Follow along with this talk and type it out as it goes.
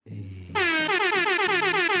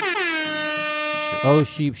Oh,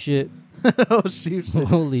 sheep shit. Oh, sheep shit.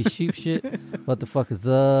 Holy sheep shit. What the fuck is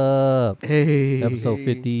up? Hey. Episode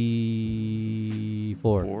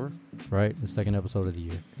 54. Right? The second episode of the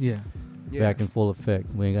year. Yeah. Back in full effect.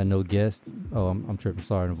 We ain't got no guest. Oh, I'm tripping.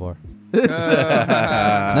 Sorry, Navar.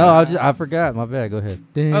 No, I forgot. My bad. Go ahead.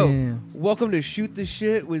 Damn. Oh, welcome to Shoot the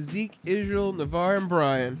Shit with Zeke, Israel, Navar, and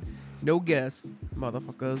Brian. No guest.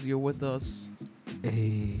 Motherfuckers, you're with us.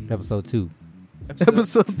 Hey. Episode 2.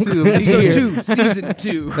 Episode 2. Episode 2, Season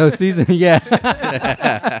 2. No, season,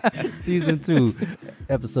 yeah. Season 2,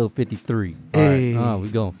 episode 53. Hey. All right. We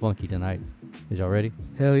going funky tonight. Is y'all ready?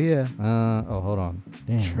 Hell yeah. Oh, hold on.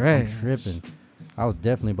 Damn, Trash. I'm tripping. I was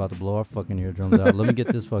definitely about to blow our fucking eardrums out. Let me get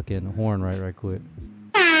this fucking horn right quick.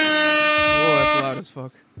 Oh, that's loud as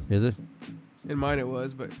fuck. Is it? In mine it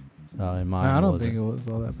was, but In mine, I don't wasn't. think it was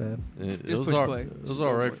all that bad. It Just was push all, play. it was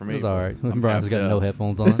all right for me. It was all right. I'm Brian's got half no deaf.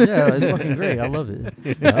 headphones on. Yeah, it's fucking great. I love it.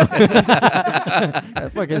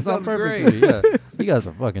 That fucking That sounds sounds perfect. Yeah, you guys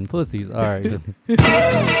are fucking pussies. All right.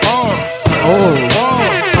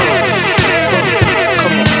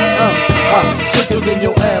 Sicker than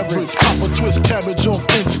your average. Pop a twist cabbage off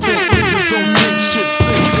instinct. Niggas don't think shit.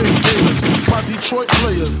 Stink gators. My Detroit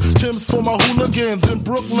players. Tim's for my hooligans in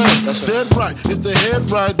Brooklyn. Dead right. If the head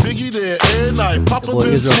right, Biggie there. Air night. Papa Boy,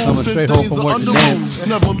 been Israel smooth coming since straight home days from of work under today. rules.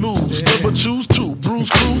 Never lose. Never choose to. Bruce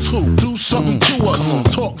Cruz who? Do something to us.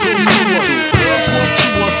 Talk to us. Girls want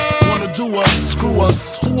to us. Wanna do us. Screw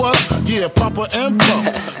us. Who us? Yeah, Papa and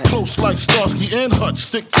Pump. Close like Starsky and Hutch.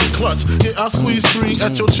 Stick to clutch. Yeah, I squeeze 3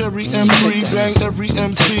 at your cherry M3. Bang every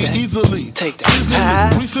MC easily. Take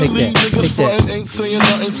that. Recently, Take that. niggas Take that. frontin' ain't saying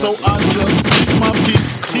nothing, so I just keep my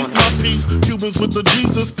peace. Keep my peace. Cubans with the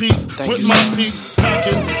Jesus peace. With my peace.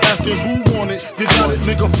 Packing, asking who want it. You got it,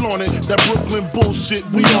 nigga, flaunt it. That Brooklyn bullshit,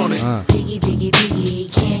 we on it. Biggie, biggie, biggie,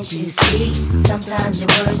 can't you see? Sometimes your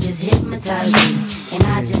words just hypnotize me. And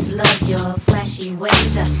I just love your flashy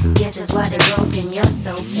ways. I guess that's why they're broken, you're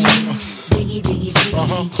so fake. Biggie, biggie,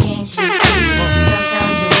 biggie, can't you see?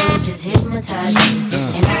 Sometimes your words just hypnotize me.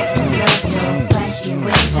 And I just love your flashy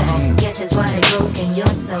ways. I guess that's why they're broken, you're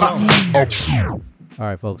so fake. All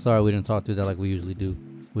right, folks. Sorry we didn't talk through that like we usually do.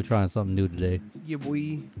 We're trying something new today. yeah,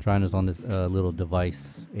 boy. Trying this on this little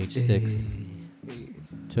device, H6,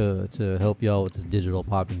 to help y'all with this digital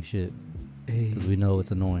popping shit. Because we know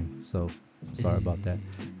it's annoying. So sorry about that.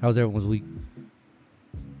 How's everyone's week?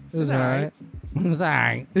 It was alright. It was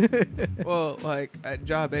alright. Well, like, at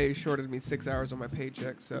job A shorted me 6 hours on my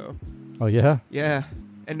paycheck, so Oh yeah. yeah.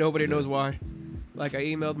 And nobody knows why. Like, I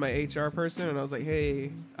emailed my HR person, and I was like,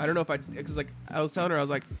 hey, I don't know if because, like, I was telling her, I was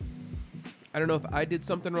like, I don't know if I did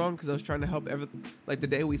something wrong, because I was trying to help like, the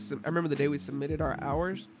day I remember the day we submitted our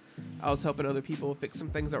hours, I was helping other people fix some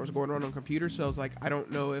things that was going on computers, so I was like, I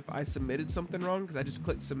don't know if I submitted something wrong, because I just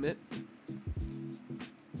clicked submit.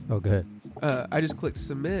 Oh, good. I just clicked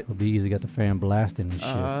submit. It'll be easy. Got the fan blasting and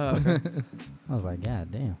shit. Okay. I was like, God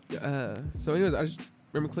damn. So anyways, I just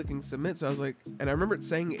remember clicking submit, so I was like, and I remember it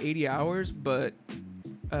saying 80 hours, but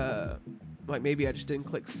like maybe I just didn't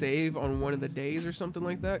click save on one of the days or something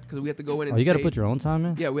like that, because we have to go in and Oh, you got to save. put your own time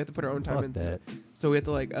in? Yeah, we have to put our own time Fuck in. that. So we have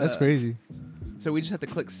to like That's crazy. So we just have to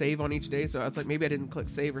click save on each day. So I was like, maybe I didn't click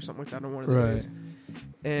save or something like that on one of the Right. days.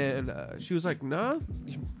 And she was like, nah,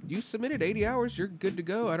 you submitted 80 hours. You're good to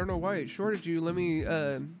go. I don't know why it shorted you. Let me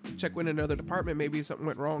check with another department. Maybe something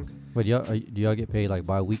went wrong. But do y'all get paid like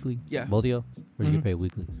bi-weekly? Yeah. Both of y'all? Or do you get paid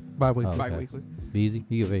weekly? Bi-week. Oh, okay. Bi-weekly. Be easy?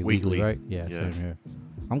 You get paid weekly, Weekly. right? Yeah, Yeah. same here.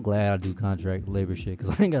 I'm glad I do contract labor shit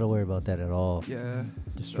because I ain't got to worry about that at all. Yeah.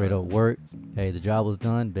 Just straight up work. Hey, the job was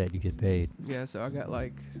done. Bet you get paid. Yeah, so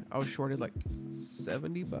I was shorted like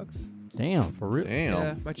 $70. Damn, for real? Damn.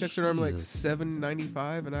 Yeah, my checks are normally like Jesus.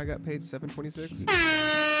 $7.95, and I got paid $7.26.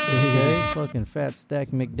 Okay, fucking fat stack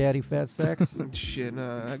McDaddy fat sacks. Shit,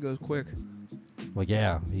 nah, that goes quick. Well,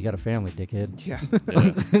 yeah, you got a family, dickhead. Yeah.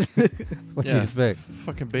 What you Yeah. expect?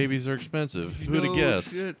 Fucking babies are expensive. Who'd have No guessed?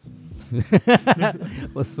 shit.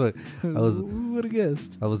 What's what? I was Who would have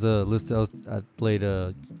guessed? listening. I played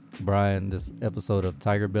Brian this episode of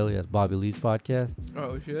Tiger Belly. That's Bobby Lee's podcast.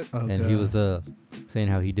 Oh shit. Oh, And he God. was saying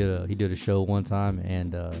how he did a show one time,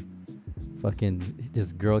 and fucking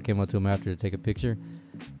this girl came up to him after to take a picture,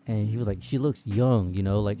 and he was like, she looks young,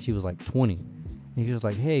 like she was like 20, and he was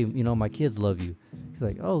like, hey, my kids love you. He's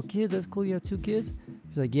like, oh, kids, that's cool. You have 2 kids?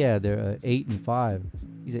 He's like, yeah, they're 8 and 5.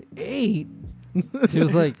 He said, 8? She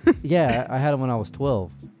was like, yeah, I had them when I was 12.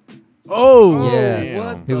 Oh, Yeah.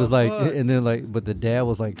 What He the was like, fuck? and then like, but the dad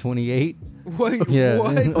was like 28. Wait, Yeah.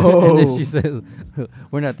 what? And Oh. then she says,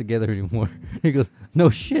 "We're not together anymore." He goes, "No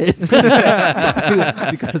shit,"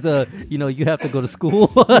 because you have to go to school.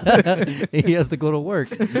 He has to go to work.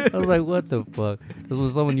 I was like, "What the fuck?" Because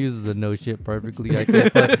when someone uses a "no shit" perfectly, I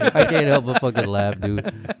can't help but fucking laugh, dude.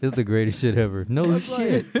 This is the greatest shit ever. No That's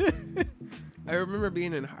shit. I remember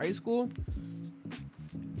being in high school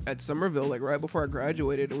at Somerville, like right before I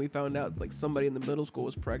graduated, and we found out like somebody in the middle school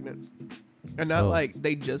was pregnant. And not Oh. like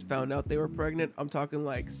they just found out they were pregnant. I'm talking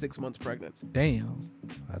like 6 months pregnant. damn.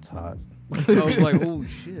 That's hot. I was like, oh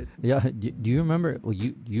shit. Yeah. Do you remember? Well,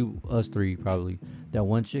 us three probably. That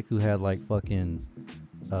one chick who had like fucking,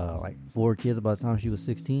 like 4 kids by the time she was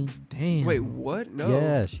 16. Damn. Wait, what? No.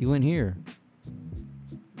 Yeah, she went here.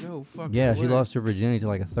 No fucking Yeah, she way. lost her virginity to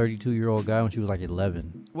like a 32-year-old guy when she was like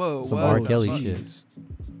 11. Whoa, some what R. the Kelly fuck? shit.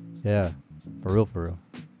 Yeah, for real.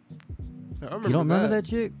 I You don't remember that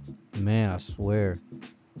chick? Man, I swear.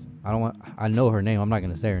 I know her name. I'm not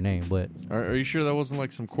gonna say her name, but Are you sure that wasn't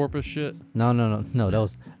like some corpus shit? no. That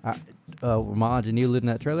was where my aunt Janelle lived in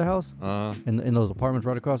that trailer house in those apartments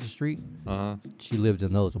right across the street. She lived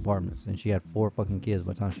in those apartments, and she had 4 fucking kids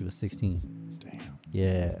by the time she was 16. Damn.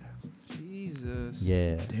 Yeah, Jesus.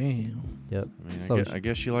 yeah, Damn. yep. I mean, So I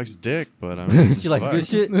guess she likes dick, but I mean, she likes fuck. good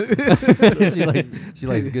shit. she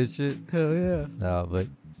likes good shit. Hell yeah. No, but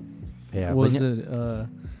yeah. Was but it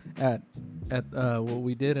at what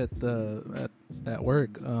we did at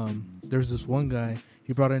work? There's this one guy.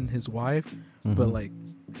 He brought in his wife, but Mhm. like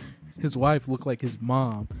his wife looked like his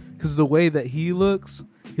mom because the way that he looks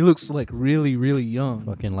like really really young.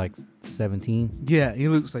 fucking like 17. Yeah, he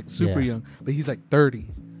looks like super Yeah. young, but he's like 30.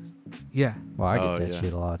 Yeah, Well, I get Oh, that yeah.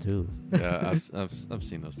 shit a lot too. Yeah, I've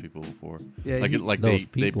seen those people before. yeah. Like he- like Those they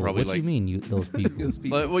people. probably What like. do you mean, those people? Those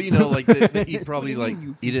people. Like, well, you know, like they eat probably What do like you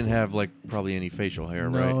mean, he didn't have like probably any facial hair,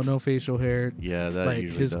 right? no facial hair. Yeah, that Like,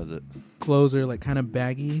 usually his- does it. Clothes are like kind of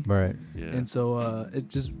baggy, Right. Yeah. and so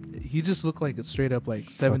he just looked like a straight up like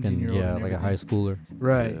 17-year-old. Yeah, like a high schooler.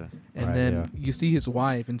 Right. Yeah. And Right, then yeah. you see his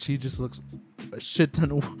wife, and she just looks a shit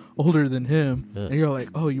ton older than him. Ugh. And you're like,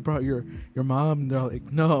 "Oh, you brought your mom?" And they're like,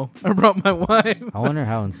 "No, I brought my wife." I wonder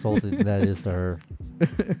how insulting that is to her.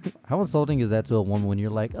 How insulting is that to a woman when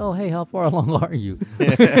you're like, "Oh, hey, how far along are you?"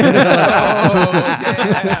 They're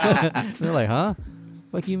like, "Huh?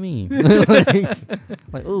 What you mean?"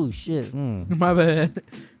 like, "Oh shit, My bad.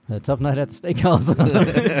 a tough night at the steakhouse."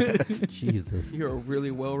 Jesus, You're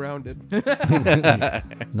really well rounded.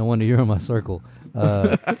 no wonder you're in my circle.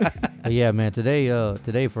 But yeah, man,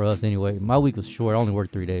 today for us anyway. My week was short. I only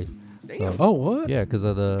worked 3 days. Damn. Oh, what? Yeah, because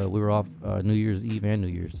we were off New Year's Eve and New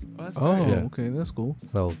Year's. Oh, that's Oh, tight. Yeah. okay, that's cool.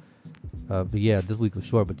 So, but yeah, this week was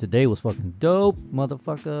short. But today was fucking dope,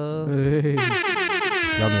 motherfucker. Hey.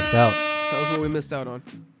 Y'all missed out. Tell us what we missed out on.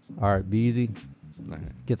 All right, be easy.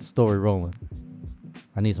 Get the story rolling.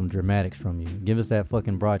 I need some dramatics from you. Give us that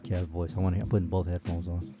fucking broadcast voice. I want to put both headphones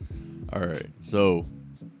on. All right. So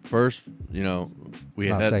first, you know, we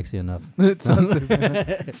It's not had. sexy enough.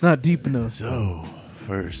 It's not deep enough. So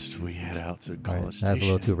first, we head out to All right, College that's a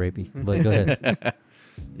Station. little too rapey. But go ahead.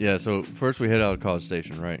 Yeah. So first, we head out to College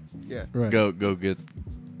Station, right? Yeah. Right. Go get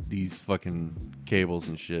these fucking cables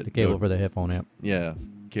and shit. The cable Go- for the headphone amp. Yeah,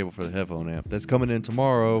 cable for the headphone amp. That's coming in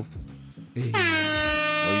tomorrow. Hey.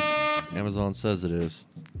 At least Amazon says it is.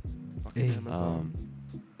 Hey. Amazon.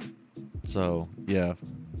 So yeah,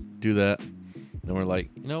 do that. Then we're like,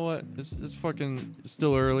 you know what? It's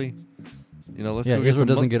still early. You know, let's Yeah, go get Israel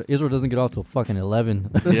some doesn't get off till fucking 11.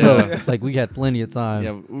 Yeah. So, like we had plenty of time.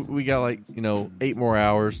 Yeah, we got like 8 more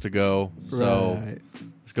hours to go. So Right.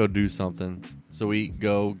 let's go do something. So we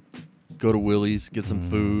go to Willie's, get some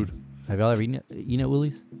food. Have y'all ever eaten at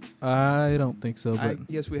Willie's? I don't think so. But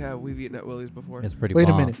Yes, we have. We've eaten at Willie's before. It's pretty. wait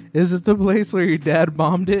bomb. a minute. Is this the place where your dad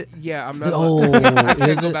bombed it? Yeah, I'm not. Oh, I can't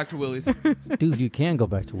is go it? back to Willie's. Dude, you can go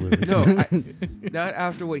back to Willie's. No, not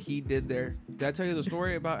after what he did there. Did I tell you the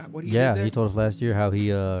story about what he yeah, did there? he told us last year how he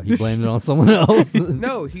blamed it on someone else.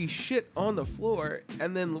 No, he shit on the floor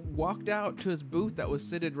and then walked out to his booth that was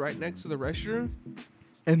seated right next to the restroom.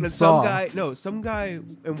 And And saw. some guy,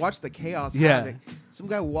 and watch the chaos Yeah. happening. Some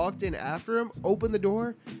guy walked in after him, opened the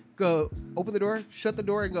door, shut the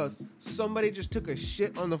door, and goes, "Somebody just took a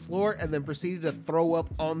shit on the floor," and then proceeded to throw up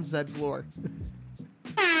on said floor.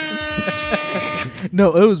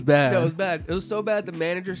 No, it was bad. No, it was bad. It was so bad. The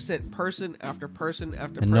manager sent person after person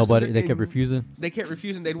after person. and nobody, they kept and refusing. They kept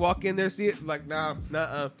refusing. They'd walk in there, see it, like, nah.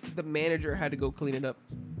 The manager had to go clean it up.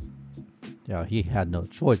 yeah, he had no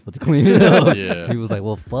choice but to clean it up. Yeah. He was like,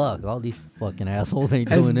 well, fuck, all these fucking assholes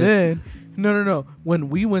ain't And doing it. then, no. When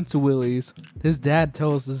we went to Willie's, his dad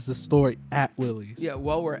tells us the story at Willie's. Yeah,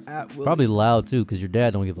 while we're at Willie's. Probably loud too, because your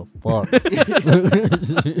dad don't give a fuck.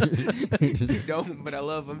 Don't, but I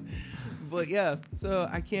love him. But yeah, so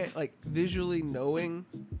I can't like visually knowing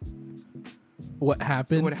What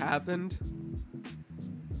happened? what happened.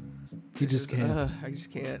 You just can't. I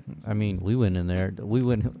just can't. I mean, we went in there. We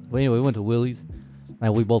went to Willie's,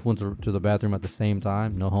 and we both went to the bathroom at the same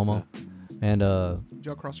time. No homo. And Did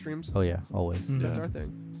y'all cross streams? oh yeah, always. Mhm. That's Yeah. our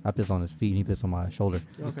thing. I piss on his feet, and he pissed on my shoulder.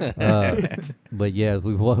 Okay. But yeah, I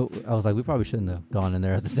was like, we probably shouldn't have gone in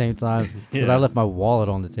there at the same time because Yeah. I left my wallet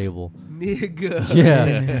on the table. Nigga.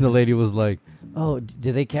 Yeah, the lady was like, "Oh,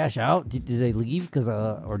 did they cash out? Did they leave?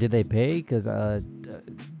 Or did they pay? Because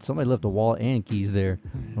somebody left a wallet and keys there."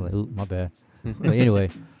 I was like, "Ooh, my bad." But anyway,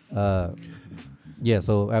 yeah.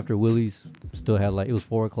 So after Willie's, still had it was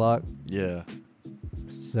 4:00, Yeah.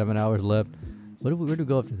 7 hours left. Where did we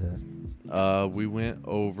go after that? We went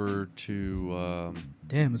over to.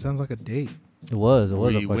 Damn, it sounds like a date. It was a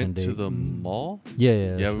we fucking went date. to the mall. yeah, Yeah,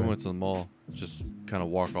 that's we right. went to the mall. Just kind of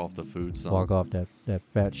walk off the food. Some. Walk off that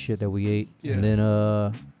fat shit that we ate, Yeah. and then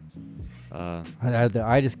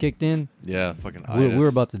I just kicked in. Yeah, fucking. We were itis.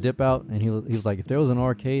 about to dip out, and he was like, if there was an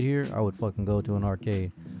arcade here, I would fucking go to an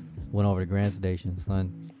arcade. Went over to Grand Station,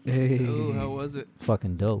 son. Hey. Ooh, how was it?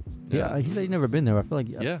 Fucking dope. Yeah, Yeah. he said he'd never been there. I feel like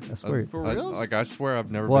Yeah, I swear. For reals? I swear I've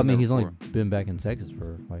never. Well, I been mean, there he's only before. been back in Texas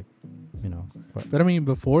for But I mean,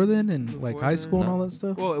 before then and like Before high then? school and No. all that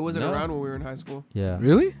stuff. Well, it wasn't No. around when we were in high school. yeah.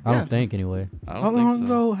 Really? I Yeah. don't think anyway. I don't How think long so.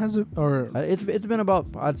 ago has it? Or It's been about,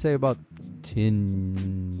 I'd say about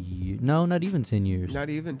 10 years. No, not even 10 years. Not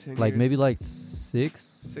even 10 Like years. maybe like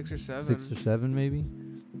 6 6 or 7. 6 or 7 maybe.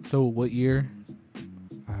 so? What year?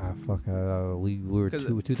 Fuck. We were 'Cause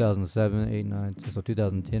 2007, 8, 9. So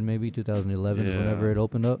 2010 maybe 2011 is Yeah. whenever it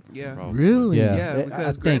opened up. Yeah. Probably. Really? Yeah, Yeah, I because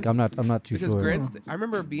think Grant's- I'm not too Because sure. Grant's, I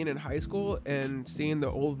remember being in high school and seeing the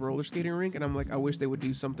old roller skating rink, and I'm like, I wish they would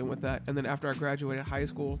do something with that. And then after I graduated high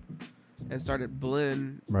school and started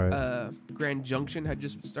Blinn, Right. Grand Junction had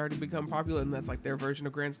just started to become popular, and that's like their version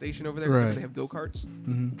of Grand Station over there. Except Right. they have go karts,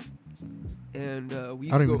 hmm and we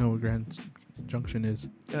used I don't to even go. know what Grand Junction is.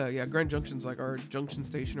 Yeah, Grand Junction's like our junction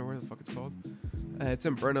station or whatever the fuck it's called. It's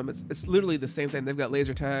in Brenham. It's literally the same thing. They've got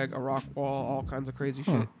laser tag, a rock wall, all kinds of crazy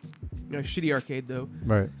Huh. shit. You know, shitty arcade though.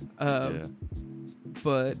 Right. Yeah.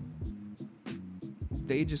 But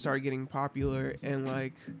they just started getting popular, and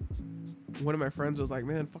like one of my friends was like,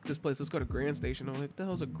 "Man, fuck this place. Let's go to Grand Station." I'm like, "What the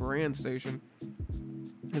hell's a Grand Station?"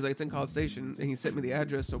 He's like, "It's in College Station," and he sent me the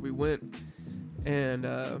address, so we went, and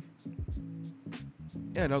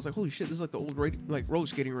and I was like, "Holy shit, this is like the old roller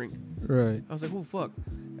skating rink." Right. I was like, "Oh fuck."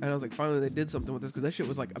 And I was like, finally, they did something with this because that shit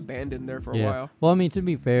was like abandoned there for a Yeah. while. Well, I mean, to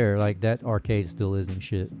be fair, like that arcade still isn't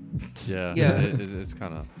shit. Yeah. Yeah. It's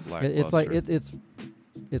kind of It's like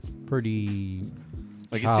it's pretty Like,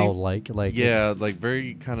 it seemed- childlike. Like yeah, it's- like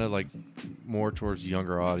very kind of like more towards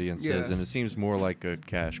younger audiences, Yeah. and it seems more like a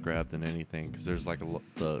cash grab than anything because there's like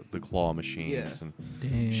the claw machines Yeah. and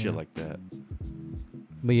Damn. shit like that.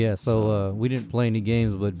 But yeah, so we didn't play any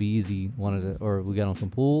games, but Be Easy wanted to, or we got on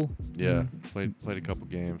some pool. Yeah, played a couple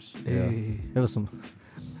games. Yeah. Hey. There was some.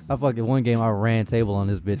 I fucking one game I ran table on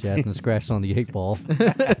this bitch ass and scratched on the 8 ball.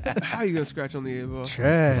 How you gonna scratch on the A-ball?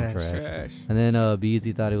 Trash. Trash. Trash. And then Be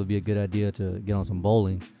Easy thought it would be a good idea to get on some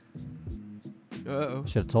bowling. Uh-oh. I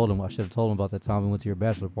should have told him. I should have told him about that time we went to your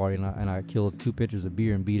bachelor party and I killed 2 pitchers of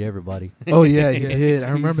beer and beat everybody. Oh yeah, you did. I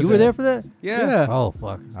remember. You that. were there for that? Yeah. Oh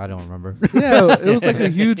fuck, I don't remember. Yeah, it was like a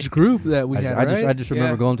huge group that we I, had. I just right? I just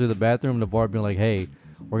remember Yeah. going to the bathroom and the bar being like, "Hey,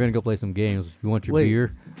 we're gonna go play some games. You want your Wait.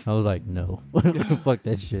 beer?" I was like, "No, fuck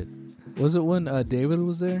that shit." Was it when David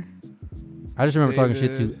was there? I just remember talking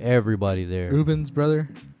shit David. to everybody there. Ruben's brother.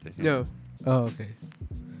 No. Oh, okay.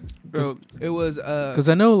 Bro, it was Because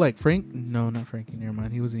I know like Frank. No, not Frankie. Never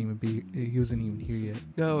mind. He wasn't even here yet.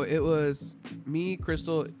 no, it was me,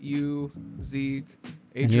 Crystal, you, Zeke,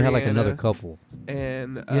 Adriana, And you had like another couple.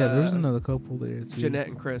 and Yeah, there was another couple there too. Jeanette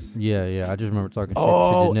and Chris. Yeah, I just remember talking shit to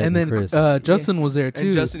Oh, Jeanette and then Chris. Justin was there too.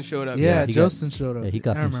 And Justin showed up. Yeah, Yeah, he got- Justin showed up. yeah, he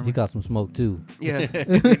got I some, remember. he got some smoke too. Yeah. he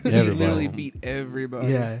Everybody. literally beat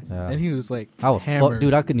everybody. Yeah. Yeah. And he was like I was hammered. fuck,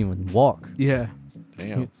 dude. I couldn't even walk. Yeah.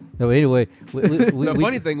 Damn. No, anyway, we, The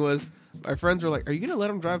funny thing was, my friends were like, "Are you gonna let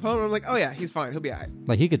him drive home?" I'm like, "Oh yeah, he's fine. He'll be alright."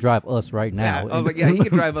 like he could drive us right now. Yeah, I was like, "Yeah, he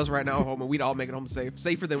could drive us right now home, and we'd all make it home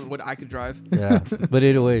safer than what I could drive." Yeah, but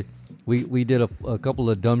anyway, we did a couple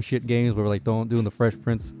of dumb shit games where we're like doing the Fresh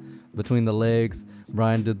Prince between the legs.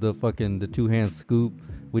 Brian did the 2-hand scoop.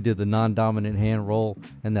 We did the non-dominant hand roll,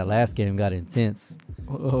 and that last game got intense.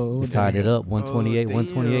 Oh, We tied it up, 128, Oh,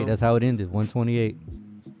 128. damn. That's how it ended, 128.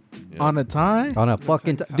 Yeah. on a tie. On a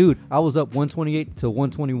fucking like dude, I was up 128 to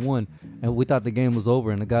 121, and we thought the game was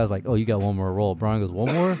over. And the guy's like, "Oh, you got one more roll." Brian goes,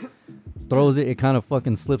 "One more." Throws it. It kind of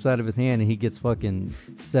fucking slips out of his hand, and he gets fucking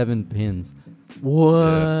 7 pins.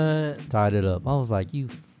 What? Tied it up. I was like, "You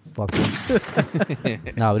fucking."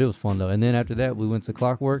 Nah, but it was fun though. And then after that, we went to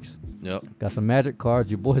Clockworks. Yep. Got some Magic cards.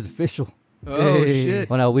 Your boy's official. Oh Hey. shit.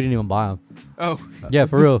 Well, no, we didn't even buy them. Oh, Yeah,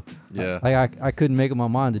 for real. Yeah. I couldn't make up my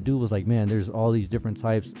mind. The dude was like, man, there's all these different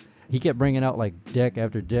types. He kept bringing out like deck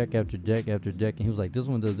after deck after deck after deck, and he was like, this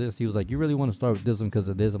one does this. He was like, you really want to start with this one because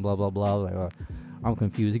of this and blah blah blah. I was like, I'm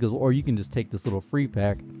confused. He goes, or you can just take this little free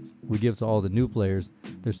pack we give to all the new players.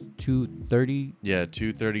 There's 230. Yeah,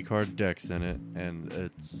 2 30-card decks in it, and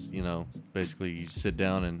it's, you know, basically you sit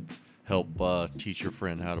down and help teach your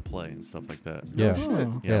friend how to play and stuff like that. Yeah.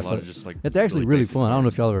 Oh. Yeah, a so lot of just like it's actually really basic fun. I don't know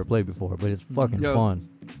if cards. y'all ever played before, but it's fucking Yo. fun.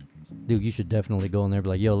 Dude, you should definitely go in there and be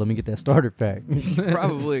like, yo, let me get that starter pack.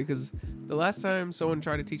 probably because the last time someone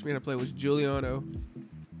tried to teach me how to play was Giuliano,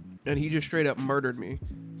 and he just straight up murdered me.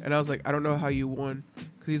 And I was like, I don't know how you won.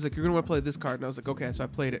 Because he's like, you're going to want to play this card. And I was like, okay. So I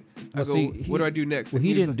played it. I Well, go, see, what do I do next? Well, And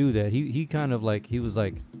he was didn't do that. He kind of like, he was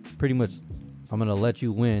like, pretty much, I'm going to let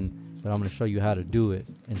you win, but I'm going to show you how to do it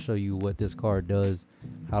and show you what this card does,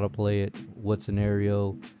 how to play it, what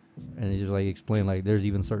scenario. And he just like explain like there's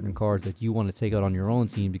even certain cards that you want to take out on your own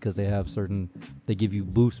team because they have certain, they give you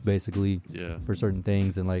boosts basically Yeah. for certain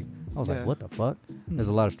things. And like, I was Yeah. like, what the fuck? There's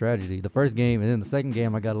a lot of strategy. The first game and then the second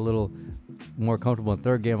game, I got a little more comfortable. The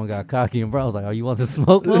third game, I got cocky and bro, I was like, oh, you want to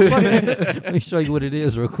smoke? motherfucker? Let me show you what it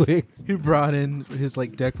is real quick. He brought in his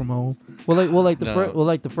like deck from home. Well, like the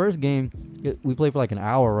No. first game, we played for like an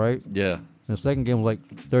hour, right? Yeah. And the second game was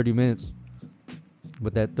like 30 minutes.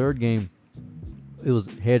 But that third game, it was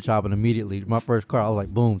head chopping immediately. My first card, I was like,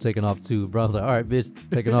 boom, taking off 2. Bro, I was like, all right, bitch,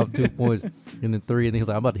 taking off 2 points, and then 3. And then he was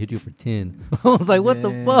like, I'm about to hit you for 10. I was like, what the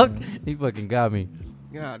Damn. fuck? He fucking got me.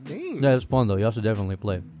 God dang. Yeah, it's fun though. Y'all should definitely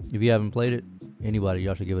play. If you haven't played it, anybody,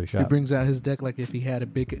 y'all should give it a He shot. brings out his deck like if he had a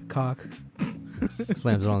big cock.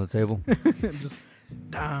 Slams it on the table. Just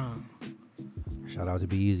down. Shout out to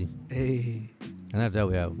Be Easy. Hey. And after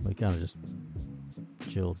that, we kind of just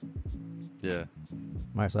chilled. Yeah.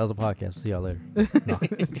 All right, so that was a podcast. See y'all later.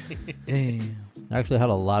 Damn. I actually had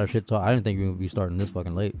a lot of shit talk. I didn't think we would be starting this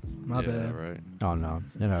fucking late. My yeah, bad. right. Oh no,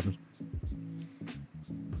 it happens.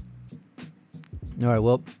 All right,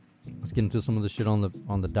 well, let's get into some of the shit on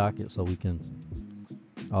the docket so we can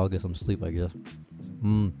all get some sleep, I guess.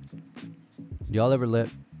 Y'all ever let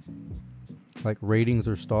like ratings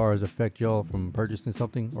or stars affect y'all from purchasing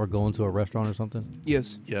something or going to a restaurant or something?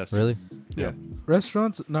 Yes. Yes. Really? Yeah.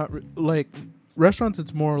 Restaurants, not like restaurants.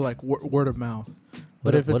 It's more like word of mouth.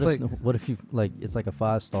 But if it's like, what if you like it's like a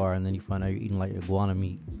 5-star and then you find out you're eating like iguana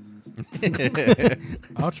meat?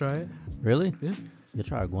 I'll try it. Really? Yeah. You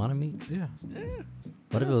try iguana meat? Yeah.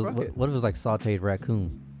 What if it was what if it was like sautéed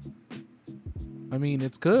raccoon? I mean,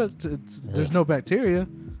 it's good. There's no bacteria.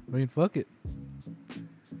 I mean, fuck it.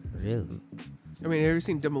 Really? I mean, have you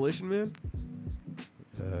seen Demolition Man?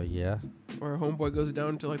 Yeah. Where a homeboy goes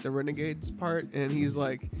down to like the Renegades part and he's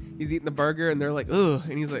eating the burger and they're like, ugh.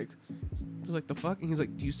 And he's like, the fuck? And he's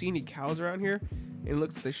like, do you see any cows around here? And he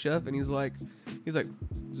looks at the chef and he's like, is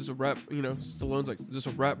this a wrap? You know, Stallone's like, is this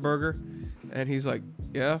a wrap burger? And he's like,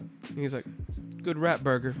 yeah. And he's like, good wrap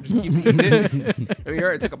burger. Just keeps eating it. I mean, you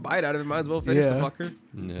already took a bite out of it. Might as well finish the Yeah. fucker.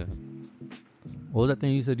 Yeah. What was that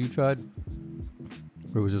thing you said you tried?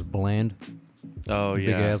 Where it was just bland? Oh Big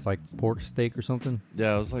yeah. ass like pork steak or something?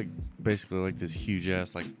 Yeah, it was like basically like this huge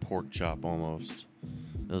ass like pork chop almost.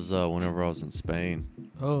 It was whenever I was in Spain.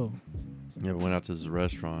 Oh. Yeah, we went out to this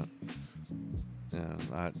restaurant.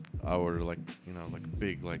 And I ordered like, you know, like a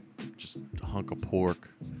big like just hunk of pork,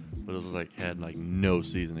 but it was like had like no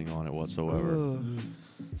seasoning on it whatsoever. Ugh.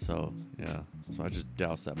 So yeah, so I just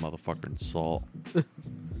doused that motherfucker in salt. You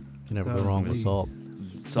never go wrong with Golly.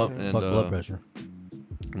 salt. Salt and Fuck blood pressure.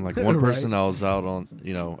 and, like one Right. person I was out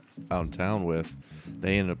in town with,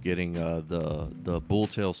 they ended up getting the bull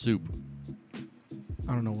tail soup.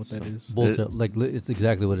 I don't know what that is. Bull tail, like it's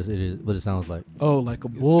exactly what it is. What it sounds like. Oh, like a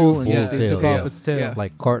bull, and Yeah, they took tail, off yeah. its tail. Yeah.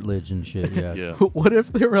 Like cartilage and shit. Yeah. Yeah. What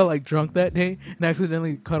if they were like drunk that day and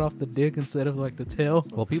accidentally cut off the dick instead of like the tail?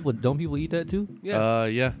 Well, don't people eat that too? Yeah.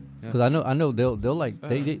 Yeah. Because I know they'll like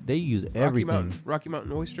they use everything. Rocky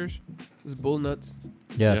Mountain oysters. This is bull nuts.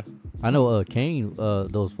 Yeah. Yeah. I know Kane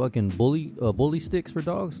those fucking bully sticks for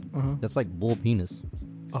dogs. Uh-huh. That's like bull penis.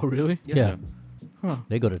 Oh, really? Yeah. Huh.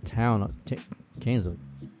 They go to town. Kane's a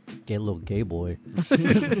gay little gay boy.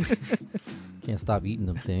 Can't stop eating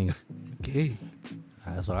them things. Gay.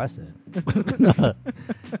 That's what I said.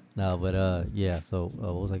 No, but yeah. So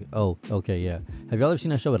what was I? Oh, okay, yeah. Have y'all ever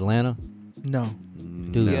seen that show Atlanta? No.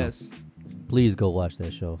 Dude, Yes. please go watch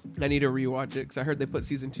that show. I need to rewatch it because I heard they put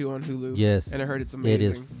season 2 on Hulu. Yes, And I heard it's it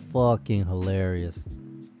amazing. is fucking hilarious,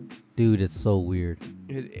 dude. It's so weird.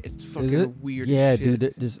 It's fucking it? weird. Yeah, as shit.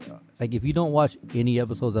 dude. Just like if you don't watch any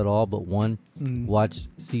episodes at all but one, Mm. watch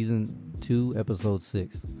season 2, episode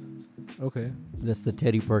 6. Okay. That's the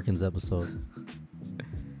Teddy Perkins episode.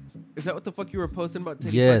 Is that what the fuck you were posting about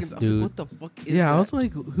Teddy Yes, Perkins? I was dude. like, what the fuck is Yeah, that? I was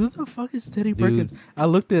like, who the fuck is Teddy Dude. Perkins? I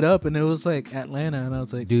looked it up and it was like Atlanta, and I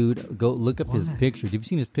was like, Dude, go look up his Why? picture. Have you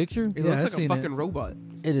seen his picture? He Yeah, I've looks like a seen it. fucking robot.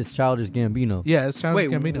 It is Childish Gambino. yeah, it's Childish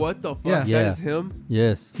Wait, Gambino. what the fuck? Yeah. Yeah. That is him?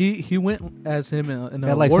 Yes. He went as him in an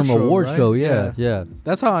At like award some show, award right? show. Yeah.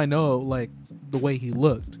 That's how I know like the way he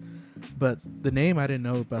looked, but the name I didn't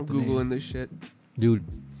know about. I'm the Googling name. this shit. Dude,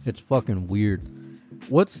 it's fucking weird.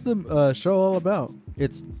 What's the show all about?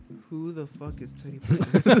 It's Who the fuck is Teddy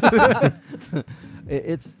Perkins?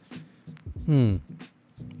 it's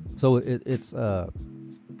so it's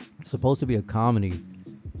supposed to be a comedy,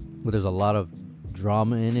 but there's a lot of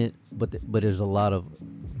drama in it. But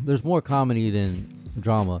there's more comedy than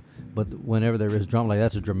drama. But whenever there is drama, like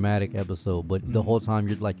that's a dramatic episode. But the whole time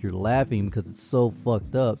you're laughing because it's so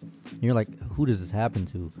fucked up. And you're like, who does this happen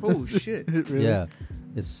to? Oh, shit. Really? Yeah,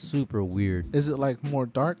 it's super weird. Is it like more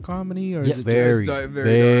dark comedy or Yeah, is it very, just- very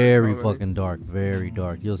very dark comedy? fucking dark, very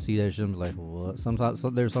dark. You'll see that shit and be like, what? Sometimes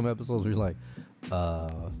there's some episodes where you're like,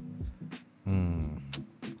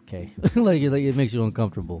 okay, like it makes you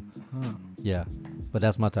uncomfortable. Huh. Yeah, but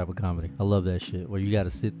that's my type of comedy. I love that shit where you got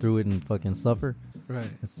to sit through it and fucking suffer. Right.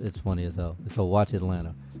 It's funny as hell. So watch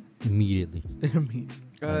Atlanta immediately. I mean,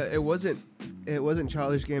 It wasn't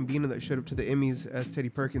Childish Gambino that showed up to the Emmys as Teddy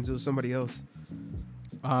Perkins. It was somebody else.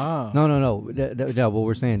 ah. No. What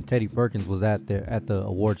we're saying, Teddy Perkins was at the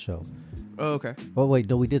award show. Oh, okay. Oh wait,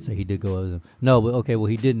 no, we did say he did go as him. No, but okay, well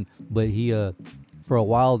he didn't. But he for a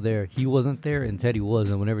while there he wasn't there and Teddy was,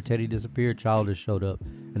 and whenever Teddy disappeared, Childish showed up,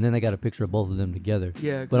 and then they got a picture of both of them together.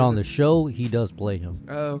 Yeah. But on the show, he does play him.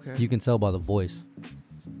 Oh, okay. You can tell by the voice.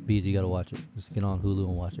 Bees, you gotta watch it. Just get on Hulu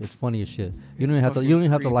and watch it. It's funny as shit. You don't It's even have to. fucking You don't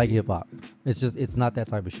even have to like creepy. hip hop. It's not that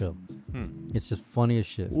type of show. It's just funny as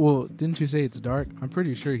shit. Well, didn't you say it's dark? I'm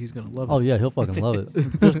pretty sure he's gonna love it. Oh yeah, he'll fucking love it.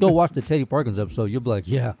 Just go watch the Teddy Perkins episode. You'll be like,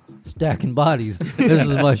 yeah, stacking bodies. This is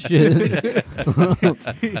my shit.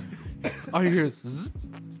 All you hear is zzz.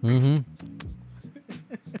 Mm-hmm.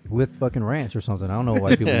 With fucking ranch or something. I don't know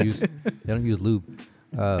why people use. They don't use lube.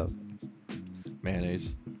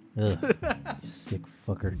 Mayonnaise. Ugh. Sick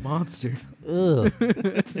fucker. monster. Ugh.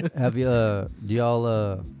 Have you? Do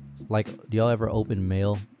y'all ever open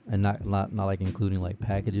mail and not like including like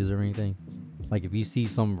packages or anything? Like if you see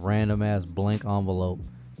some random ass blank envelope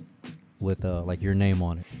with like your name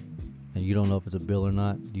on it, and you don't know if it's a bill or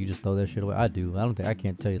not, do you just throw that shit away? I do. I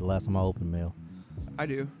can't tell you the last time I opened mail. I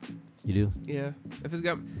do. You do? Yeah. If it's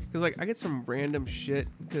got, because like I get some random shit,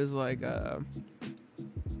 because like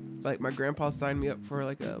my grandpa signed me up for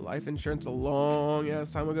like a life insurance a long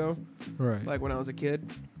ass time ago, Right. like when I was a kid.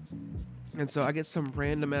 And so I get some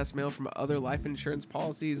random ass mail from other life insurance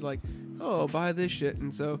policies, like, oh, buy this shit.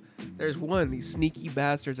 And so there's these sneaky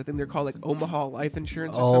bastards. I think they're called like Omaha Life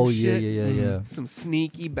Insurance or Oh some yeah, shit. yeah. Some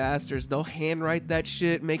sneaky bastards. They'll handwrite that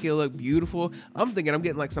shit, make it look beautiful. I'm thinking I'm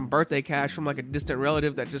getting like some birthday cash from like a distant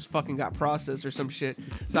relative that just fucking got processed or some shit.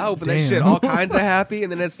 So I open that Damn. shit all kinds of happy,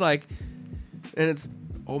 and then it's like, and it's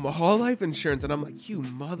Omaha Life Insurance, and I'm like, you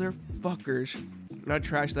motherfuckers. And I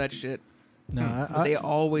trash that shit. No, But they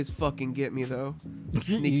always fucking get me though.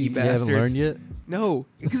 Sneaky you bastards. haven't learned yet? No,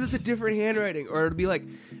 because it's a different handwriting, or it'd be like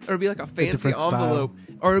a fancy different style. envelope,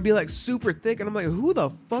 or it'd be like super thick, and I'm like, who the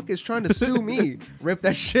fuck is trying to sue me? Rip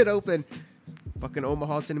that shit open. Fucking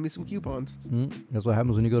Omaha sending me some coupons. That's what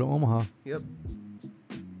happens when you go to Omaha. Yep.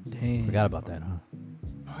 Dang. Forgot about that, huh?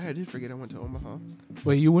 Oh, yeah, I did forget I went to Omaha.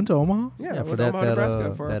 Wait, you went to Omaha? Yeah, I for went to that Omaha,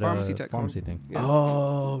 Nebraska for our pharmacy tech pharmacy con. thing. Yeah.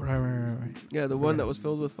 Oh, right. Yeah, the one that was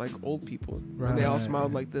filled with like old people, and they all Right.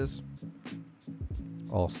 smiled like this.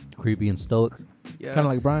 All creepy and stoic. Yeah, Kind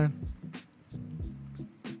of like Brian.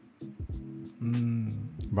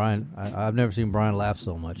 Brian, I've never seen Brian laugh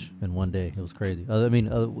so much in one day. It was crazy.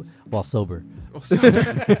 While sober.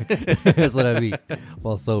 That's what I mean.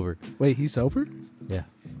 While sober. Wait, he's sober? Yeah.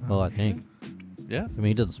 Well, I think. Yeah. I mean,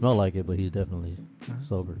 he doesn't smell like it, but he's definitely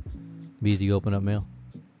sober. Beezy, open up mail.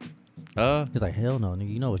 He's like, hell no,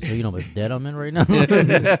 nigga. You know what's dead I'm in right now.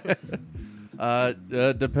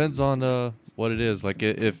 Depends on what it is. Like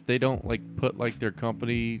if they don't like put like their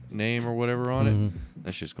company name or whatever on it,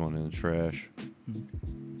 That shit's going in the trash.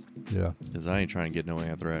 Yeah. Because I ain't trying to get no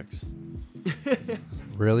anthrax.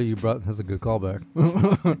 Really? You brought that's a good callback.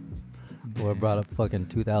 Well, I brought up fucking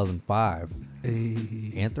 2005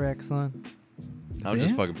 Hey. anthrax, son. I'm Yeah?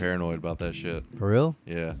 just fucking paranoid about that shit. For real?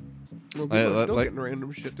 Yeah. Well, people are still like- getting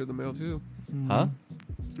random shit through the mail too. Huh?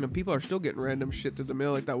 And people are still getting random shit through the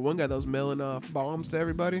mail. Like that one guy that was mailing off bombs to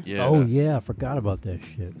everybody. Yeah. Oh yeah, I forgot about that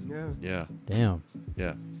shit. Yeah. Yeah. Damn.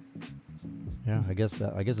 Yeah. Yeah, I guess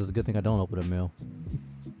it's a good thing I don't open a mail.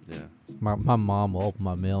 Yeah. My mom will open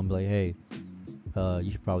my mail and be like, "Hey,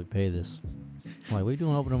 you should probably pay this." I'm like, "What are you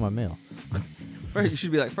doing opening my mail?" First, you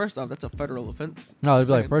should be like, first off, that's a federal offense. No, it'd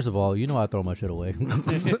be like, Second- first of all, you know I throw my shit away.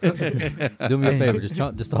 Do me a favor, just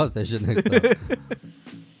toss that shit next time.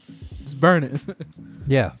 Just burn it.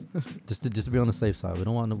 Yeah, just to be on the safe side. We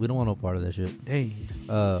don't want no part of that shit. Dang.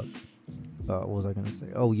 What was I gonna say?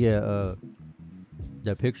 Oh yeah,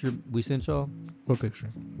 that picture we sent y'all What picture?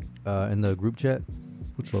 in the group chat,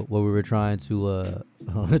 where we were trying to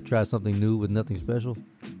try something new with nothing special.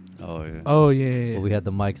 Oh, yeah. Oh yeah. Where we had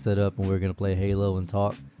the mic set up and we were gonna play Halo and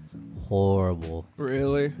talk. Horrible.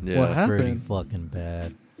 Really? Yeah. What happened? Pretty fucking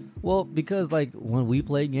bad. Well, because like when we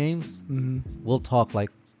play games, Mm-hmm. we'll talk like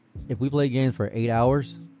if we play games for 8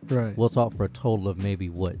 hours, Right. we'll talk for a total of maybe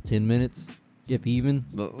 10 minutes, if even.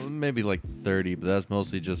 Maybe like 30, but that's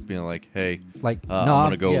mostly just being like, hey, Like I'm no,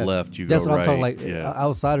 going to go yeah, left, you That's go what right. I'm talking. Like yeah.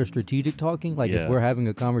 outside of strategic talking, like Yeah. if we're having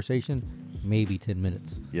a conversation, maybe 10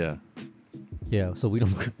 minutes. Yeah. Yeah, so we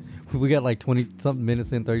don't. We got like 20 something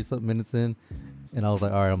minutes in, 30 something minutes in, and I was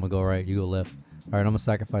like, all right, I'm gonna go right, you go left. All right, I'm gonna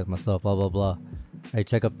sacrifice myself. Blah blah blah. Hey,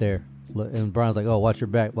 check up there. And Brian's like, oh, watch your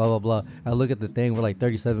back. Blah blah blah. I look at the thing. We're like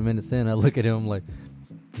 37 minutes in. I look at him. I'm like,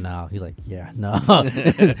 nah. He's like, yeah, nah.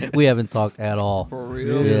 We haven't talked at all. For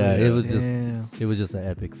real? Yeah, it was just Damn. it was just an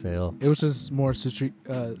epic fail. It was just more strategic.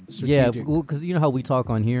 Yeah, because you know how we talk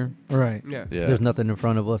on here. Right. Yeah. Yeah. There's nothing in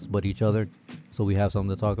front of us but each other, so we have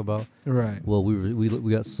something to talk about. Right. Well,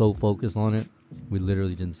 we got so focused on it, we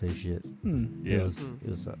literally didn't say shit. Yeah. It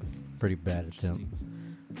was a pretty bad attempt.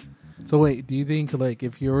 So wait, do you think like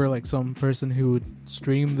if you were like some person who would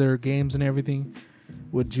stream their games and everything,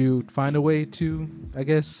 would you find a way to? I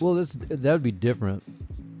guess. Well, that would be different.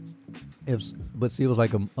 But see, it was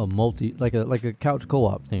like a multi, like a couch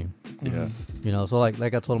co-op thing. Yeah. You know, so like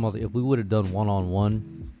I told him, I was like, if we would have done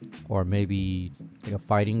 1-on-1, or maybe like a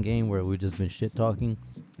fighting game where we've just been shit talking,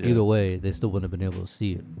 Yeah. either way, they still wouldn't have been able to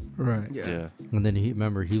see it. Right. Yeah. Yeah. And then he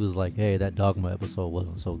was like, hey, that Dogma episode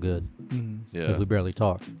wasn't so good Mm. Yeah. because we barely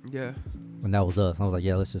talked. Yeah. And that was us. I was like,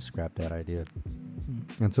 yeah, let's just scrap that idea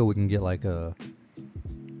until we can get like a.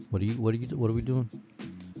 What are we doing?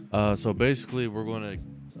 So basically, we're going to.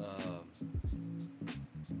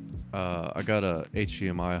 I got a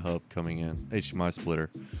HDMI hub coming in, HDMI splitter,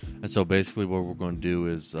 and so basically, what we're going to do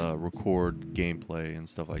is record gameplay and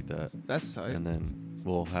stuff like that, That's tight. and then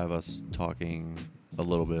we'll have us talking a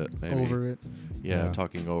little bit, maybe. Over it. Yeah, Yeah.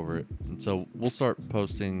 talking over it, and so we'll start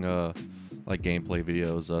posting like gameplay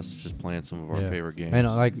videos, us just playing some of our Yeah. favorite games. And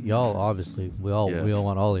like y'all, obviously, we all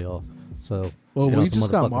want all of y'all. So Well, you know, we some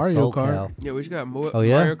just got motherfucking Mario SoCal. Kart. Yeah, we just got Oh,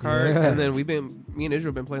 yeah? Mario Kart, Yeah. and then me and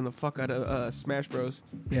Israel been playing the fuck out of Smash Bros.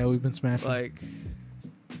 Yeah, we've been smashing. Like,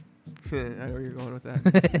 I know where you're going with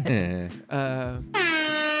that.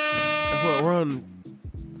 We're on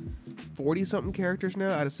 40 something characters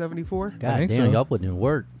now out of 74. God think damn, so. y'all putting in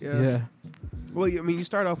work. yeah. Well, I mean, you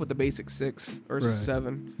start off with the basic 6 or Right.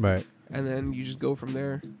 7, Right. and then you just go from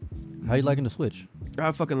there. How you liking the Switch?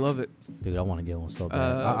 I fucking love it. Dude, I want to get one so bad.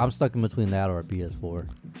 Uh, I'm stuck in between that or a PS4.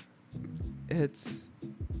 It's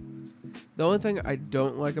the only thing I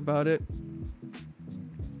don't like about it.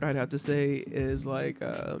 I'd have to say is like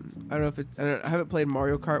I don't know if I haven't played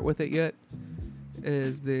Mario Kart with it yet.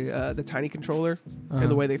 Is the tiny controller and the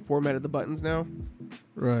Uh-huh. way they formatted the buttons now?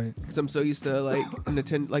 Right. Because I'm so used to like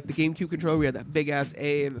Nintendo, like the GameCube controller. We had that big ass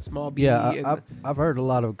A and the small B. Yeah, and I've heard a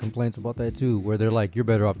lot of complaints about that too, where they're like, you're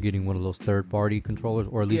better off getting one of those third-party controllers,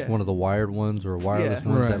 or at least Yeah. one of the wired ones or wireless Yeah.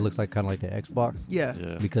 ones Right. that looks like kind of like the Xbox, yeah,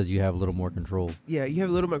 yeah. because you have a little more control. yeah. You have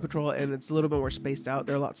a little more control and it's a little bit more spaced out.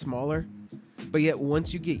 They're a lot smaller. But yet,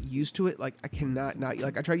 once you get used to it, like I cannot not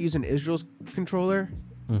like I tried using Israel's controller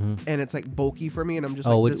Mm-hmm. and it's like bulky for me, and I'm just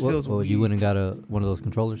Oh, like this feels weird. you went and got one of those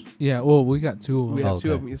controllers? Yeah. Well, we got two of them. We have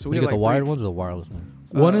two of them, so we you got got the like wired three. ones or the wireless ones?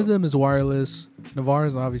 One Uh, of them is wireless.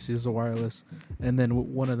 Navarre's obviously is a wireless, and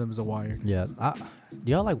then one of them is a wired. Yeah. Do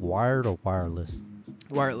y'all like wired or wireless?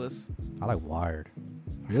 wireless. I like wired.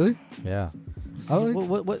 Really? Yeah. I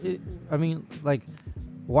like- I mean, like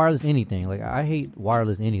wireless anything. Like I hate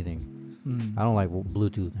wireless anything. Mm. I don't like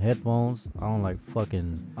Bluetooth headphones. I don't like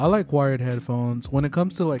fucking. I like wired headphones. When it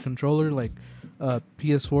comes to like controller, like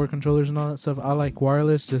PS4 controllers and all that stuff. I like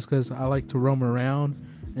wireless just because I like to roam around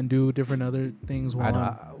and do different other things while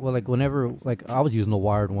I'm Well, like whenever, like I was using the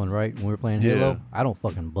wired one, right? When we were playing Halo, Yeah. I don't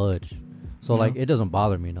fucking budge. So like it doesn't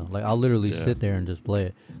bother me now. Like I'll literally Yeah. sit there and just play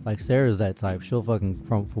it. Like Sarah's that type. She'll fucking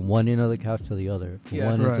from one end of the couch to the other, from Yeah.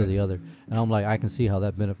 one end to Right. the other. And I'm like, I can see how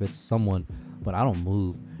that benefits someone, but I don't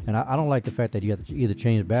move. And I don't like the fact that you have to either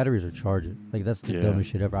change batteries or charge it. Like that's the Yeah. dumbest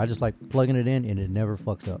shit ever. I just like plugging it in and it never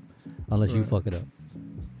fucks up, unless you Right. fuck it up.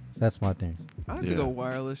 That's my thing. I like to Yeah. go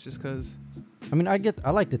wireless just because. I mean, I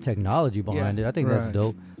like the technology behind Yeah. it. I think Right. that's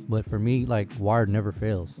dope. But for me, like wired never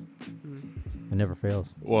fails. Mm. It never fails.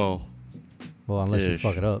 Well, Well, unless you Ish.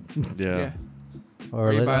 fuck it up, yeah. Yeah. or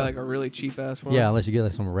Or you let- buy like a really cheap ass one. yeah, unless you get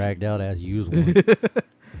like some ragged out ass used one.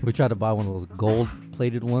 We tried to buy one of those gold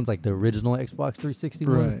plated ones, like the original Xbox 360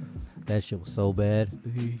 right. one. That shit was so bad.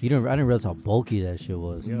 He- I didn't realize how bulky that shit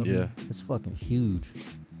was. Yep. Yeah. It's fucking huge.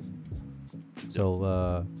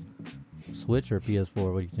 So, Switch or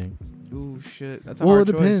PS4? What do you think? Ooh, shit. That's a Well, hard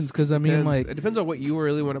it choice. depends because I mean, Depends. like, it depends on what you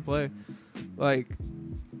really want to play. Like,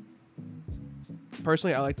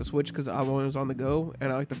 personally, I like the Switch because I'm always on the go,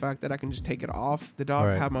 and I like the fact that I can just take it off the dock,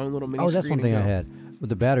 Right. have my own little mini Oh, that's screen. one thing I and go. had with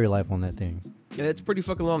the battery life on that thing. Yeah, it's pretty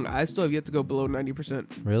fucking long. I still have yet to go below 90%.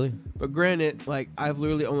 Really? But granted, like I've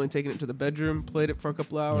literally only taken it to the bedroom, played it for a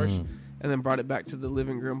couple hours, Mm. and then brought it back to the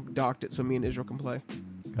living room, docked it so me and Israel can play.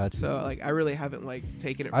 Gotcha. So like I really haven't like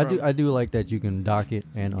taken it. I from, do like that you can dock it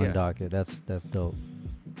and Yeah. undock it. That's dope.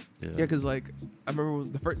 Yeah. Yeah, because like I remember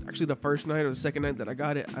the first night or the second night that I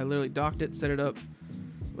got it, I literally docked it, set it up,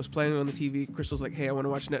 was playing it on the TV. Crystal's like, "Hey, I want to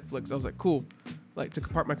watch Netflix." I was like, "Cool." Like took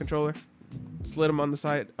apart my controller, slid them on the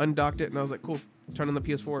side, undocked it, and I was like, "Cool." Turned on the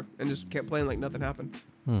PS4 and just kept playing like nothing happened.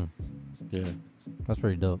 Yeah. That's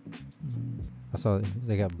pretty dope. I saw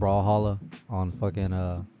they got Brawlhalla on fucking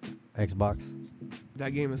Xbox.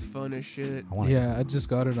 That game is fun as shit. I want yeah, I just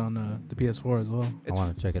got it on the PS4 as well. I It's,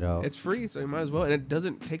 want to check it out. it's free, so you might as well, and it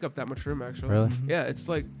doesn't take up that much room actually. Really? Mhm. Yeah, it's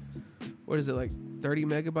like, what is it, like 30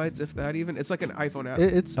 megabytes, if that even? It's like an iPhone app.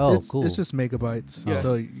 It's Oh, it's cool. it's just megabytes, Yeah.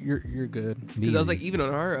 so you're good. Because I was like, Easy. even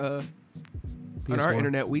on our PS4.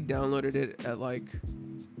 internet, we downloaded it at like,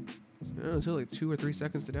 I don't know, it took like 2 or 3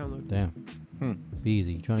 seconds to download. Damn. Hmm. Be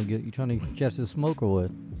easy. You trying to catch the smoke or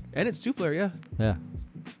what? And it's 2-player, yeah. Yeah.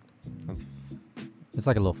 That's- It's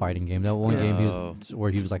like a little fighting game. That one game Oh.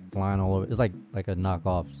 where he was like flying all over. It's like a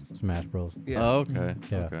knockoff Smash Bros. Yeah. Oh, okay.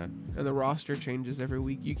 Yeah. Okay. And the roster changes every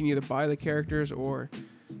week. You can either buy the characters or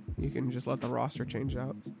you can just let the roster change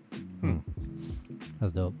out.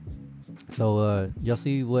 That's dope. So y'all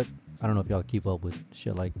see what? I don't know if y'all keep up with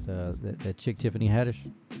shit like that chick Tiffany Haddish,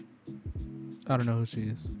 I don't know who she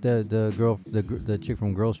is. the girl, the chick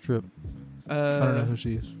from Girls Trip. I don't know who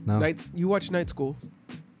she is. No, You watch Night School,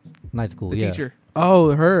 Night School. the yeah. teacher.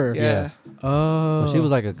 Oh, her. Yeah. Oh. Well, she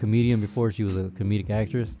was like a comedian before she was a comedic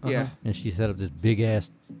actress, Yeah. and she set up this big ass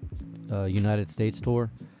United States tour,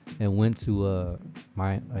 and went to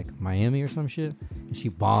Miami or some shit, and she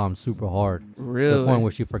bombed super hard. To the Really? point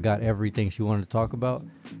where she forgot everything she wanted to talk about,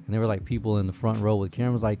 and there were like people in the front row with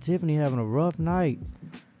cameras like, Tiffany having a rough night.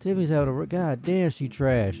 Tiffany's having a god damn, she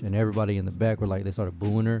trash, and everybody in the back were like, they started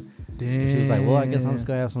booing her. Damn. And she was like, well, I guess I'm just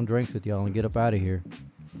gonna have some drinks with y'all and get up out of here.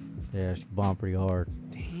 Yeah, she bombed pretty hard.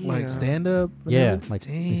 like Yeah. stand up. Yeah, like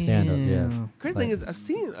stand up. Yeah. Crazy like- thing is, I've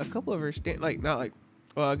seen a couple of her not like,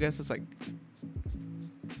 well, I guess it's like,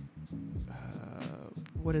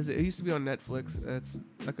 what is it? It used to be on Netflix. It's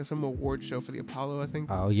like some award show for the Apollo, I think.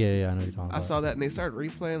 Oh yeah, I know what you're talking I about. saw that, and they started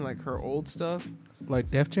replaying like her old stuff.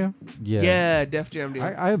 Like Def Jam. Yeah. Yeah, Def Jam. Dude.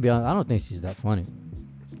 I'll be honest, I don't think she's that funny.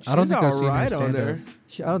 I don't She's think I've seen her alright on stand there.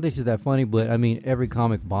 up. I don't think she's that funny, but I mean, every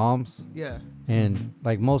comic bombs, Yeah. and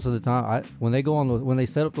like most of the time, when they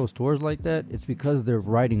set up those tours like that, it's because they're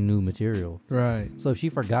writing new material. Right. So if she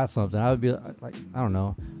forgot something, I would be like, I don't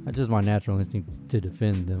know. That's just my natural instinct to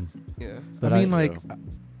defend them. Yeah. But I mean, I- like,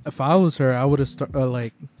 if I was her, I would have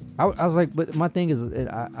like. I was like, but my thing is,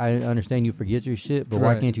 I understand you forget your shit, but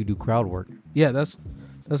why Right. can't you do crowd work? Yeah, that's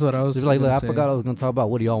what I was. It's like, look, gonna I say. forgot I was gonna talk about.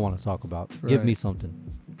 What do y'all want to talk about? Give Right. me something,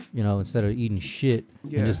 instead of eating shit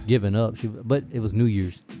Yeah. and just giving up. But it was New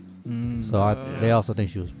Year's, Mm, so they also think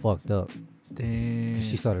she was fucked up. damn.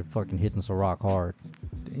 She started fucking hitting Ciroc hard.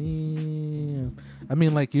 Damn. I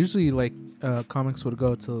mean, like usually, like comics would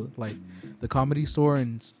go to like the comedy store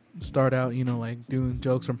and start out, like doing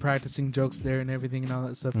jokes from practicing jokes there and everything and all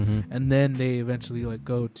that stuff, Mhm. and then they eventually like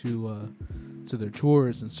go to their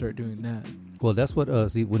tours and start doing that. Well, that's what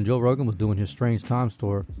see when Joe Rogan was doing his Strange Times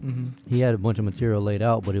tour, Mm-hmm. he had a bunch of material laid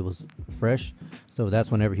out, but it was fresh. So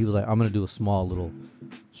that's whenever he was like, I'm gonna do a small little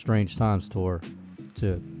Strange Times tour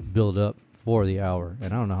to build up for the hour,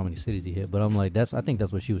 and I don't know how many cities he hit, but I'm like, I think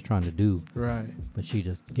that's what she was trying to do, Right. but she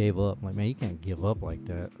just gave up. I'm like, man, you can't give up like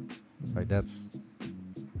that. Like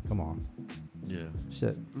come on, Yeah.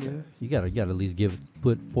 shit. Yeah. You gotta at least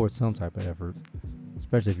put forth some type of effort,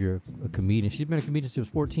 especially if you're a comedian. She's been a comedian since she was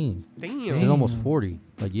 14. She's Damn. almost 40.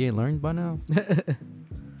 Like, you ain't learned by now?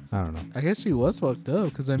 I don't know. I guess she was fucked up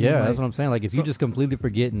because I mean, Yeah, like, that's what I'm saying. Like, if you so- just completely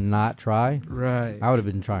forget and not try, right. I would have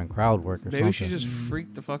been trying crowd work or Maybe something. she just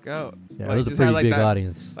freaked the fuck out. Yeah, Like, it was a just pretty had, like, big that,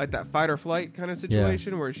 audience. Like that fight or flight kind of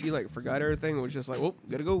situation where she like forgot everything and was just like, "Whoop,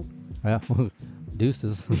 gotta go." Yeah,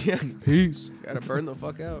 deuces. Yeah, Peace. gotta burn the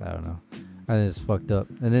fuck out. I don't know. I think it's fucked up.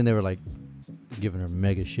 And then they were like giving her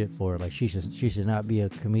mega shit for it. Like, she should not be a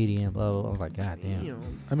comedian. Blah blah. Blah. I was like, God damn.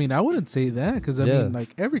 Damn. I mean, I wouldn't say that because I Yeah. mean, like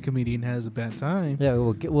every comedian has a bad time. Yeah.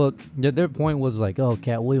 Well, their point was like, oh,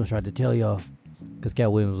 Cat Williams tried to tell y'all, because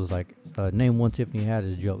Cat Williams was like, name one Tiffany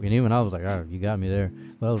Haddish joke, and even I was like, oh, you got me there.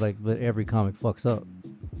 But I was like, but every comic fucks up.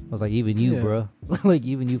 I was like, even you, Yeah. bruh. Like,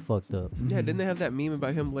 even you fucked up. Yeah, didn't they have that meme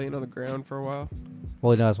about him laying on the ground for a while?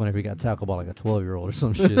 Well, no, that's whenever he got tackled by like a 12-year-old or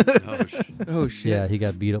some shit. Oh, shit. Oh shit. Yeah, he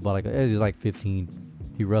got beat up by he was like 15.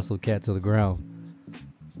 He wrestled Cat to the ground.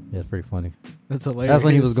 Yeah, it's pretty funny. That's hilarious. That's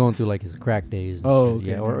when he was going through like his crack days. and Oh, shit.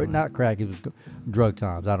 okay, Yeah, or never mind. not crack. It was drug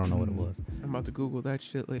times. I don't know what it was. I'm about to Google that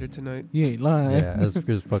shit later tonight. You ain't lying. Yeah, it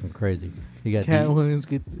was fucking crazy. He got Cat Williams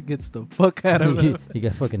gets the fuck out of him. he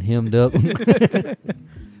got fucking hemmed up.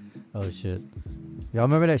 Oh shit! Y'all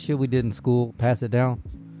remember that shit we did in school? Pass it down.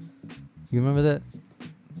 You remember that?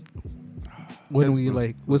 When we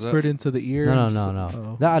like Was that- whispered into the ear. No, and no, so- no.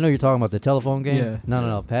 oh. No, I know you're talking about the telephone game. Yeah.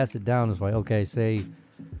 No. Pass it down is like, okay, say,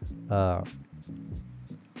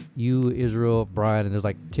 you, Israel, Brian, and there's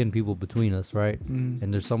like 10 people between us, right? Mm.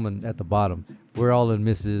 And there's someone at the bottom. We're all in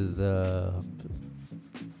Mrs.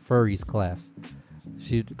 Furry's class.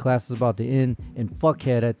 Class is about to end, and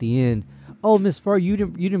fuckhead at the end. Oh, Miss Furry, you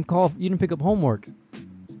didn't pick up homework.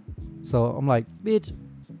 So I'm like, bitch.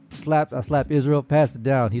 I slap Israel, pass it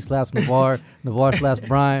down. He slaps Navar. Navar slaps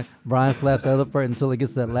Brian. Brian slaps the other person until it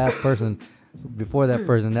gets to that last person. Before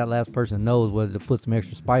that last person knows whether to put some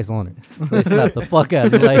extra spice on it. So they slap the fuck out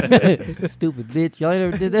of him like, stupid bitch. Y'all ain't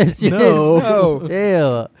ever did that shit. No. No.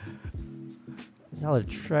 Yeah. Y'all are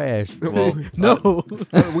trash. Well, No.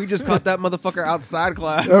 we just caught that motherfucker outside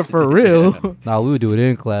class. For real. Nah, we would do it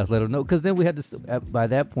in class. Let them know. Because then we had to, by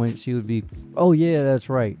that point, she would be, oh, yeah, that's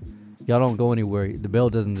right. Y'all don't go anywhere. The bell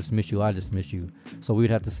doesn't dismiss you. I dismiss you. So we'd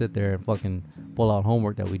have to sit there and fucking pull out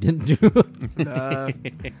homework that we didn't do. Nah,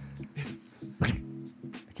 I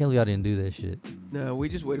can't believe I didn't do that shit. no, we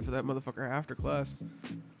just waited for that motherfucker after class.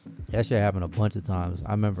 That shit happened a bunch of times.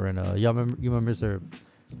 I remember you remember Mr.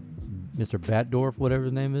 Batdorf, whatever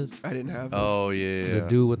his name is? I didn't have. Oh, yeah. The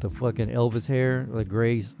dude with the fucking Elvis hair, like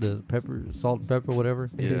gray, the pepper, salt and pepper, whatever.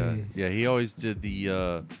 Yeah. Yeah, he always did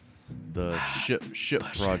the ship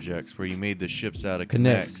projects where you made the ships out of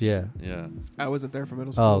Connects, Connects. yeah. Yeah. I wasn't there for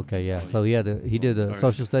middle school. Oh, okay, yeah. So he did the Okay.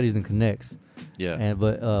 social studies and connects. Yeah.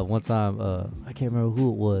 But one time, I can't remember who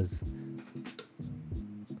it was.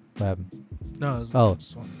 What happened? No. It was Oh.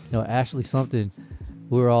 just one. Ashley something.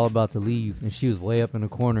 We were all about to leave, and she was way up in the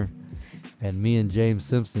corner. And me and James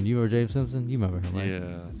Simpson, you remember James Simpson? You remember him, right?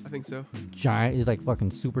 Yeah. I think so. Giant. He's like fucking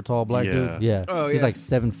super tall black Yeah. dude. Yeah. Oh, He's yeah. like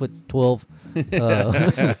 7'12".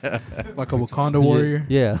 Like a Wakanda warrior.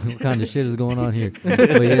 Yeah. What kind of shit is going on here?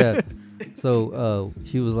 But yeah. So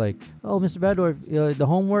she was like, "Oh, Mr. Bador, the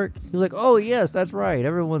homework." He was like, "Oh yes, that's right.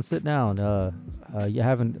 Everyone sit down. I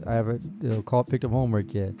haven't picked up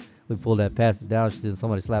homework yet." We pulled that, pass it down. She said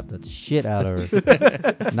somebody slapped the shit out of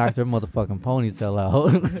her, knocked her motherfucking ponytail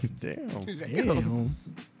out. Damn. Damn.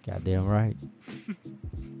 Goddamn right.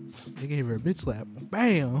 They gave her a bitch slap.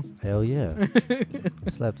 Bam. Hell yeah.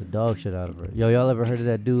 Slapped the dog shit out of her. Yo, y'all ever heard of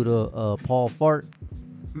that dude, Paul Fart?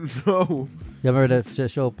 No. Y'all remember that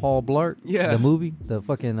show Paul Blart? Yeah. The movie? The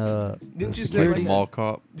fucking Didn't you say security? like Mall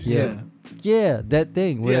cop. Yeah. Yeah, that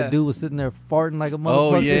thing where Yeah. that dude was sitting there farting like a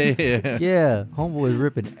motherfucker. Oh, yeah. Yeah, homeboy was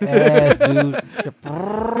ripping ass, dude.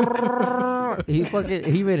 He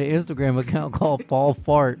made an Instagram account called Paul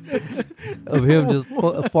Fart of him just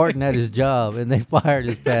farting at his job, and they fired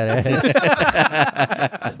his fat ass.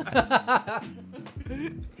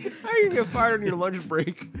 How you get fired on your lunch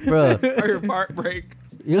break Bruh, or your part break?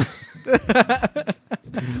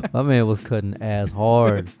 my man was cutting ass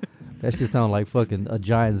hard. That shit sounded like fucking a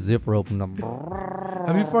giant zip rope. And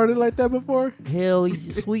Have you farted like that before? hell,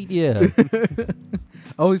 he's sweet, yeah. I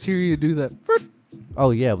always hear you do that.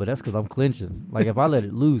 Oh yeah, but that's because I'm clenching. Like if I let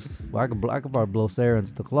it loose, well, I could probably blow Sarah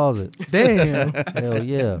into the closet. Damn. Hell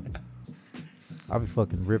yeah. I be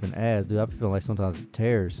fucking ripping ass, dude. I be feeling like sometimes it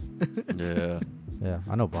tears. Yeah. Yeah,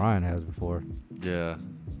 I know Brian has before. Yeah.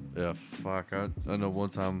 Yeah, fuck. I know one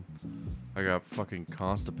time I got fucking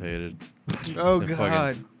constipated. Oh And God.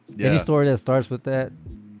 fucking- yeah. Any story that starts with that,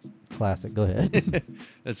 classic. Go ahead.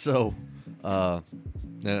 And so, I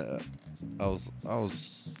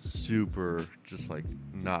was super just like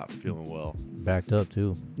not feeling well. Backed up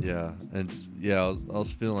too. Yeah, and I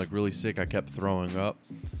was feeling like really sick. I kept throwing up,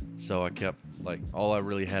 so I kept like all I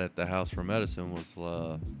really had at the house for medicine was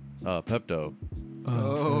Pepto.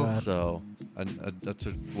 Oh. God. So I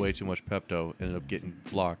took way too much Pepto. Ended up getting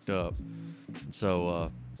blocked up.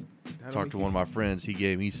 So talked to one of my friends. He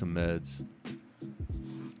gave me some meds.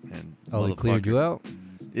 And Oh, he cleared you out.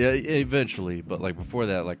 Yeah, eventually, but like before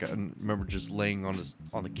that, like I remember just laying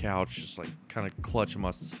on the couch, just like kind of clutching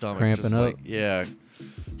my stomach, Cramping just up? like yeah,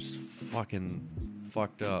 just fucking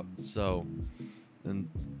fucked up. So, and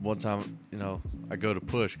one time, I go to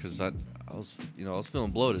push because I was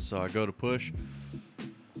feeling bloated, so I go to push.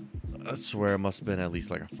 I swear it must have been at least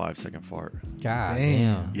like a 5-second fart. God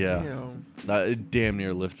Damn. damn. Yeah, Damn. It damn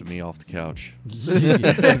near lifted me off the couch. You had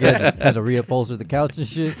to reupholster the couch and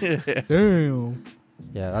shit. Damn.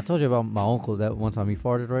 Yeah, I told you about my uncle that one time he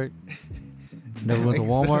farted, right? Never went to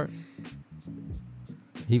Walmart.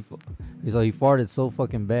 He farted so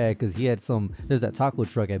fucking bad because he had there's that taco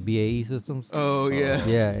truck at BAE Systems. Oh yeah.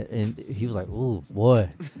 Yeah, and he was like, "Ooh, boy,"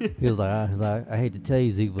 he was like, "I hate to tell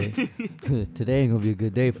you, Zeke, but today ain't gonna be a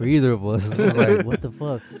good day for either of us." I was like, "What the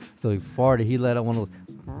fuck?" So he farted. He let out one of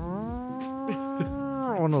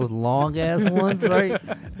those long ass ones, right?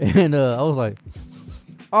 And I was like,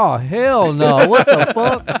 "Oh hell no! What the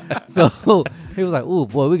fuck?" So he was like, "Ooh,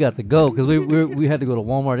 boy, we got to go," because we had to go to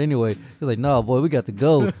Walmart anyway. He was like, "No, boy, we got to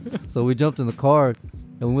go." So we jumped in the car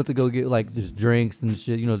and we went to go get like just drinks and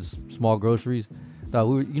shit, just small groceries. How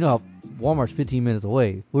Walmart's 15 minutes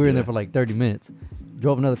away. We were in there for like 30 minutes.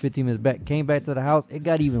 Drove another 15 minutes back. Came back to the house. It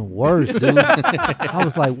got even worse, dude. I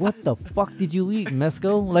was like, "What the fuck did you eat,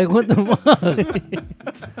 Mesco? Like, what the fuck?"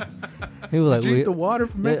 He was like, Drink the water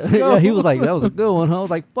from Yeah, Mexico. yeah, he was like, "That was a good one." Huh? I was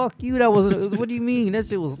like, "Fuck you, that wasn't." What do you mean? That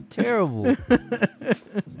shit was terrible.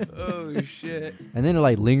 Oh shit. And then it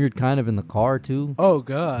like lingered kind of in the car too. Oh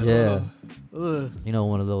God. Yeah, Ugh.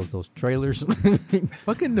 one of those trailers.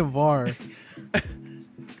 Fucking Navarre.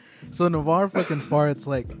 So Navarre fucking farts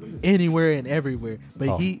like anywhere and everywhere, but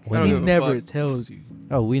Oh, he I don't give a never fuck. tells you.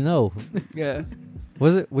 Oh, we know. Yeah.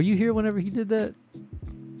 Were you here whenever he did that?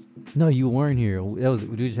 No, you weren't here. We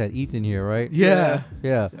just had Ethan here, right? Yeah.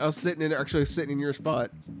 Yeah, I was sitting in your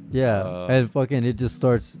spot. yeah. And fucking it just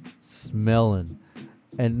starts smelling.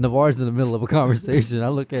 And Navarre's in the middle of a conversation. I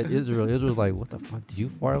look at Israel. Israel's like, "What the fuck? Did you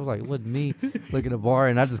fart?" I was like, "It wasn't me." Look at Navarre,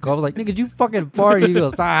 and I just called. I was like, "Nigga, did you fucking fart?" He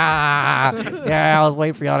goes, "Ah, yeah, I was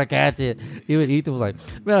waiting for y'all to catch it." Even Ethan was like,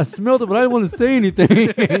 "Man, I smelled it, but I didn't want to say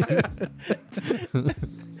anything."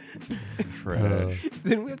 Trash.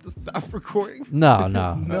 Then we have to stop recording. No.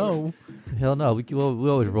 No. Hell no. We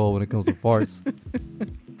always roll when it comes to farts.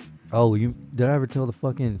 Oh, did I ever tell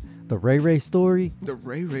the Ray Ray story? The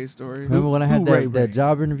Ray story. Remember when I had Ray that Ray?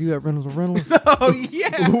 job interview at Reynolds & Reynolds? Oh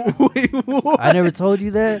yeah. Wait, what? I never told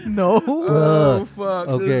you that. No. Oh fuck.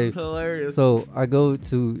 okay. This is hilarious. So I go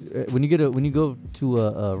to when you go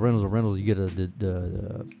to Reynolds, you get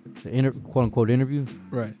the quote unquote interview.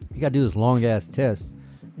 Right. You gotta do this long ass test,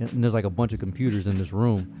 and there's like a bunch of computers in this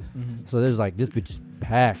room. Mm-hmm. So there's like this bitch is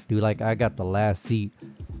packed, dude. Like I got the last seat,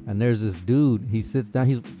 and there's this dude. He sits down.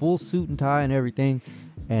 He's full suit and tie and everything.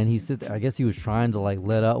 And he sits there. I guess he was trying to like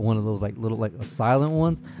let out one of those like little like silent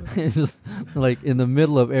ones. It's just like in the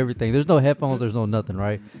middle of everything. There's no headphones. There's no nothing,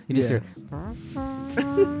 right? He just Yeah.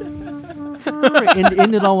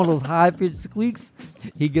 ended on one of those high pitched squeaks.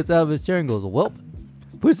 He gets out of his chair and goes, "Welp."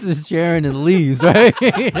 Puts his chair in and leaves, right?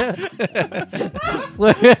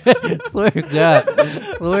 swear to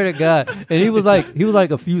God. And he was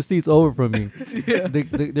like a few seats over from me. Yeah.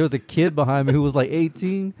 There was a kid behind me who was like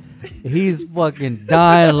 18. He's fucking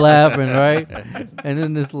dying laughing, right? And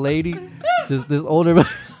then this lady, this older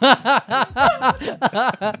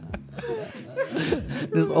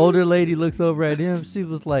this older lady looks over at him. She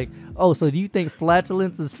was like, "Oh, so do you think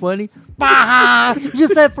flatulence is funny?" Bah! You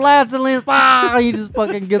said flatulence. Bah! He just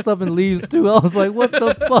fucking gets up and leaves too. I was like, "What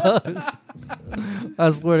the fuck?"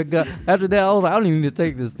 I swear to God. After that, I was like, "I don't even need to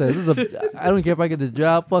take this test. I don't care if I get this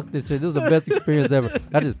job. Fuck this shit. This is the best experience ever."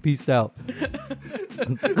 I just peaced out.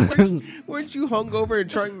 Weren't you hungover and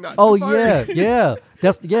trying not Oh to fart? yeah.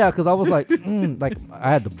 Because I was like, like I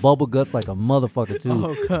had the bubble guts like a motherfucker too,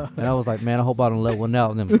 Oh God. and I was like, man, I hope I don't let one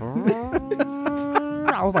out. And then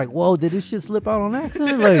I was like, whoa, did this shit slip out on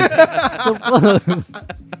accident? Like, the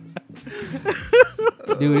fuck?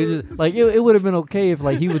 Dude, it just like it would have been okay if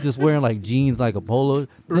like he was just wearing like jeans like a polo. This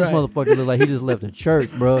Right. motherfucker looked like he just left the church,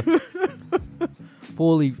 bro.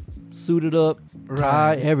 Fully suited up,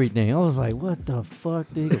 tie, Right. everything. I was like, what the fuck,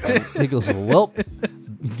 dude? He goes, well,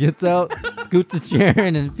 gets out, scoots his chair,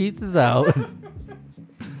 and then pieces out.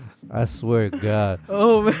 I swear to God.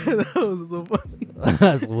 Oh man, that was so funny.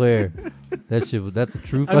 I swear. That's a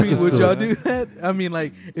true I fucking mean, would story. y'all do that? I mean,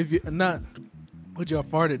 like, if you not, would y'all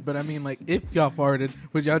farted? But I mean, like, if y'all farted,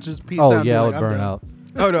 would y'all just peace out? Oh and be yeah, I like, would I'm burn done? out.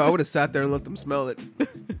 Oh no, I would have sat there and let them smell it.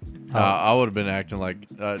 I would have been acting like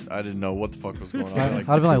I didn't know what the fuck was going on. Like,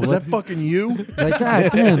 I'd be like, was what? that fucking you? Like,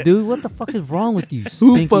 God damn, dude, what the fuck is wrong with you? Who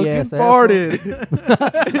Stinky fucking ass farted?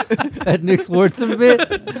 That Nick Swartzen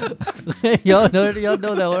bit. y'all know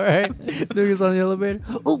that one, right? Niggas on the elevator.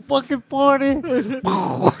 Who fucking farted?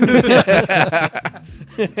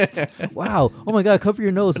 Wow. Oh my God, cover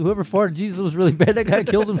your nose. Whoever farted Jesus was really bad. That guy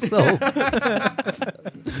killed himself.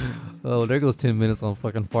 Oh, there goes 10 minutes on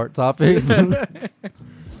fucking fart topics.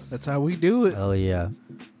 That's how we do it. Oh yeah.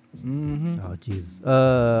 Mm-hmm. Oh Jesus.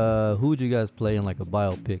 Who would you guys play in like a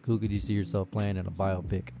biopic? Who could you see yourself playing in a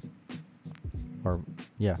biopic? Or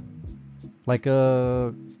yeah, like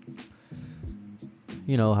you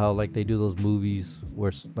know how like they do those movies where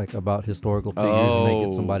it's like about historical figures and they get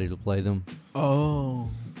Oh. somebody to play them. Oh,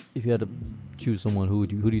 If you had to choose someone, who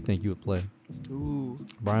do you think you would play? Ooh.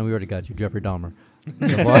 Brian, we already got you, Jeffrey Dahmer.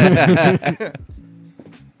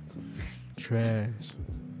 trash.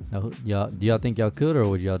 Now, do y'all think y'all could, or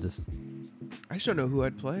would y'all just? I just don't know who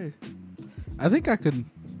I'd play. I think I could.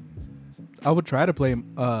 I would try to play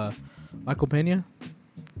Michael Pena.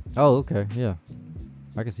 Oh, okay, yeah,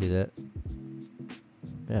 I can see that.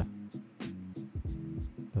 Yeah,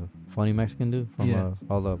 the funny Mexican dude from Yeah.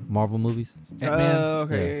 all the Marvel movies. Ant-Man.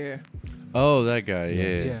 Okay, yeah. Oh, that guy.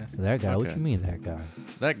 Yeah. yeah. That guy. What Okay. you mean that guy?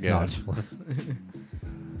 That No, guy. I'm just playing.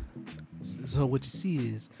 So what you see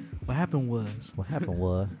is what happened was What happened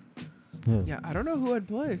was. Yeah, I don't know who I'd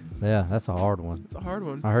play. Yeah, that's a hard one. It's a hard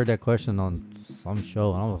one. I heard that question on some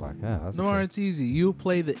show, and I was like, yeah, that's no, okay. it's easy. You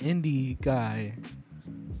play the indie guy.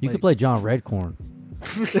 You like- could play John Redcorn.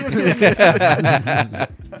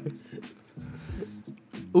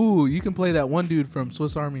 Ooh, you can play that one dude from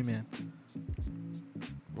Swiss Army Man.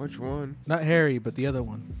 Which one? Not Harry, but the other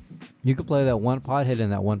one. You could play that one pothead in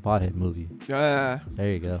that one pothead movie. Ah, There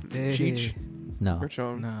you go. Cheech. No, which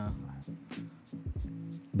one? Nah.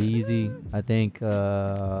 be easy. I think.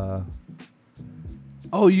 Oh,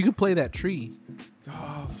 you can play that tree.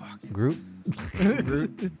 Oh fuck. Group.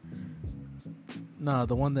 Nah,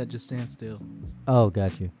 the one that just stands still Oh,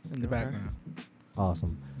 got you. in the Okay. background.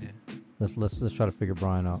 Awesome. Yeah. Let's try to figure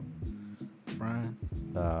Brian out. Brian.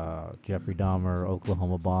 Jeffrey Dahmer,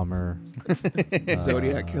 Oklahoma bomber,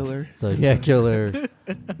 Zodiac killer. Zodiac killer.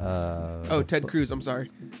 Oh, Ted Cruz. I'm sorry.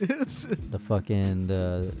 The fucking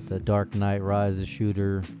the Dark Knight Rises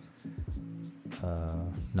shooter.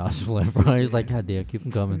 No, I just went for it. He's like, God damn, keep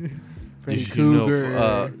them coming. Freddy You know,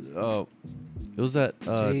 Krueger. it was that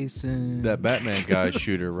Jason. that Batman guy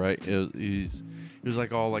shooter, right? He was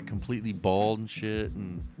like all like completely bald and shit.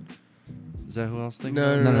 And is that who I was thinking?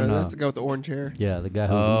 No, of? no, No, no, no. That's the guy with the orange hair. Yeah, the guy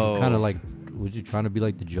who Oh. kind of like, was you trying to be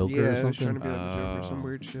like the Joker Yeah, or I was trying to something? be like the Joker, some Oh.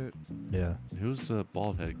 weird shit. Yeah. Who's the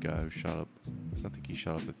bald headed guy who shot up? 'Cause I think he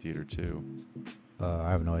shot up the theater too.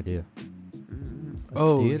 I have no idea.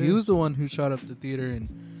 Oh, Theater? he was the one who shot up the theater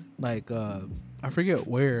and like I forget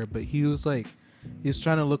where, but he was like he was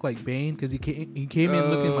trying to look like Bane because he came in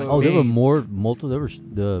looking like Oh, Bane. there were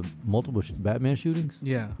multiple Batman shootings.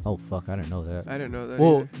 Yeah. Oh fuck, I didn't know that. I didn't know that.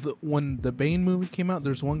 Well, either. when the Bane movie came out,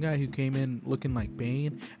 there's one guy who came in looking like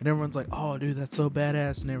Bane, and everyone's like, "Oh, dude, that's so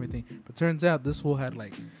badass" and everything. But turns out this fool had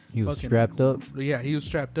like, He was fucking- strapped up. yeah, he was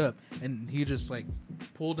strapped up, and he just like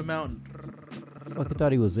pulled him out. And Fucking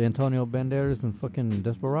thought he was Antonio Banderas in fucking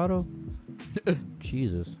Desperado.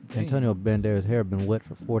 Jesus, Dang. Antonio Banderas' hair been wet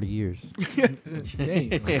for 40 years.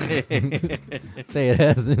 Dang. Say it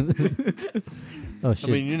hasn't. Oh shit,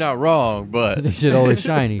 I mean, you're not wrong, but this shit always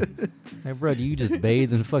shiny. Hey, bro, do you just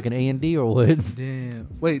bathe in fucking A&D or what? Damn.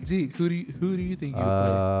 Wait, Zeke, who do you think you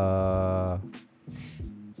would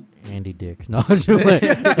Andy Dick. No, I'm just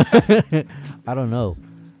playing. I don't know.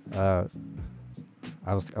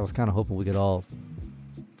 I was kind of hoping we could all. play?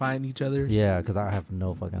 Find each other? Yeah, because I have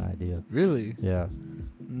no fucking idea. Really? Yeah.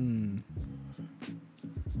 Mm.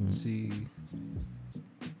 Let's see.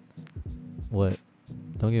 What?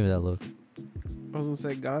 Don't give me that look. I was gonna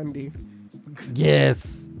say Gandhi.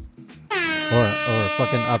 Yes. Or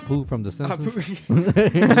fucking Apu from The Simpsons.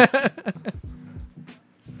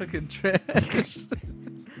 Fucking trash.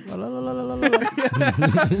 La, la, la, la, la, la,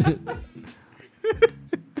 la.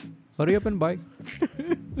 Hurry up and bite.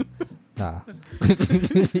 Nah.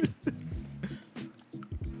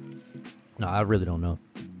 No, I really don't know.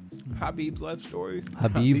 Habib's life story.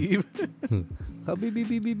 Habib. Habib.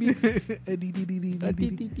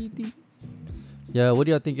 Yeah, what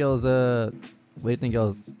do y'all think y'all's what do you think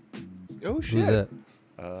y'all's Oh who's shit. that?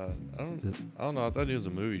 I don't know. I thought he was a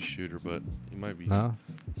movie shooter, but he might be No?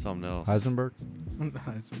 something else. Heisenberg?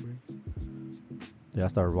 Heisenberg. Yeah, I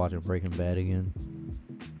started watching Breaking Bad again.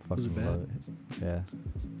 Was it Fucking bad? love it. Yeah.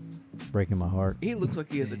 It's breaking my heart. He looks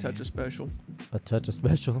like he has a touch of special. A touch of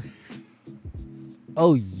special.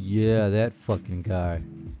 Oh yeah, that fucking guy.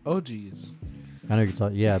 Oh, jeez. I know you're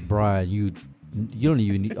talking. Yeah, Brian, you don't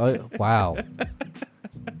even need. Oh, wow.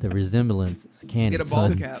 The resemblance is candy. Get a ball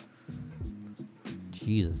son. cap.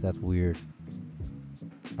 Jesus, that's weird.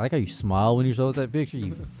 I like how you smile when you show us that picture.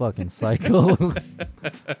 You fucking psycho.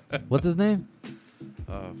 What's his name?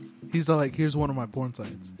 He's like, here's one of my porn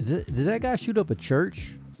sites. Did that guy shoot up a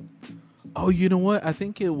church? Oh, you know what? I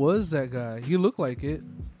think it was that guy. You look like it.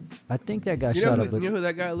 I think that guy You shot know, up who, a you know who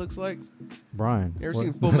that guy looks like? Brian. You ever What?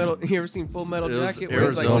 seen Full Metal? You ever seen Full Metal It was Jacket? Where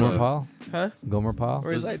it's like, Arizona. Gomer Pyle? huh? Gomer Pyle?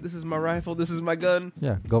 Where he's like, this is my rifle, this is my gun.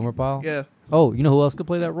 Yeah, Gomer Pyle. Yeah. Oh, you know who else could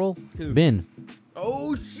play that role? Who? Ben.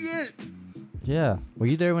 Oh shit. Yeah. Were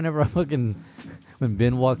you there whenever when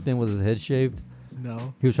Ben walked in with his head shaved?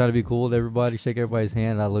 No. He was trying to be cool with everybody, shake everybody's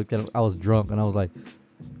hand. And I looked at him. I was drunk, and I was like,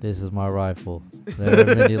 "This is my rifle. There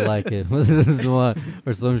are many like it. This is the one,"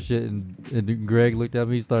 or some shit. And Greg looked at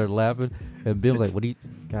me, he started laughing, and Ben was like, "What do you?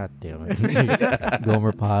 God damn it,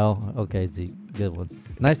 Gomer Pyle. Okay, Zeke, good one.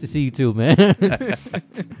 Nice to see you too, man."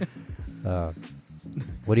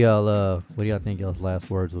 What do y'all think y'all's last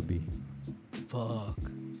words would be? Fuck.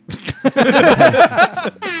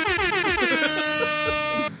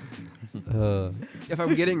 If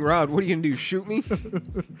I'm getting robbed, what are you gonna do? Shoot me?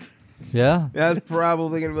 Yeah. That's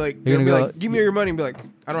probably gonna be like, You're gonna gonna be go- like, give me your money, and be like,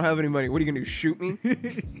 I don't have any money. What are you gonna do? Shoot me?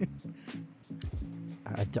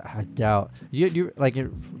 I doubt you like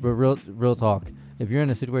but real talk. If you're in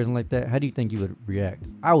a situation like that, how do you think you would react?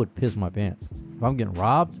 I would piss my pants. If I'm getting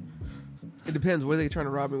robbed, It depends. What are they trying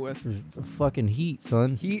to rob me with? there's fucking heat,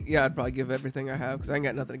 son. Heat? Yeah, I'd probably give everything I have because I ain't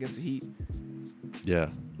got nothing against the heat. Yeah.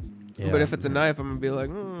 Yeah. But if it's a knife, I'm gonna be like,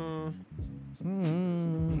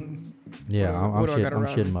 Yeah, What- I'm what do I shit. got I'm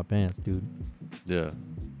around shitting me? my pants, dude. Yeah.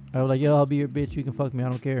 I was like, yo, I'll be your bitch. You can fuck me. I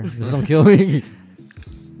don't care. Just don't kill me.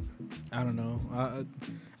 I don't know.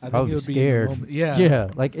 I think I would it be would be scared. in the moment. Yeah. Yeah,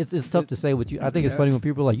 like it's tough to say what you. I think it's Yeah. funny when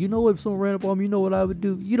people are like, you know, if someone ran up on me, you know what I would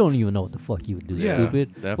do. You don't even know what the fuck you would do, Yeah.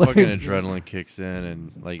 stupid. That Like, fucking adrenaline kicks in,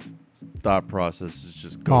 and like thought process is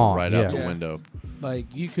just go Gone, right yeah. out the Yeah. window. Like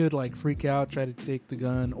you could like freak out, try to take the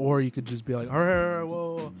gun, or you could just be like, all right,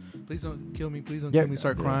 whoa, please don't kill me, please don't Yeah. kill me,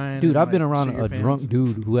 start crying. Dude, and, I've been like, around shit your a pants. drunk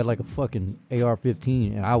dude who had like a fucking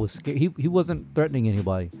AR-15, and I was scared. He wasn't threatening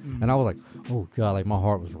anybody, Mm. and I was like, oh god, like my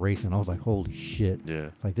heart was racing. I was like, holy shit, Yeah.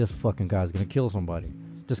 like this fucking guy's gonna kill somebody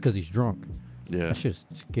just because he's drunk. Yeah. That shit's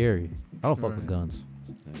scary. I don't fuck with Right. guns.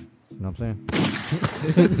 Yeah. You know what I'm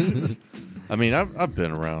saying? I mean, I've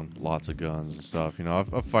been around lots of guns and stuff. You know,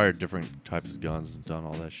 I've fired different types of guns and done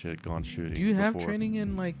all that shit, gone shooting. Do you have before. training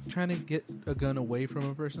in like trying to get a gun away from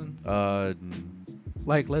a person? N-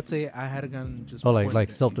 Like, let's say I had a gun and just Oh, like pointed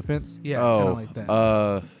at self you. defense. Yeah, kind oh, of like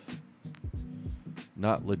that.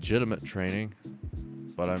 not legitimate training,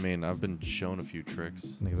 but I mean, I've been shown a few tricks.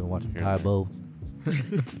 Nigga been watching Here and Tybo.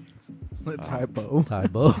 Typo.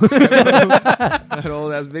 Tybo. that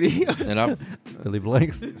old ass video. And I've Billy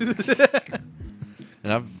Blanks.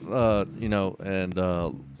 And I've, you know, and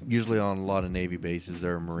usually on a lot of Navy bases,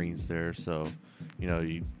 there are Marines there. So, you know,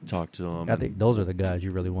 you talk to them. I think those are the guys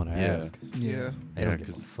you really want to Yeah. ask. Yeah. They Yeah, don't give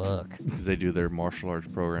a 'cause- fuck. Because they do their martial arts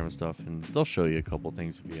program and stuff. And they'll show you a couple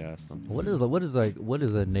things if you ask them. What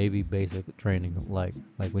is a Navy basic training like?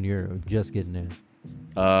 Like when you're just getting in?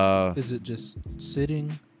 Is it just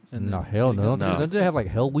sitting? And No, then hell getting no. up? No. Don't they have like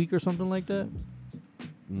Hell Week or something like that?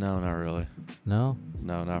 No, not really. No.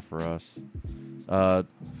 No, not for us.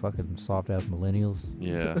 Fucking soft ass millennials.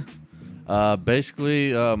 Yeah.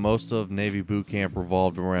 Basically, most of Navy boot camp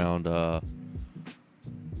revolved around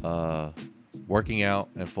working out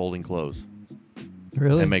and folding clothes.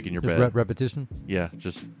 Really? And making your Just bed. repetition. Yeah,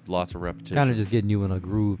 just lots of repetition. Kind of just getting you in a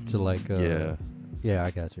groove to like. Yeah. Yeah,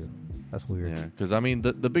 I got you. That's weird. Yeah, because I mean,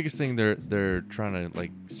 the biggest thing they're trying to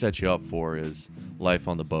like set you up for is life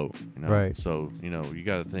on the boat. You know? Right. So you know you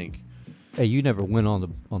got to think. Hey, you never went on the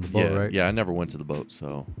boat, Yeah, right? yeah. I never went to the boat,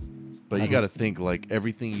 so. But I you got to don't- think like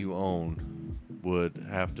everything you own would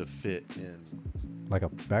have to fit in Like a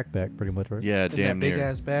backpack, pretty much, right? Yeah, In damn that big near.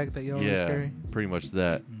 ass bag that you always Yeah, carry. pretty much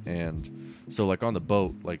that. And so, like on the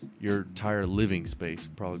boat, like your entire living space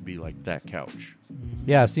would probably be like that couch.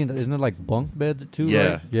 Yeah, I've seen that. Isn't it like bunk beds too?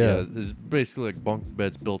 Yeah, right? Yeah. It's basically like bunk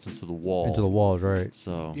beds built into the wall. Into the walls, right?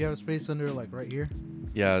 So Do you have space under like right here?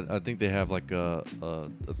 yeah, I think they have like a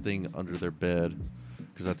thing under their bed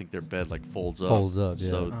because I think their bed like folds up. Folds up, yeah.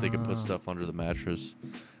 So they can put Ah. stuff under the mattress,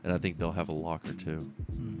 and I think they'll have a locker too.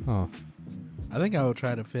 Huh. I think I would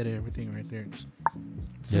try to fit everything right there. Just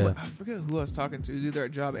Yeah. I forget who I was talking to, either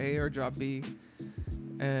at job A or job B.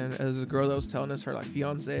 And there's a girl that was telling us her like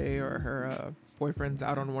fiance or her boyfriend's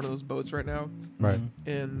out on one of those boats right now Right.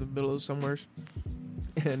 in the middle of somewhere,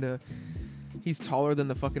 and he's taller than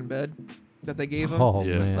the fucking bed that they gave him. Oh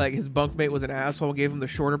Yeah. man. Like his bunkmate was an asshole, gave him the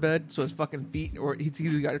shorter bed, so his fucking feet, or he's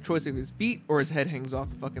either got a choice of his feet or his head hangs off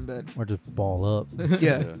the fucking bed. or just ball up.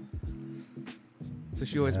 Yeah. So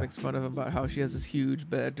she always Yeah. makes fun of him about how she has this huge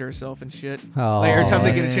bed to herself and shit. Oh, Like every time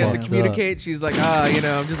they get a chance to man. communicate, she's like,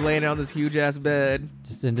 I'm just laying down this huge ass bed.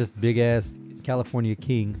 Just in this big ass California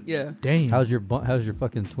king. Yeah. damn. How's your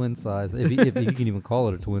fucking twin size? If you can even call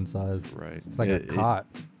it a twin size, Right. it's like Yeah, a cot.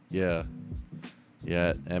 Yeah.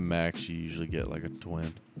 Yeah. At Max, you usually get like a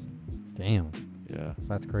twin. Damn, Yeah.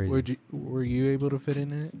 that's crazy. Were you able to fit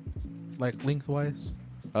in it, like lengthwise?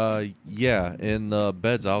 Yeah. In the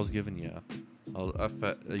beds I was given, yeah. I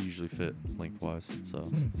usually fit lengthwise. So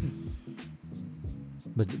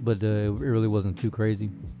But it really wasn't too crazy.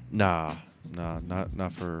 nah,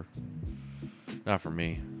 not for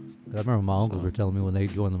me. 'Cause I remember my uncles were telling me when they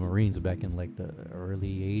joined the Marines back in like the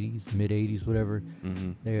early '80s, mid '80s, whatever.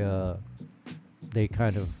 Mm-hmm. They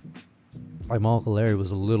kind of, like, my Uncle Larry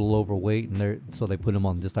was a little overweight, and so they put him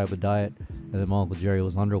on this type of diet, and then my Uncle Jerry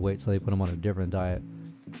was underweight, so they put him on a different diet.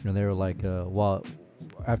 And they were like,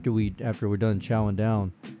 after we're done chowing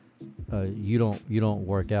down, you don't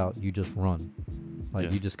work out, you just run. Like,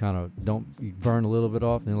 Yeah. you just kind of you burn a little bit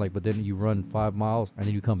off, and but then you run 5 miles, and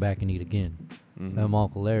then you come back and eat again. Mm-hmm. And my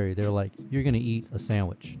Uncle Larry, they're like, you're gonna eat a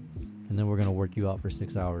sandwich, and then we're gonna work you out for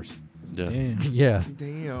 6 hours. Yeah. Damn. Yeah,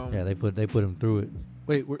 Damn. yeah, they put him through it.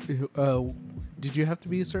 Wait, did you have to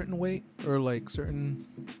be a certain weight or like certain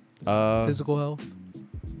Uh, physical health?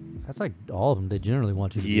 That's like all of them. They generally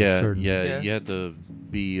want you to be yeah, certain. Yeah. You had to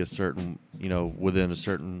be a certain, within a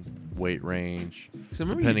certain weight range, 'Cause I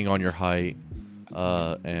remember depending on your height,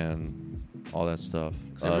 and all that stuff.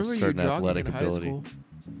 'cause I remember you certain jogging athletic in high ability. school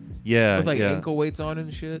Yeah, with like yeah, ankle weights on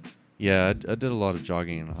and shit. yeah. I did a lot of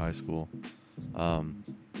jogging in high school.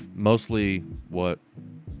 Mostly what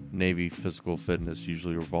Navy physical fitness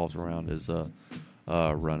usually revolves around is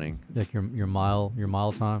running. Like your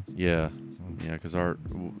mile time. Yeah, yeah, because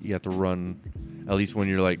you have to run at least when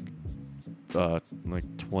you're like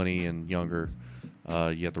 20 and younger.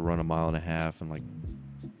 You have to run 1.5 miles in like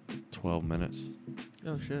 12 minutes.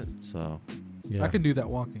 Oh shit. So Yeah. I can do that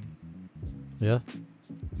walking. Yeah.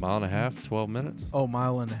 1.5 miles, 12 minutes. Oh, 1.5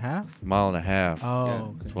 miles? 1.5 miles. Oh, Yeah.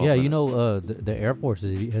 okay. 12 Yeah, minutes. the Air Force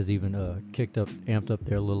has even amped up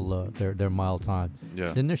their little their mile time. Yeah.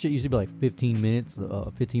 Didn't their shit used to be like 15 minutes,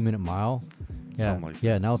 15-minute mile? Yeah, Something like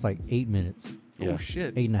yeah. Now it's like 8 minutes, Yeah. Oh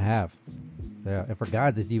shit. 8.5. Yeah, and for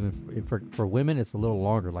guys, it's even for women, it's a little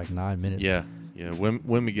longer, like 9 minutes. Yeah, yeah.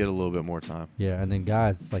 Women get a little bit more time. Yeah, and then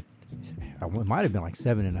guys, it's like it might have been like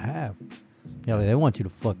 7.5. Yeah, like they want you to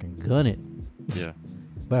fucking gun it. Yeah.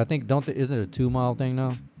 But I think isn't it a 2 mile thing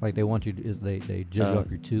now? Like they want you to, they judge you off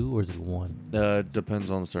your 2, or is it 1? Depends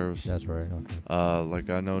on the service. That's right. Okay. Like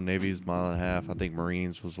I know Navy's 1.5 miles. I think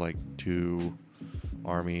Marines was like 2.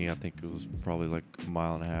 Army, I think it was probably like 1.5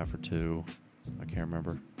 miles or 2. I can't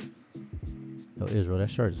remember. Yo, Israel, that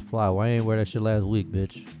shirt is fly. Why ain't wear that shit last week,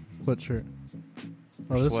 bitch? What shirt?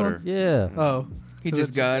 Oh, this Sweater. one? Yeah. Oh. He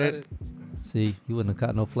just got it. See, you wouldn't have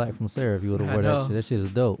caught no flack from Sarah if you would have I wore that know. shit. That shit is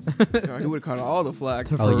dope. He would have caught all the flack.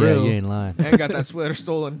 For Oh yeah, real. you ain't lying. And got that sweater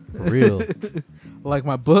stolen. For real. Like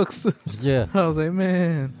my books. Yeah. I was like,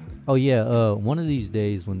 man. Oh yeah. One of these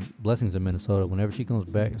days when Blessing's in Minnesota, whenever she comes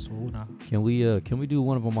back, So, nah. can we do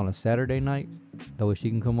one of them on a Saturday night? That way she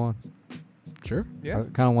can come on. Sure. Yeah. I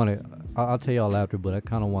kind of want to. I'll tell y'all after, but I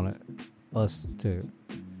kind of want us to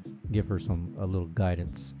give her a little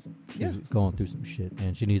guidance. She's Yeah. going through some shit,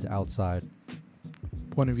 and she needs outside.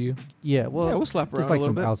 Point of view. Yeah, well, Yeah, we'll slap around just like a little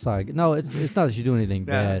some bit. outside. No, it's not that she's doing anything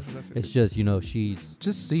Yeah, bad. that's- It's just she's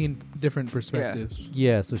Just seeing different perspectives.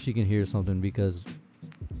 yeah, so she can hear something because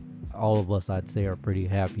all of us, I'd say, are pretty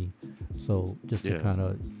happy. So just to Yeah. kind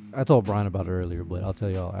of, I told Brian about it earlier, but I'll tell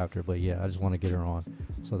y'all after. But yeah, I just want to get her on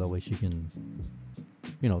so that way she can,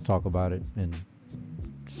 talk about it and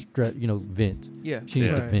vent. Yeah. She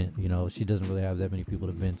needs to Right. vent. She doesn't really have that many people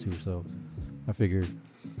to vent to, so I figured,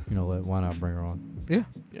 you know what, why not bring her on? Yeah.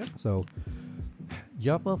 Yeah. So,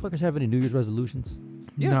 y'all motherfuckers have any New Year's resolutions?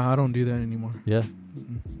 Yeah. No, I don't do that anymore. Yeah.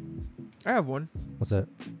 Mm-mm. I have one. What's that?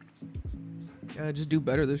 Just do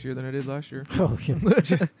better this year than I did last year. Oh shit.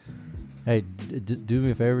 Hey, do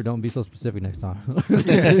me a favor. Don't be so specific next time.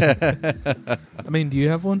 I mean, do you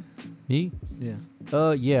have one? Me?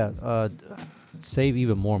 Yeah. Yeah. Save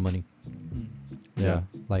even more money. Mm. Yeah.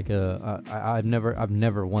 Like I've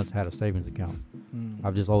never once had a savings account. Mm.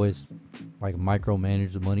 I've just always like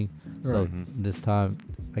micromanaged the money. So Right. this time,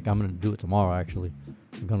 like I'm gonna do it tomorrow. Actually,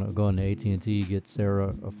 I'm gonna go into AT&T, get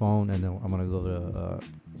Sarah a phone, and then I'm gonna go to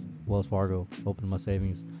Wells Fargo, open my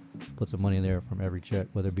savings, put some money in there from every check,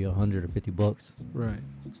 whether it be $100 or $50. Right.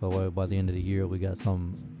 So by the end of the year, we got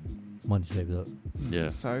some money saved up. Yeah.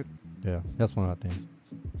 That's tight. Yeah, that's one of the things.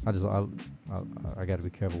 I got to be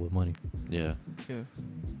careful with money. Yeah. Yeah.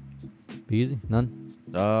 Be easy, none.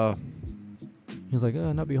 He was like,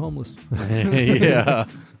 not be homeless. Yeah.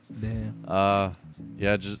 Damn.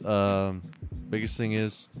 Yeah. Just biggest thing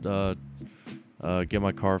is get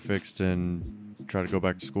my car fixed and try to go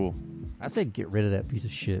back to school. I said get rid of that piece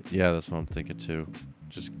of shit. Yeah, that's what I'm thinking too.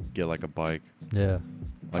 Just get like a bike. Yeah.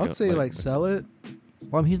 I would say like sell it.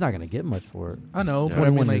 Well, I mean, he's not gonna get much for it. I know, Yeah. but I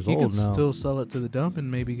mean, 21 like years you can old now. still sell it to the dump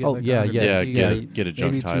and maybe get Oh, like yeah, 150, Yeah, yeah. get a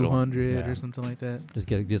junk maybe title. 200 Yeah. or something like that. Just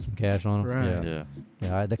get some cash on him. Right. Yeah. Yeah.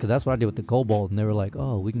 Yeah, because that's what I did with the Cobalt, and they were like,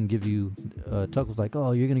 "Oh, we can give you." Tuck was like,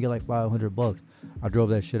 "Oh, you're gonna get like $500." I drove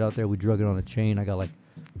that shit out there. We drug it on a chain. I got like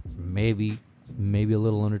maybe a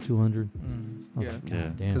little under 200. I was Yeah. like, Yeah.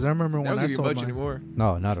 God damn. Because I remember They when don't I give you sold much mine. anymore.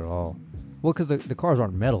 No, not at all. Well, because the cars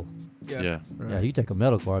aren't metal. Yeah. Yeah. Right. Yeah, you take a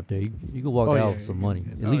metal car up there, you can walk Oh, out yeah, with some yeah, money.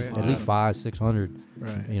 yeah. At Oh, least yeah. at least 500-600.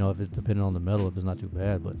 Right. You know, if it's depending on the metal, if it's not too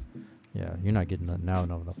bad. But yeah, you're not getting nothing out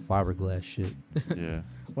of the fiberglass shit. Yeah.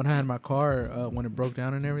 When I had my car, when it broke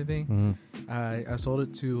down and everything, Mm-hmm. I sold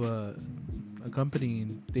it to a company,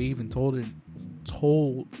 and they even told it,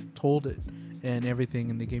 and everything,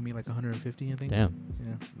 and they gave me like 150, I think. Damn.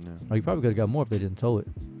 Yeah. Yeah. Oh, you probably could have got more if they didn't tow it.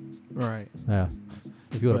 Right. Yeah.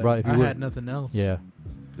 If you would have But brought, if you I would, had nothing else. yeah.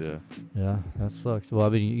 Yeah. Yeah, that sucks. Well, I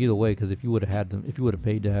mean, either way, because if you would have had them, if you would have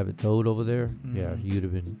paid to have it towed over there, yeah, Mhm. you'd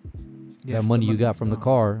have been Yeah, that money the you got money's from the gone.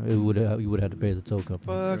 car. It would you would have had to pay the tow company.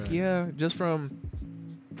 Fuck Right. yeah. Just from,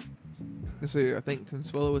 let's see, I think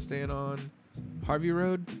Consuelo was staying on Harvey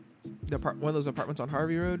Road. One of those apartments on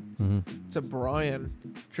Harvey Road. Mm-hmm. It's a Brian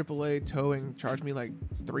AAA towing charged me like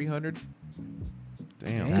 $300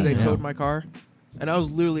 Damn. because they Damn. towed my car, and I was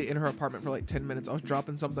literally in her apartment for like 10 minutes. I was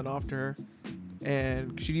dropping something off to her,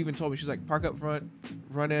 and she even told me, she's like, park up front,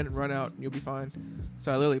 run in, run out, and you'll be fine.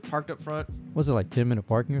 So I literally parked up front. Was it like 10-minute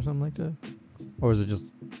parking or something like that, or was it just?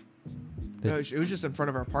 No, it was just in front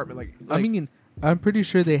of her apartment. Like I mean, I'm pretty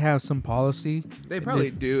sure they have some policy. they probably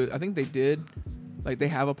do. I think they did. Like they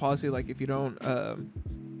have a policy. Like if you don't,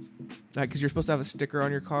 like, because you're supposed to have a sticker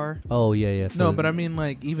on your car. Oh yeah. So No, but I mean,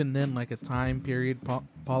 like, even then, like a time period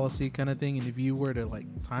policy kind of thing. And if you were to like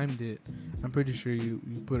timed it, I'm pretty sure you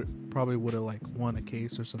probably would have like won a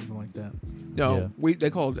case or something like that. No, Yeah. they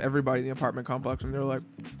called everybody in the apartment complex, and they're like,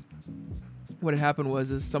 what had happened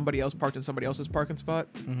was somebody else parked in somebody else's parking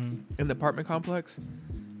spot Mm-hmm. in the apartment complex,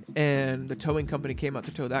 and the towing company came out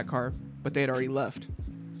to tow that car, but they had already left.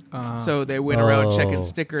 So they went around Oh. checking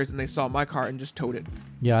stickers, and they saw my car and just towed it.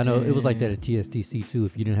 yeah, I know it was like that Damn. at TSTC too.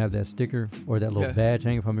 If you didn't have that sticker or that little Yeah. badge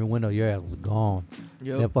hanging from your window, your ass was gone.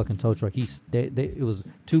 That Yep. fucking tow truck. It was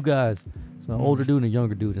two guys, so an older dude and a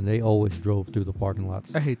younger dude, and they always drove through the parking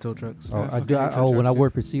lots. I hate tow trucks. Oh, I I fucking do. hate tow When I trucks,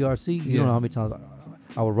 worked for CRC, you Yeah. don't know how many times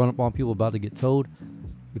I would run up on people about to get towed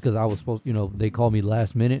because I was supposed. They called me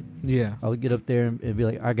last minute. Yeah. I would get up there and be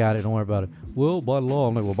like, "I got it. Don't worry about it." Well, by law,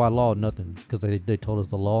 I'm like, "Well, by law, nothing," because they told us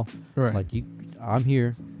the law. Right. Like, I'm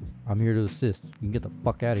here to assist. You can get the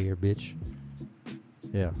fuck out of here, bitch.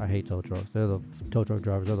 Yeah, I hate tow trucks. Tow truck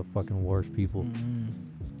drivers are the fucking worst people.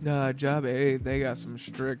 Nah, Job A, they got some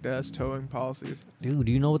strict ass towing policies. Dude,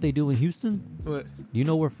 do you know what they do in Houston? What? Do you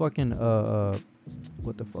know where fucking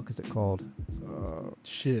what the fuck is it called?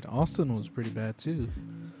 Shit, Austin was pretty bad too.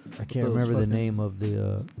 I can't Those remember the fucking name of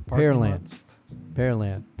the Parking Pearland. lots.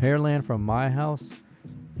 Pearland from my house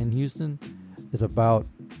in Houston is about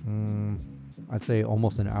I'd say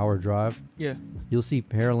almost an hour drive. Yeah. You'll see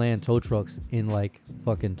Pearland tow trucks in like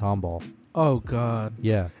fucking Tomball. Oh God.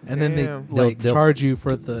 Yeah. And then they Damn. like They'll- charge you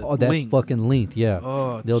for the Oh, that link. fucking length. Yeah.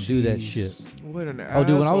 Oh, They'll do that jeez. shit. What an Oh,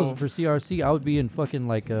 dude, when I was asshole. for CRC, I would be in fucking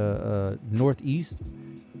like northeast.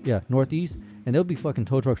 Yeah, northeast, and there'll be fucking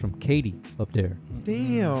tow trucks from Katy up there.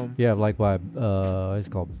 Damn. Yeah, like by it's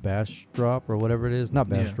called Bastrop or whatever it is. Not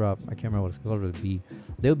Yeah. Bastrop. I can't remember what it's called. With a B.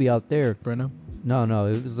 They'll be out there. Breno. No,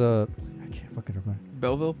 it was can't fucking remember.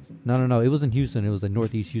 Belleville. No. It was in Houston. It was in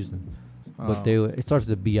Northeast Houston. But it starts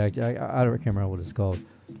with a B. I can't remember what it's called.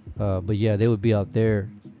 But yeah, they would be out there,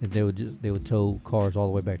 and they would tow cars all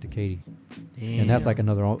the way back to Katy, and that's like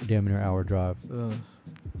another damn near hour drive.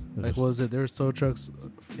 Like, what was it? There's tow trucks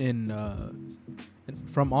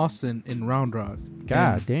from Austin in Round Rock.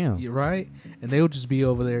 God damn. You're right? And they would just be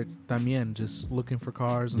over there también, just looking for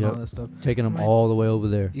cars and all that stuff. Taking them Like- all the way over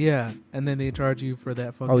there. Yeah, and then they charge you for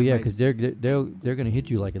that fucking. Oh yeah, like, because they're gonna hit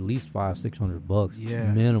you like at least $500-600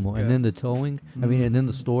 Yeah. minimal, Yeah. and then the towing. I mean, and then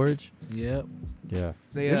the storage. Yep. Yeah.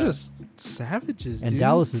 They They're just savages, And dude.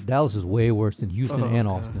 Dallas is way worse than Houston Oh, and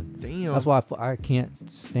God. Austin. damn. That's why I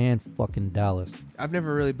can't stand fucking Dallas. I've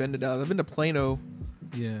never really been to Dallas. I've been to Plano,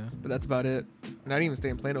 Yeah. but that's about it. And I didn't even stay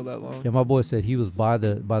in Plano that long. Yeah, my boy said he was by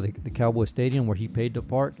the Cowboy Stadium where he paid to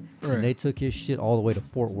park, Right. and they took his shit all the way to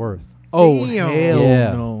Fort Worth. Oh Damn. hell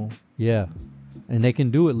Yeah. no. Yeah, and they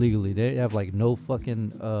can do it legally. They have like no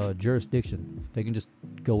fucking jurisdiction. They can just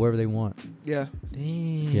go wherever they want. Yeah.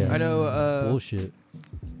 Damn. Yeah. I know Bullshit.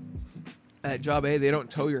 at Job A, they don't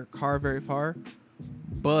tow your car very far.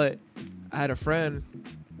 But I had a friend,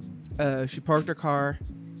 she parked her car,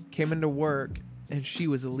 came into work, and she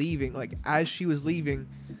was leaving. Like, as she was leaving,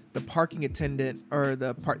 the parking attendant or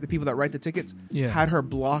the people that write the tickets Yeah. had her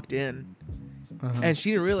blocked in. Uh-huh. And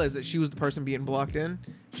she didn't realize that she was the person being blocked in.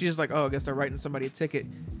 She's just like, oh, I guess they're writing somebody a ticket.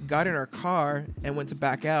 Got in her car and went to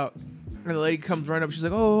back out. And the lady comes running up. She's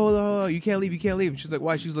like, oh, hold on, you can't leave, you can't leave. And she's like,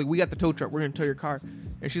 why? She's like, we got the tow truck. We're going to tow your car.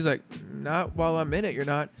 And she's like, not while I'm in it, you're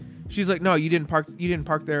not. She's like, no, you didn't park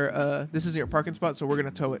there. This isn't your parking spot, so we're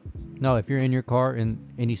going to tow it. No, if you're in your car in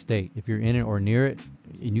any state, if you're in it or near it,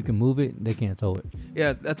 and you can move it, they can't tow it.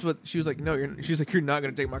 Yeah, that's what she was like. No, she's like, you're not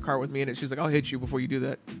going to take my car with me in it. She's like, I'll hit you before you do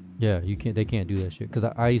that. Yeah, you can't. They can't do that shit. Because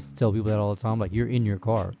I used to tell people that all the time. Like, you're in your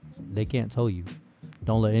car, they can't tow you.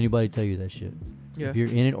 Don't let anybody tell you that shit. Yeah. If you're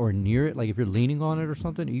in it or near it, like if you're leaning on it or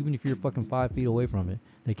something, even if you're fucking 5 feet away from it,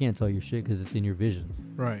 they can't tow your shit because it's in your vision.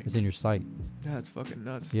 Right. It's in your sight. Yeah, it's fucking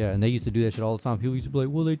nuts. Yeah, and they used to do that shit all the time. People used to be like,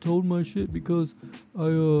 "Well, they towed my shit because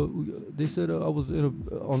they said I was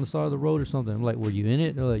on the side of the road or something." I'm like, "Were you in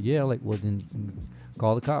it?" They're like, "Yeah." I'm like, well, then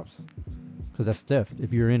call the cops because that's theft.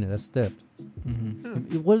 If you're in it, that's theft.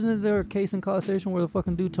 Mm-hmm. Wasn't there a case in College Station where the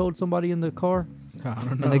fucking dude towed somebody in the car I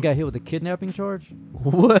don't know. and they got hit with a kidnapping charge?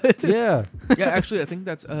 what? Yeah, Yeah, actually, I think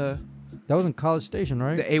that's that was in College Station,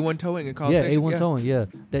 right? the A1 towing in College Yeah, Station. A1 yeah. towing. Yeah,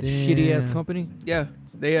 that shitty ass Damn. company. Yeah,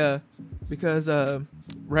 they because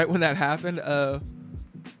right when that happened,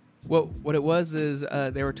 what it was is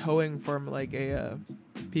they were towing from like a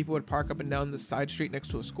people would park up and down the side street next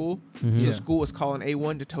to a school. Mhm. So Yeah. the school was calling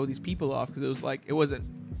A1 to tow these people off because it was like it wasn't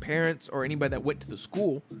parents or anybody that went to the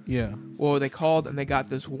school. Yeah. Well, they called and they got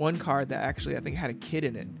this one car that actually I think had a kid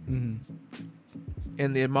in it, Mm-hmm.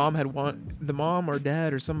 and the mom or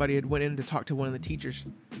dad or somebody had went in to talk to one of the teachers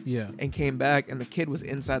Yeah. and came back, and the kid was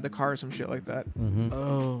inside the car or some shit like that. Mm-hmm.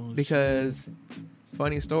 Oh. Because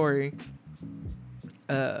funny story,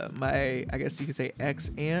 my I guess you could say ex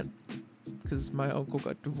aunt, because my uncle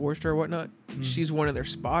got divorced or whatnot, she's one of their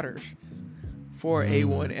spotters for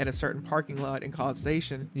A1 at a certain parking lot in College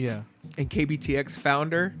Station, Yeah. and KBTX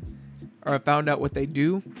found her or found out what they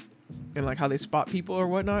do and like how they spot people or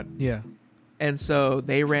whatnot, Yeah. and so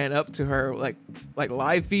they ran up to her like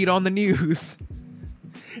live feed on the news.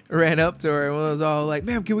 Ran up to her and was all like,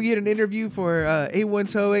 "Ma'am, can we get an interview for A1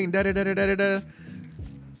 towing?" Da da da da da da.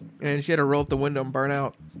 And she had to roll up the window and burn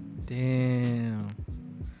out. Damn.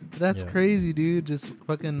 That's Yeah. crazy, dude. Just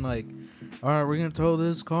fucking like, all right, we're gonna tow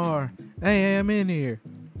this car. Hey, I'm in here.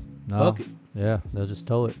 No. Fuck it. Yeah, they'll just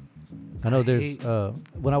tow it. I know there's hate-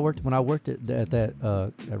 when I worked at that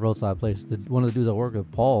at roadside place. One of the dudes I worked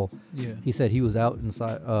with, Paul, Yeah. he said he was out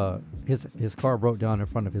inside. His car broke down in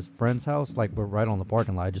front of his friend's house, like we're right on the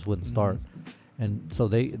parking lot. It just wouldn't start, and so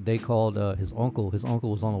they called his uncle. His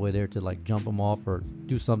uncle was on the way there to like jump him off or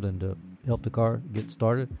do something to help the car get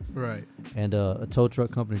started. Right. And a tow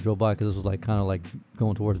truck company drove by because this was like kind of like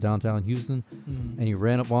going towards downtown Houston. Mhm. And he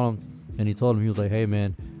ran up on him and he told him, he was like, "Hey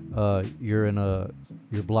man,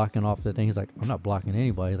 you're blocking off the thing." He's like, "I'm not blocking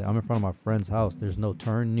anybody." He's like, "I'm in front of my friend's house. There's no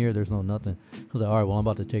turn near. There's no nothing." He was like, "All right, well, I'm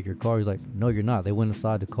about to take your car." He's like, "No, you're not." They went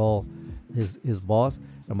inside to call his boss,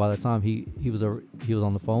 and by the time he was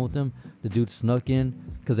on the phone with them, the dude snuck in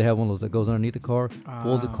because they have one of those that goes underneath the car,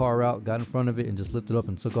 pulled the Ah. car out, got in front of it, and just lifted up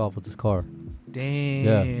and took off with his car. Damn.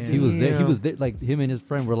 Yeah, he was there. He Damn. was there, like him and his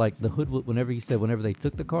friend were like the hood. Whenever they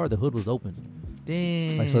took the car, the hood was open.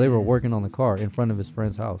 Damn. Like so, they were working on the car in front of his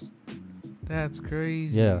friend's house. That's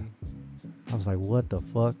crazy. Yeah. I was like, "What the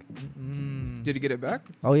fuck?" Mm. Did he get it back?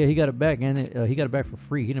 Oh yeah, he got it back, and he got it back for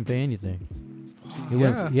free. He didn't pay anything. He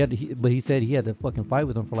went. But he said he had to fucking fight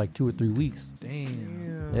with them for like 2 or 3 weeks.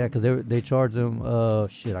 Damn. Yeah, because they charged him.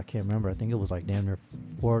 Shit, I can't remember. I think it was like damn near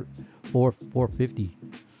 450.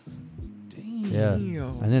 Damn. Yeah,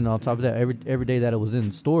 and then on top of that, every day that it was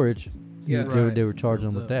in storage, Yeah. they were charging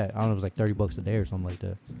him Built with up. that. I don't know, it was like $30 a day or something like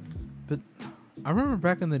that. I remember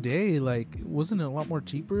back in the day, like, wasn't it a lot more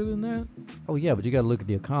cheaper than that? Oh yeah, but you gotta look at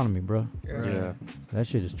the economy, bro. Yeah. That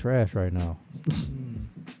shit is trash right now. Mm.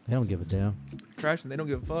 They don't give a damn. Trash and they don't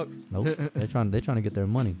give a fuck. Nope. They're trying to get their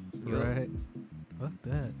money. Right. Fuck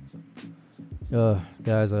that.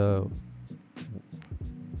 Guys, we're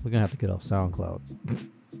gonna have to get off SoundCloud.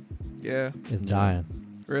 Yeah. It's Yeah. dying.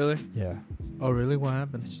 Really? Yeah. Oh, really? What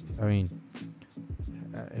happened? I mean,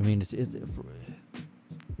 it's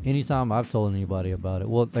anytime I've told anybody about it.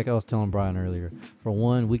 Well, like I was telling Brian earlier, for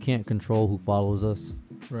one, we can't control who follows us.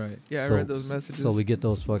 Right. Yeah, So- I read those messages. So we get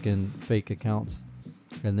those fucking fake accounts,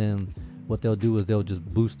 and then what they'll do is they'll just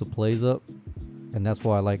boost the plays up, and that's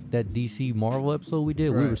why like that DC Marvel episode we did,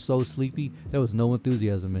 we were Right. so sleepy. There was no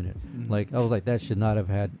enthusiasm in it. Mhm. Like I was like, that should not have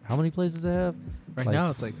had. How many plays does it have? Right like now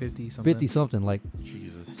it's like 50 something. 50 something. Like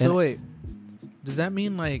Jesus. So and- wait, does that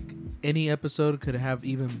mean like any episode could have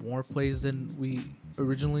even more plays than we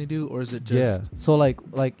originally do, or is it just? yeah. So like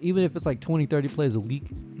even if it's like 20, 30 plays a week,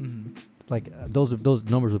 Mhm. like those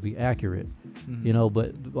numbers would be accurate. Mhm. You know,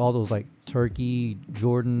 but all those like Turkey,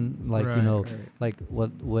 Jordan, like you Right, know, right. like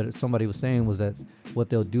what somebody was saying was that what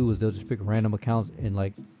they'll do is they'll just pick random accounts and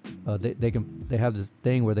like they have this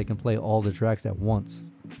thing where they can play all the tracks at once,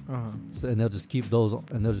 Uh-huh. and they'll just keep those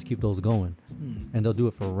going, Hmm. and they'll do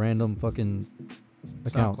it for random fucking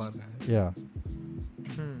accounts. SoundCloud guy. Yeah,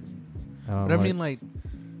 Hmm. But I mean,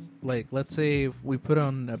 like let's say if we put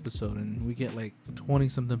on an episode and we get like 20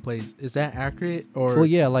 something plays, is that accurate or? well,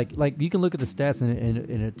 yeah, like you can look at the stats and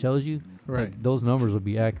it tells you Right. like, those numbers would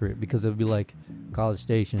be accurate because it'll be like College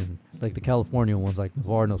Station, like the California ones, like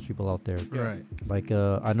Navarre knows people out there. Right. Like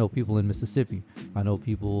I know people in Mississippi. I know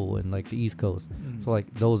people in like the East Coast. Mm. So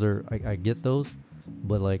like those are I get those,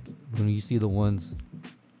 but like when you see the ones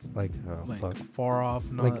like Like fuck, far off,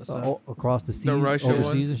 and all like that stuff. across the seas, Russia overseas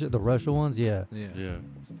ones? and shit, the Russia ones, yeah, Yeah. Yeah.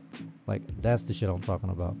 like that's the shit I'm talking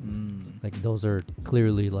about. Mm. Like those are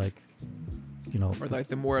clearly like, you know, Or like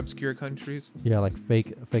the more obscure countries. yeah, like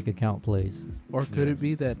fake account plays. Or could Yeah. it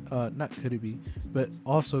be that? Not could it be, but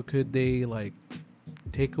also could they like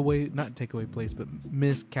not take away plays, but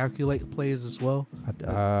miscalculate plays as well?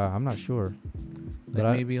 I'm not sure, Like but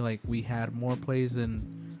I, maybe like we had more plays than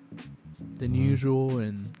Mhm. usual,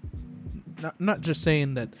 and not just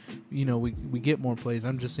saying that we get more plays.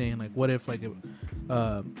 I'm just saying like what if like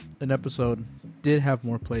an episode did have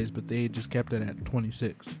more plays, but they just kept it at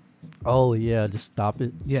 26. oh yeah, just stop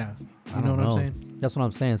it. Yeah, I you know don't what know. I'm saying? That's what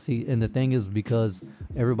I'm saying. See, and the thing is because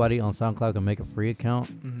everybody on SoundCloud can make a free account,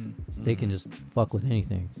 Mm-hmm. they can just fuck with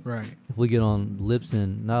anything. Right. If we get on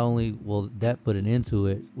Libsyn, not only will that put an end to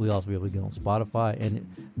it, we also be able to get on Spotify, and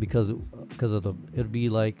because of the, it'd be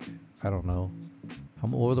like, I don't know,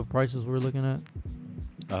 what were the prices we're looking at?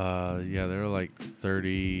 Yeah, they're like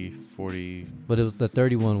 30, 40. But it was the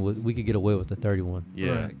 31. We could get away with the 31.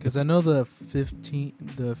 Yeah. Because I know the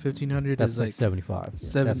 1500 That's is like like 75.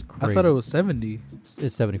 seven. That's crazy. I thought it was 70.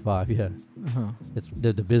 It's 75. Yeah, Uh-huh. it's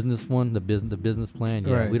the business one, the business plan.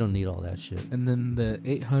 Yeah, Right. we don't need all that shit. And then the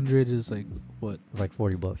 800 is like what, It's like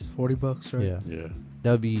 $40. $40, right? Yeah, Yeah.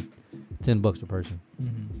 that would be $10 a person.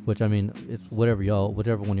 Mm-hmm. Which I mean, it's whichever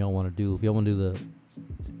one y'all want to do. If y'all want to do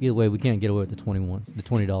either way, we can't get away with the $20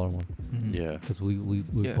 one, Mm-hmm. Yeah. because we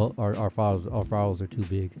Yeah. our files are too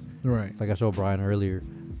big. Right. Like I showed Brian earlier,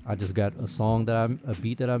 I just got a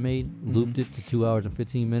beat that I made, looped it to 2 hours and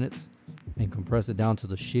 15 minutes, and compressed it down to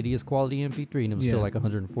the shittiest quality MP3, and it was Yeah. still like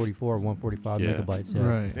 144 or 145 Yeah. megabytes. Yeah.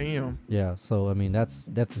 Right. Damn. Yeah. So I mean, that's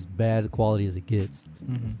as bad quality as it gets.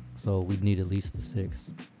 Mm-hmm. So we'd need at least the 6,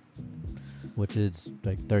 which is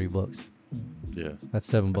like $30. Yeah. That's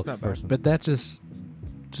 $7 That's a not bad. person. But that just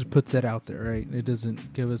puts it out there, right? It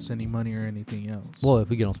doesn't give us any money or anything else. well, if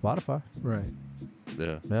we get on Spotify, right.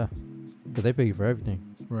 Yeah. yeah, because they pay you for everything.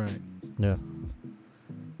 Right. Yeah.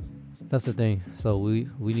 That's the thing. So we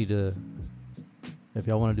need to. If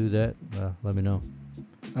y'all want to do that, let me know.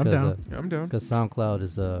 I'm down. Yeah, I'm down. Because SoundCloud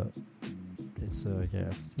is it's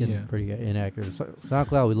getting Yeah. pretty inaccurate.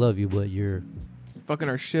 SoundCloud, we love you, but you're Fucking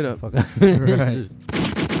our shit up. fucking. Right.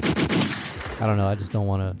 I don't know. I just don't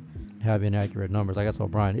want to have inaccurate numbers. Like I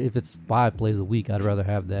told Brian, if it's 5 plays a week, I'd rather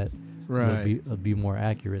have that. Right. Be more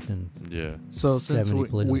accurate than. Yeah. So since 70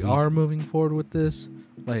 plays a we week. are moving forward with this,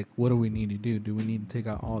 like, what do we need to do? Do we need to take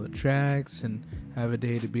out all the tracks and have a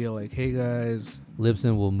day to be like, hey guys,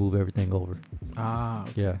 Libsyn will move everything over.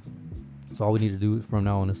 okay. Yeah. So all we need to do from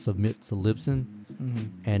now on is submit to Libsyn,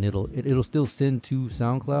 and it'll still send to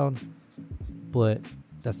SoundCloud. But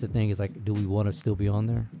that's the thing, is like, do we want to still be on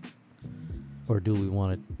there, or do we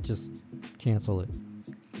want to just cancel it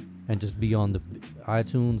and just be on the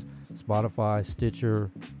iTunes, Spotify, Stitcher,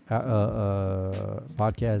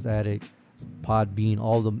 Podcast Addict, Podbean,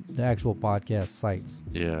 all the actual podcast sites?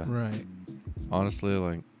 Yeah. Right. Honestly,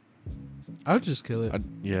 like, I would just kill it.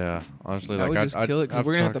 honestly, I like, would just kill it because I've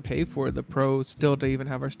we're gonna have to talked- pay for the pro still to even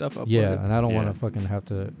have our stuff uploaded. Yeah, and I don't want Yeah. to fucking have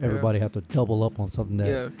to. Everybody have to double up on something that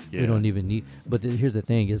Yeah. Yeah. we don't even need. But here's the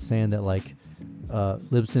thing: it's saying that like,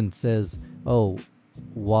 Libsyn says, oh,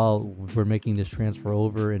 while we're making this transfer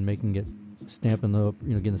over and making it stamping the,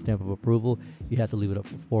 getting the stamp of approval, you have to leave it up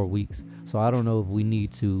for 4 weeks. So I don't know if we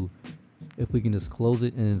need to, if we can just close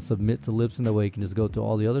it and then submit to Libsyn, that way it can just go to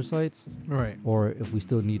all the other sites, Right. or if we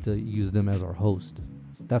still need to use them as our host.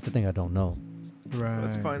 That's the thing I don't know. Right.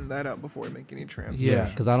 Let's find that out before we make any transfers. Yeah.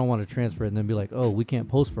 Because I don't want to transfer it and then be like, oh, we can't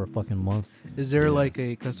post for a fucking month. Is there Yeah. like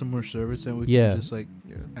a customer service that we Yeah. can just like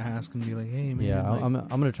Yeah. ask and be like, hey man, Yeah, like- I'm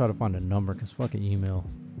gonna try to find a number, because fucking email,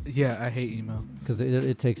 yeah, I hate email. because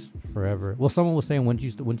it takes forever. Well, someone was saying once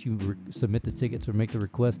you submit the tickets or make the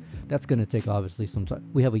request, that's gonna take obviously some time.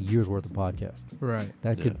 We have a year's worth of podcast. Right.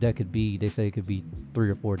 That could be, they say it could be 3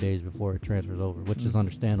 or 4 days before it transfers over, which is Mm.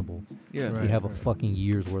 understandable. Yeah. Right. We have a fucking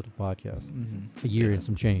year's worth of podcast, Mm-hmm. a year Yeah. and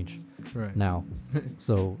some change Right. now.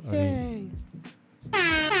 So I mean,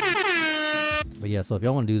 but yeah. So if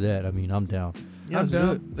y'all want to do that, I mean, I'm down. Yeah, I'm let's do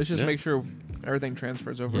down. it. Let's just Yeah. make sure everything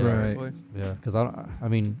transfers over. Yeah. Right. correctly. Yeah, because I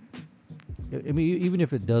mean, even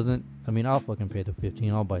if it doesn't, I mean, I'll fucking pay the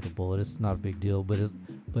 15. I'll bite the bullet. It's not a big deal. But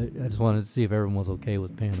I just wanted to see if everyone was okay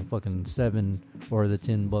with paying the fucking $7 or the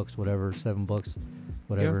 $10, whatever, $7,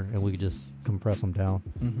 whatever, and we could just compress them down,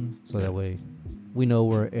 Mm-hmm. so that way we know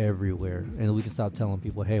we're everywhere, and we can stop telling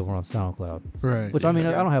people, hey, we're on SoundCloud. Right. Which I mean,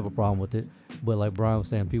 Yeah. I don't have a problem with it. But like Brian was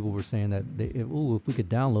saying, people were saying that if we could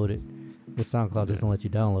download it, but SoundCloud doesn't let you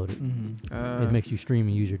download it. Mm-hmm. It makes you stream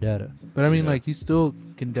and use your data. But I mean, Yeah. like, you still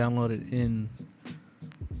can download it in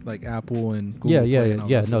like Apple and Google Yeah, Play and all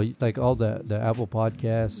that no, stuff. like all the Apple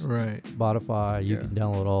Podcasts, Right. Spotify, you Yeah. can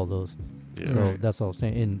download all those. Yeah. So Right. that's what I'm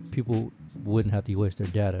saying. And people wouldn't have to waste their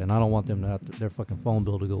data, and I don't want them to have their fucking phone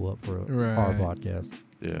bill to go up for our Right. podcast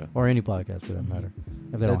Yeah. or any podcast for that matter,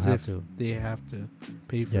 if they That's don't have if to. they have to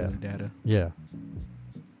pay for Yeah. their data. Yeah.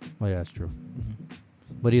 Oh yeah, that's true. Mm-hmm.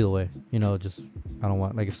 But either way, just I don't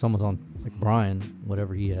want, like, if someone's on, like Brian,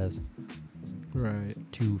 whatever he has, Right.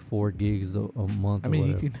 2-4 gigs a month. I or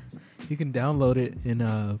mean, whatever. you can download it in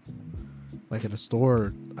like at a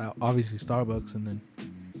store, obviously Starbucks, and then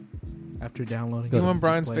after downloading, Go You to- want just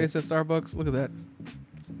Brian's play face it. at Starbucks? Look at that.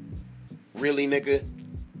 Really, nigga?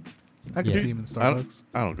 I can Yeah. see him in I don't, Starbucks.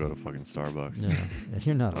 I don't go to fucking Starbucks. Yeah,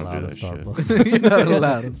 you're not I'll do allowed at that shit. Starbucks. You're not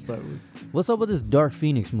allowed in Starbucks. What's up with this Dark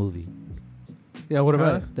Phoenix movie? Yeah. What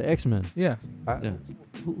about Huh? it? The X-Men. Yeah. Yeah.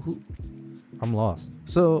 Who? I'm lost.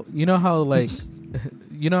 So you know how the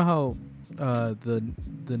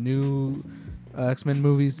new X-Men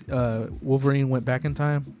movies, Wolverine went back in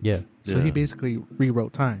time. Yeah. So Yeah. he basically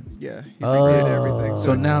rewrote time. Yeah. He Oh. redid everything.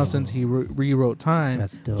 So now since he rewrote time,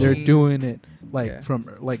 That's dope. they're He- doing it like Yeah. from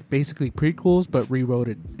like basically prequels, but rewrote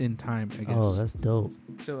it in time. I guess. Oh, that's dope.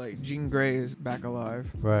 So like Jean Grey is back alive,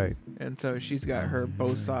 Right. and so she's got her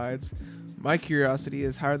both sides. My curiosity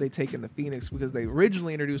is how are they taking the Phoenix, because they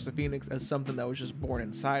originally introduced the Phoenix as something that was just born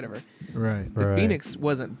inside of her. right. The Right. Phoenix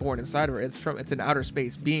wasn't born inside of her. It's an outer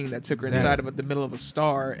space being that took her Exactly. inside of the middle of a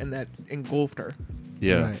star and that engulfed her.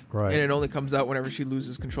 Yeah. Right. Right. And it only comes out whenever she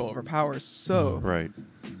loses control of her powers. So, Right.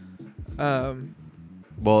 um,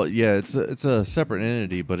 Well, yeah, it's a separate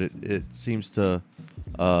entity, but it seems to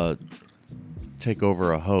take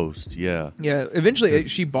over a host. Yeah. yeah, eventually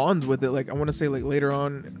she bonds with it. Like I want to say, like later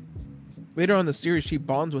on in the series, she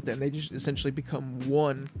bonds with it, and they just essentially become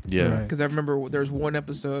one. Yeah. Right. Because I remember there's one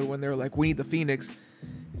episode when they're like, "We need the Phoenix,"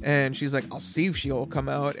 and she's like, "I'll see if she'll come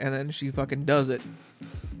out," and then she fucking does it.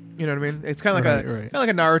 You know what I mean? It's kind of like Right. kind of like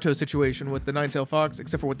a Naruto situation with the Nine-Tailed Fox,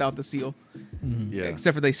 except for without the seal. Mhm. Yeah.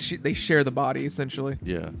 Except for they share the body essentially,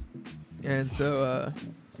 Yeah. and so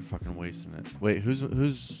They're fucking wasting it. Wait, who's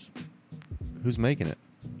making it?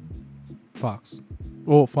 Fox.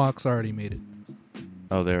 Well, Fox already made it.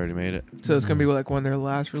 Oh, they already made it. it's gonna be like one of their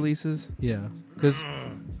last releases. Yeah, because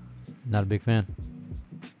Not a big fan.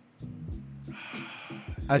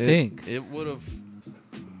 I think it would have.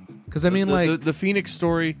 because I mean like the Phoenix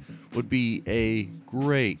story would be a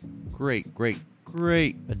great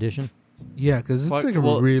Addition. yeah, because it's fuck- like a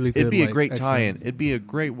well, really good. It'd be a like, great X-Men. tie-in. It'd be a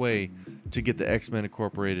great way to get the X-Men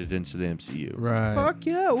incorporated into the MCU. Right. Fuck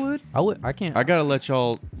yeah, it would. I can't. I gotta let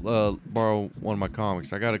y'all borrow one of my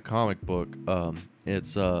comics. I got a comic book.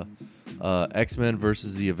 It's X-Men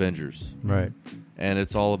versus the Avengers, right. and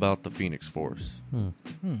it's all about the Phoenix Force.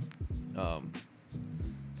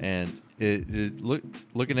 And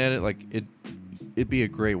looking at it, like it'd be a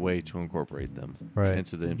great way to incorporate them Right.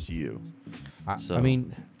 into the MCU. So- I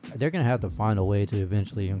mean, they're gonna have to find a way to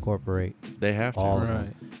eventually incorporate They have to. all of Right.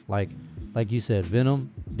 them. Like you said, Venom,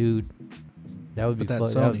 dude. That would be But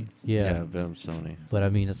that's fun. Sony. Yeah. Venom, Sony. But I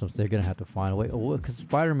mean, they're gonna have to find a way. Because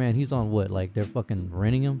Spider-Man, he's on what? Like they're fucking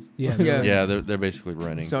renting him. Yeah. Yeah. Yeah, they're basically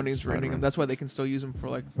renting. Sony's renting Spider-Man. them. That's why they can still use them for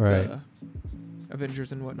like Right. the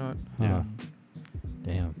Avengers and whatnot. Huh.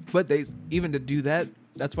 Damn. But they even to do that,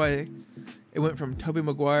 that's why it went from Tobey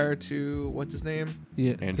Maguire to what's his name,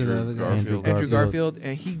 Yeah. Andrew to the other guy. Garfield. Andrew Garfield. Garfield,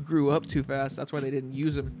 and he grew up too fast. That's why they didn't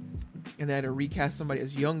use him, and they had to recast somebody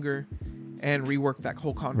as younger and rework that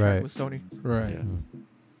whole contract Right. with Sony. Right. Yeah.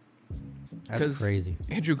 That's 'Cause crazy.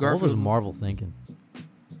 Andrew What was Garfield. Marvel thinking?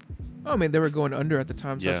 I mean, they were going under at the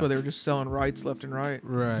time, so Yeah. that's why they were just selling rights left and right.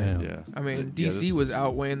 Right. Yeah. Yeah. I mean, Yeah, DC this- was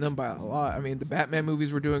outweighing them by a lot. I mean, the Batman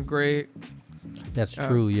movies were doing great. That's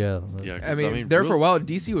true. Yeah. Yeah, 'cause, I mean, there for a real- while,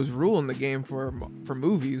 DC was ruling the game for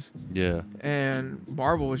movies, Yeah. and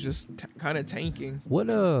Marvel was just kind of tanking. What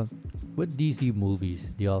DC movies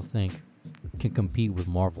do y'all think can compete with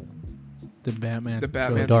Marvel? The Batman. The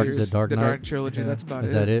Batman Dark- series, the Dark Knight? trilogy. Yeah. That's about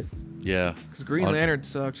Is it. that it? Yeah. Because Green On- Lantern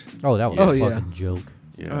sucked. Oh, that was Oh, a yeah. fucking joke.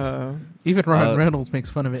 Yeah. Even Ryan Uh, Reynolds makes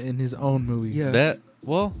fun of it in his own movies. Yeah.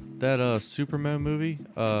 That Superman movie,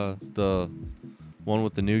 the one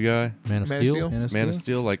with the new guy, Man of Man of Steel. Steel? Man of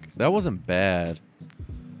Steel, like that wasn't bad.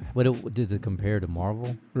 But does it compare to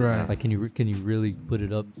Marvel? Right. Like, can you really put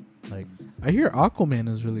it up? Like, I hear Aquaman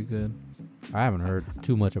is really good. I haven't heard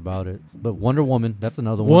too much about it. But Wonder Woman, that's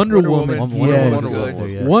another one. Wonder Woman. Woman, Wonder yes. Woman's Wonder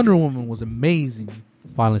good, yeah. Wonder Woman was amazing.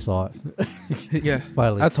 Finally saw it. Yeah.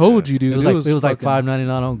 Finally. I told you, dude. it was like fucking- $5.99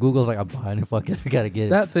 on Google. I was like, I'm buying it. Fuck it. I gotta get it.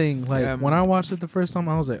 That thing, like Yeah, when I watched it the first time,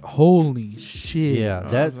 I was like, "Holy shit!" Yeah, I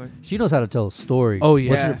that's was like- she knows how to tell a story. Oh, What's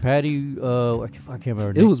yeah. your Patty? I can't remember. her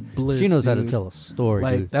it name. was bliss. She knows how to dude. tell a story,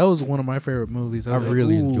 Like dude. that was one of my favorite movies. I was like,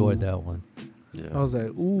 really "Ooh." enjoyed that one. Yeah. I was like,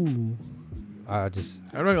 "Ooh." I just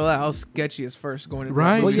I'm not gonna lie, I was sketchy as first going into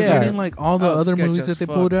Right? that Well, movie. Because yeah. I didn't like all the I was other sketch movies as that they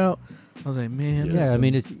fuck. pulled out. I was like, man. this yeah. is I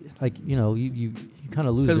mean, it's like you kind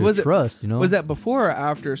of lose 'Cause their was it- trust. You know, Was that before or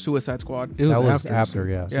after Suicide Squad? it was that was after. after,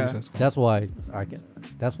 yeah. Yeah. That's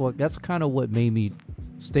why that's kind of what made me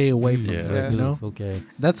Stay away from Yeah. it. Yeah. You know, okay.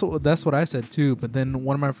 that's what I said too. But then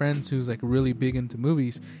one of my friends who's like really big into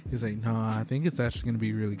movies, he's like, "No, I think it's actually gonna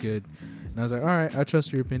be really good." And I was like, "All right, I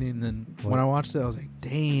trust your opinion." And then when I watched it, I was like,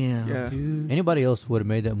 "Damn, Yeah. dude." Anybody else would have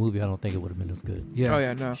made that movie, I don't think it would have been as good. Yeah. Oh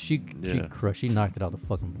yeah, no. She Yeah. crushed. She knocked it out the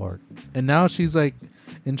fucking park. And now she's like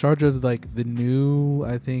in charge of like the new.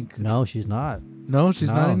 I think No, she's not. no, she's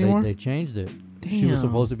not No, anymore. They changed it. She was Damn.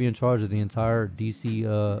 supposed to be in charge of the entire DC.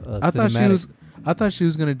 I thought she cinematic. was. I thought she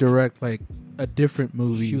was gonna direct like a different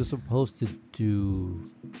movie. She was supposed to do.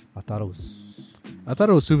 I thought it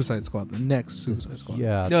was. Suicide Squad, the next Suicide Squad.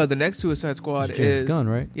 Yeah. No, the next Suicide Squad it's James is Gunn,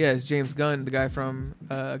 right? Yeah, it's James Gunn, the guy from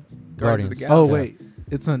Guardians of the Guardians. Galaxy. Oh wait,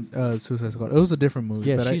 it's not Suicide Squad. It was a different movie.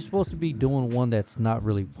 Yeah, but she's supposed to be doing one that's not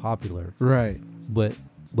really popular, right. but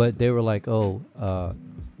they were like, remember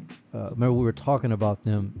we were talking about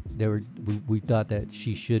them. We thought that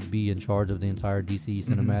she should be in charge of the entire DC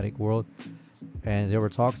cinematic world, and there were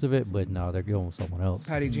talks of it, but no, they're going with someone else.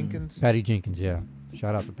 Patty Jenkins. Patty Jenkins, yeah.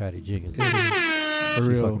 Shout out to Patty Jenkins. For She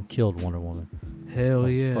real. fucking killed Wonder Woman. Hell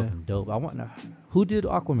That's yeah. fucking dope. I want who did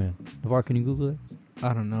Aquaman? Navar, can you Google it?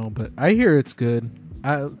 I don't know, but I hear it's good.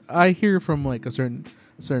 I hear from like a certain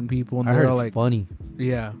people, and I they're heard all it's like, funny.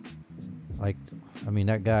 yeah. Like, I mean,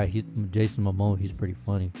 that guy, he's Jason Momoa. He's pretty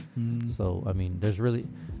funny. Mm. So I mean, there's really,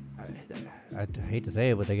 I hate to say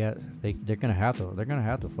it, but they're gonna have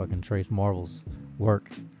to fucking trace Marvel's work.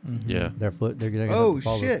 Mhm. Yeah. They're gonna have Oh, to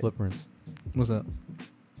follow shit. their footprints. What's up?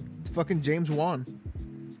 Fucking James Wan.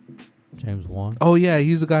 James Wan. Oh yeah,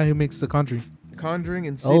 he's the guy who makes The Conjuring. Conjuring, Oh,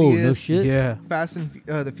 Insidious, no shit. Yeah. Fast and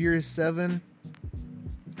the Furious 7,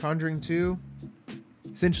 Conjuring 2.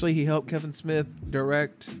 Essentially, he helped Kevin Smith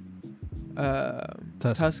direct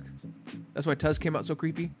Tusk. That's why Tusk came out so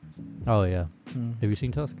creepy. Oh yeah. Mm. Have you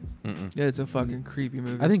seen Tusk? Mm-mm. Yeah, it's a fucking creepy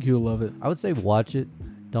movie. I think you'll love it. I would say watch it.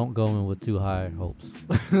 Don't go in with too high hopes.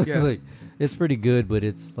 Yeah. Like, it's pretty good, but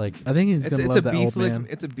it's like I think he's it's gonna a love that B old flick. man.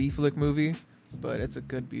 It's a B flick movie, but it's a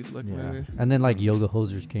good B flick yeah. movie. And then like Yoga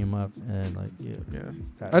Hosers came up and like Yeah.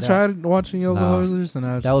 that, I tried watching Yoga Nah. Hosers, and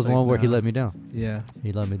I was That was just like, one where he nah. let me down. Yeah,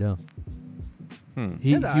 He let me down. Hmm.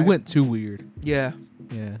 he Yeah, went too weird. Yeah.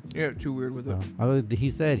 Yeah. Yeah, too weird with it.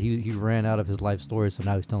 He said he ran out of his life stories, so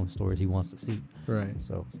now he's telling stories he wants to see. Right.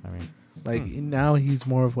 So I mean, Like now he's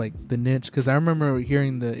more of like the niche, because I remember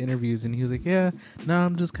hearing the interviews and he was like, yeah, now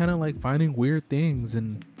I'm just kind of like finding weird things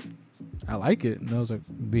and I like it. And I was like,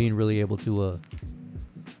 being really able to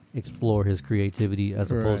explore his creativity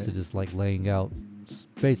as opposed to Right. just like laying out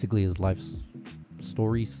basically his life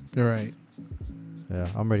stories. all right. Yeah,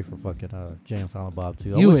 I'm ready for fucking Jay and Silent Bob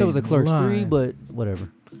too. I You wish it ain't was a Clerks 3, lying. but whatever.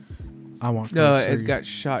 I want No, Clerks it 3. got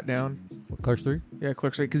shot down. What, Clerks 3? Yeah,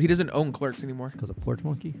 Clerks because he doesn't own Clerks anymore. Because of Porch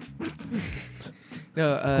Monkey?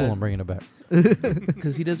 No, Cool, I'm bringing it back.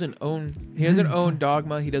 because he doesn't own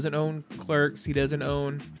Dogma. He doesn't own Clerks. He doesn't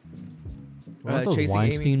own Aren't those Chasing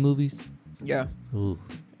Weinstein Amy. movies? Yeah, Ooh.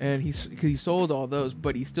 and he sold all those,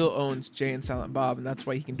 but he still owns Jay and Silent Bob, and that's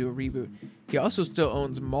why he can do a reboot. He also still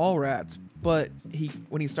owns Mallrats, but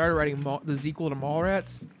when he started writing the sequel to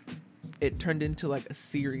Mallrats, it turned into like a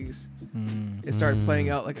series. It started playing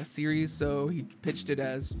out like a series, so he pitched it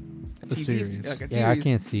as a TV series. like a Yeah, I series,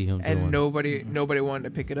 can't see him doing and nobody wanted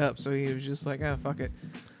to pick it up, so he was just like, ah, fuck it.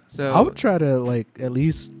 So I would try to like at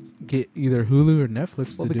least get either Hulu or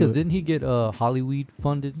Netflix Well, to because do it. didn't he get Hollywood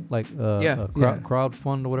funded? Like Yeah. crowd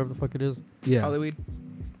fund or whatever the fuck it is? Yeah. Hollywood.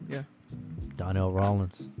 Yeah, Donnell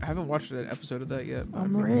Rollins. I haven't watched an episode of that yet. but I'm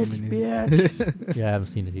I've been- rich, Me bitch. Yeah, I haven't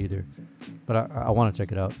seen it either. But I want to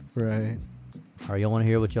check it out. Right. All right, y'all want to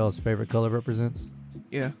hear what y'all's favorite color represents?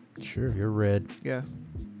 Yeah, Sure. You're red, yeah.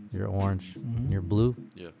 you're orange, Mhm. you're blue.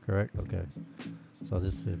 Yeah. Correct. Okay. So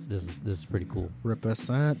this is pretty cool.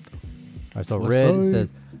 Represent. All right, so What's red up?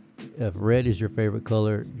 says if red is your favorite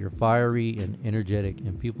color, you're fiery and energetic,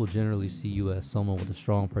 and people generally see you as someone with a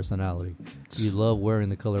strong personality. You love wearing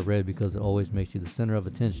the color red because it always makes you the center of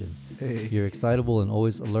attention. Hey. You're excitable and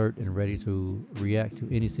always alert and ready to react to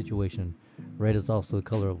any situation. Red is also the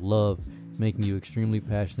color of love, making you extremely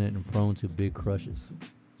passionate and prone to big crushes.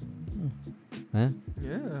 Huh?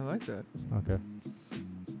 Yeah, I like that. Okay.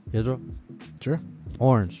 Israel? Sure.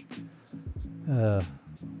 Orange.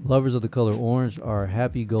 Lovers of the color orange are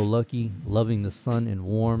happy-go-lucky, loving the sun and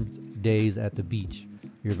warm days at the beach.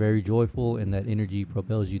 You're very joyful, and that energy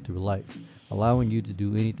propels you through life, allowing you to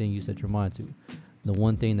do anything you set your mind to. The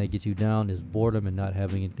one thing that gets you down is boredom and not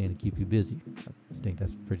having anything to keep you busy. I think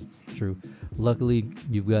that's pretty true. Luckily,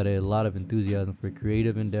 you've got a lot of enthusiasm for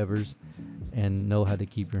creative endeavors and know how to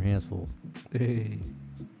keep your hands full. Hey.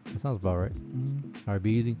 That sounds about right. All right,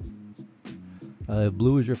 be easy.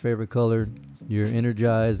 Blue is your favorite color. You're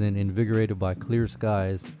energized and invigorated by clear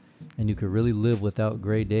skies, and you could really live without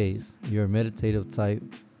gray days. You're a meditative type,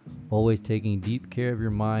 always taking deep care of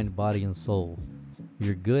your mind, body, and soul.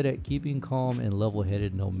 You're good at keeping calm and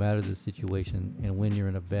level-headed no matter the situation, and when you're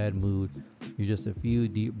in a bad mood, you're just a few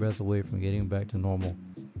deep breaths away from getting back to normal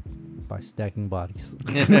by stacking bodies.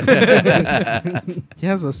 He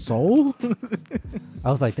has a soul? I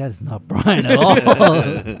was like, that is not Brian at all.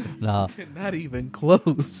 Nah, Not even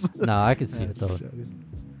close. nah, I can see it though. Just joking.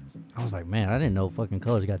 I was like, man, I didn't know fucking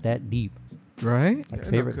colors got that deep. Right? Like Yeah,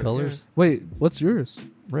 favorite no, colors? Wait, what's yours?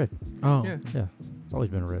 Red. Oh. Yeah. Yeah, it's always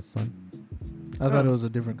been red, son. I thought it was a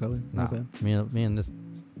different color. My Nah, bad.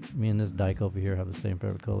 me and this dyke over here have the same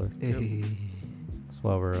favorite color. Hey. That's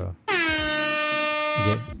why we're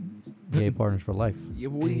gay partners for life. Yeah,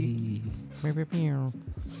 boy. Hey.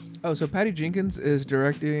 Oh, so Patty Jenkins is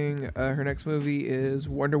directing. Her next movie is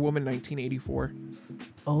Wonder Woman 1984,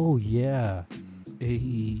 Oh yeah,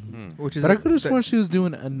 Hey. which is. But I could have set- sworn she was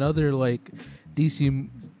doing another like DC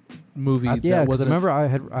movie. yeah. that Because wasn't remember I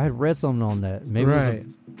had read something on that. Maybe it right. was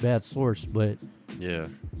a bad source, but Yeah.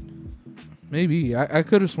 Maybe I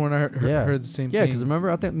could have sworn I heard the same yeah. thing. Because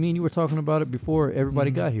remember, I think me and you were talking about it before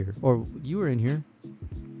everybody Mhm. got here, or you were in here.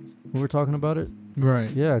 We were talking about it. Right.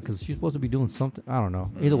 Yeah, because she's supposed to be doing something. I don't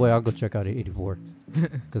know. Either way, I'll go check out 84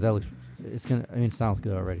 because that looks. It's gonna. I mean, it sounds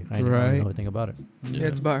good already. I didn't Right. know anything about it. Yeah,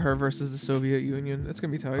 it's about her versus the Soviet Union. That's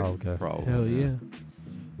gonna be tight. Oh, okay. Probably. Hell yeah.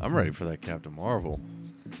 I'm ready for that Captain Marvel.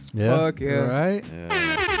 Yeah. Fuck yeah. Right? Yeah.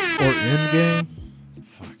 Or Endgame.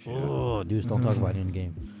 Fuck yeah. Oh, dudes, don't talk about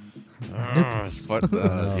Endgame.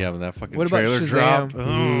 Yeah, when that fucking What about trailer Shazam? dropped.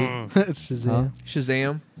 Shazam. Huh?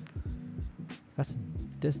 Shazam.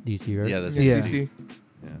 That's DC, right? Yeah, that's Yeah. DC.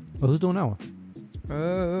 Well, who's doing that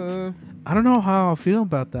one? I don't know how I feel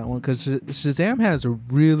about that one because Shazam has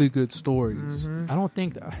really good stories. Mhm. I don't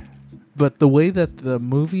think But the way that the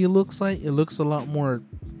movie looks like, it looks a lot more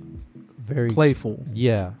very. playful.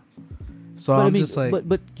 Yeah. So But I'm I mean, just like,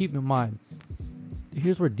 but keep in mind,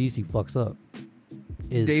 here's where DC fucks up.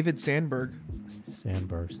 Is David Sandberg.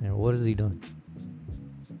 Sandberg. What has he done?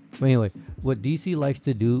 But anyway, what DC likes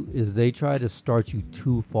to do is they try to start you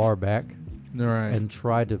too far back Right. and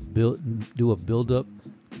try to do a build up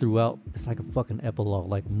throughout. It's like a fucking epilogue,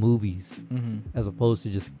 like movies, as opposed to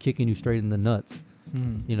just kicking you straight in the nuts.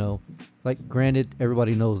 You know, like granted,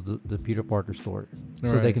 everybody knows the Peter Parker story,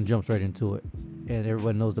 so they Right. can jump straight into it, and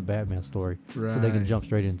everybody knows the Batman story, so they can Right. jump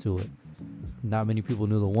straight into it. Not many people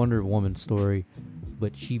knew the Wonder Woman story,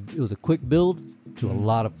 but it was a quick build to a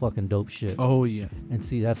lot of fucking dope shit. Oh yeah. And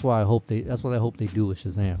see, that's what I hope they do with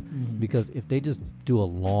Shazam, because if they just do a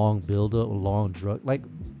long build up, a long drug, like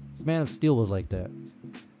Man of Steel was like that.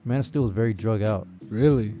 Man of Steel was very drug out.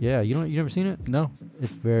 Really? Yeah, you never seen it? No.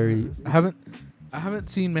 It's very I haven't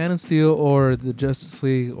seen Man of Steel or the Justice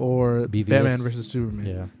League or BVS. Batman versus Superman.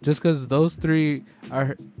 Yeah. Just because those three, I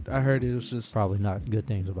heard it was just probably not good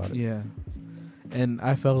things about it. yeah, and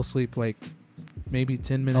I fell asleep like maybe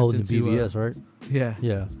 10 minutes Oh, the into BVS, right? Yeah.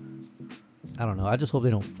 Yeah. I don't know. I just hope they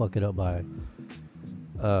don't fuck it up by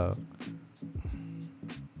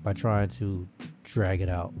trying to drag it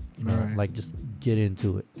out. You know? Right. Like just get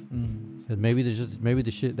into it. Mm. And maybe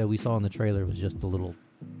the shit that we saw in the trailer was just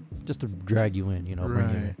just to drag you in, you know, bring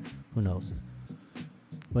you in. Right. Who knows?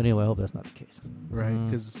 But anyway, I hope that's not the case. Right, Mm.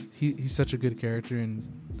 because he's such a good character, and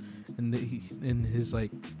his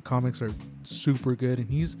like comics are super good, and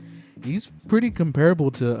he's pretty comparable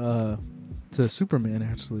to Superman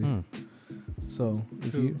actually. Hmm. So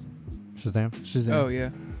if Who? you Shazam? Shazam, Oh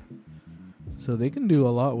yeah, so they can do a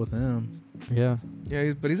lot with him. Yeah.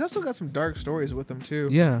 yeah. But he's also got some dark stories with him too.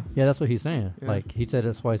 Yeah, Yeah, that's what he's saying. Yeah. Like, he said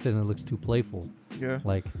that's why he said it looks too playful. Yeah.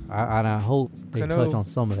 Like, I hope they I know- touch on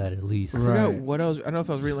some of that at least. I forgot Right. what else. I don't know if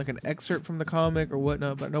I was reading like an excerpt from the comic or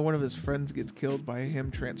whatnot, but I know one of his friends gets killed by him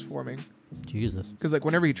transforming. Jesus. Because like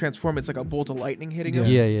whenever he transforms, it's like a bolt of lightning hitting him.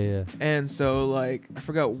 Yeah. And so like I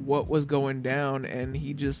forgot what was going down, and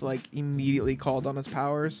he just like immediately called on his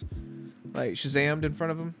powers, like Shazammed in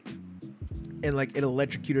front of him, and like it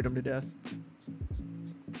electrocuted him to death.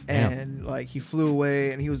 Damn. And like he flew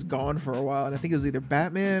away, and he was gone for a while. And I think it was either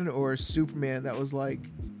Batman or Superman that was like,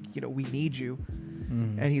 you know, we need you.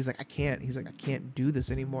 Mm. And he's like, I can't. He's like, I can't do this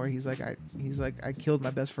anymore. He's like, I killed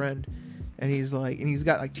my best friend. And he's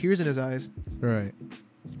got like tears in his eyes. right.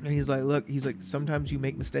 And he's like, look, he's like, sometimes you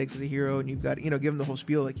make mistakes as a hero, and you've got to, you know, give him the whole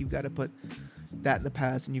spiel. Like, you've got to put that in the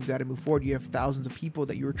past, and you've got to move forward. You have thousands of people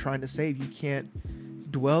that you were trying to save. You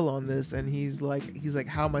can't dwell on this. And he's like,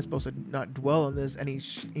 how am I supposed to not dwell on this? And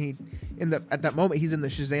at that moment, he's in the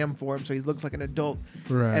Shazam form, so he looks like an adult.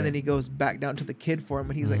 Right. And then he goes back down to the kid form,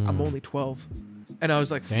 and he's like, I'm only 12. And I was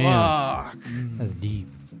like, Damn. fuck. Mm. That's deep.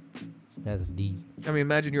 That's deep. I mean,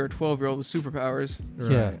 imagine you're a 12-year-old with superpowers.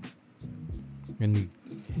 Right. Yeah. And you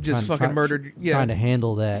Just fucking murdered. Yeah. trying to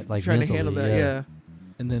handle that, like, trying to mentally, handle that. Yeah.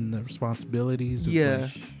 And then the responsibilities of Yeah.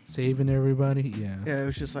 like, saving everybody. Yeah. Yeah, it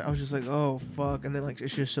was just like, I was just like, oh fuck, and then like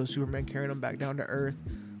it's just so Superman carrying him back down to Earth,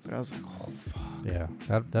 but I was like, oh fuck.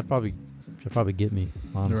 Yeah. That probably should probably get me,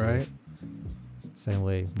 honestly. Right. Same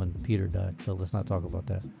way when Peter died. But let's not talk about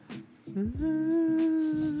that.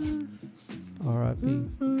 R.I.P.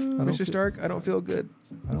 Mr. Stark, I don't feel good.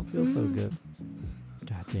 I don't feel so good.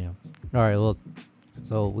 God damn. All right, well,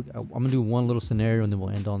 so I'm going to do one little scenario and then we'll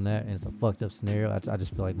end on that. And it's a fucked up scenario. I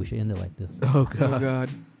just feel like we should end it like this. Oh Oh god. god.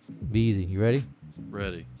 Be easy. You ready?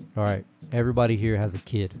 Ready. All right. Everybody here has a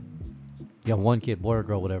kid. You got one kid, boy or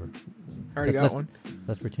girl, whatever. I already got Let's- one.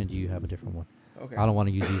 Let's pretend you have a different one. Okay. I don't want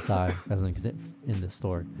to use Esai as an example in this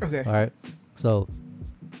story. Okay. All right. So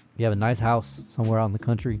you have a nice house somewhere out in the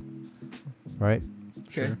country, right?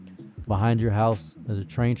 Okay. Sure. Behind your house, there's a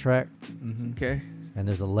train track, Mm-hmm. Okay. and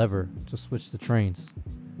there's a lever to switch the trains,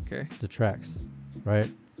 Okay. the tracks, right?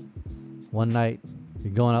 One night,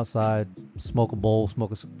 you're going outside, smoke a bowl,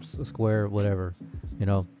 smoke a square, whatever, you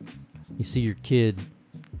know. You see your kid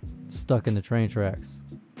stuck in the train tracks.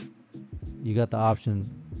 You got the option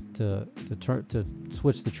to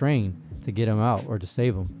switch the train to get him out or to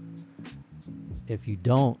save him. If you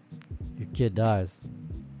don't, your kid dies.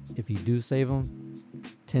 If you do save him,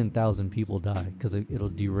 10,000 people die because it'll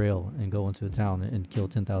derail and go into a town and kill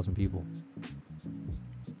 10,000 people.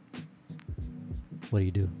 What do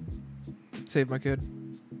you do? Save my kid.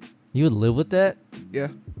 You would live with that? Yeah.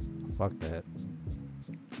 Fuck that.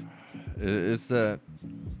 It's that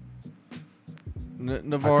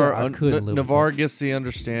Navarre I couldn't live with Navarre gets the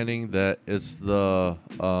understanding that it's the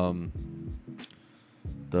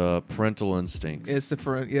parental instincts. It's the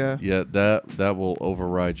parent. Yeah. Yeah, that will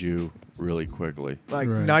override you really quickly. Like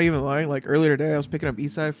Right. not even lying. Like earlier today, I was picking up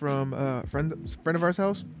Esai from a friend of ours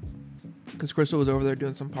house because Crystal was over there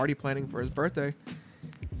doing some party planning for his birthday,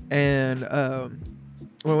 and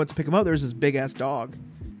when I went to pick him up, there was this big ass dog,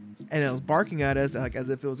 and it was barking at us like as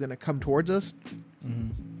if it was gonna come towards us. Mm-hmm.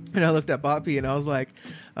 And I looked at Boppy and I was like,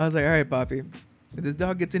 I was like, all right, Poppy, if this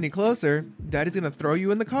dog gets any closer, Daddy's going to throw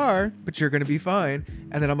you in the car, but you're going to be fine.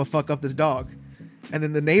 And then I'm going to fuck up this dog. And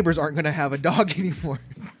then the neighbors aren't going to have a dog anymore.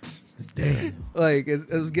 Damn. Like, it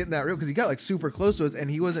was getting that real because he got like super close to us and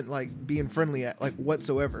he wasn't like being friendly at like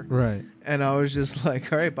whatsoever. Right. And I was just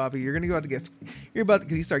like, all right, Poppy, you're going to go out to get, because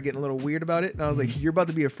he started getting a little weird about it. And I was like, you're about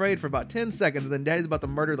to be afraid for about 10 seconds. And then Daddy's about to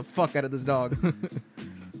murder the fuck out of this dog.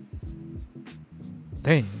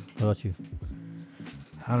 Dang. What about you?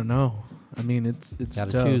 I don't know. I mean, it's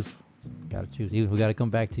Gotta tough. choose. Gotta choose. Even if we gotta come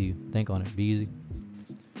back to you, think on it. Be easy.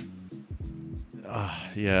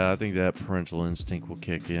 Yeah, I think that parental instinct will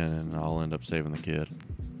kick in, and I'll end up saving the kid.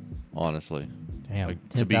 Honestly, Damn, Like,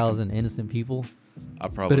 to be 10,000 innocent people. I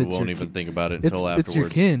probably it's won't your even ki- think about it It's until afterwards. it's your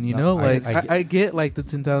kin, you No, know. I- Like I I get like the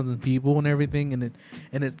 10,000 people and everything, and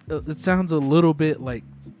it sounds a little bit like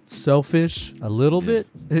selfish. A little Yeah.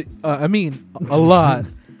 bit. I mean, a lot,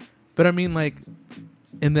 but I mean, like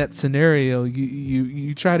in that scenario,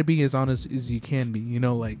 you try to be as honest as you can be. You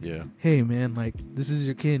know, like, Yeah, hey man, like this is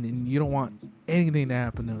your kid, and you don't want anything to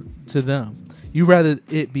happen to them. You rather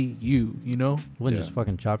it be you. You know. Wouldn't Yeah. just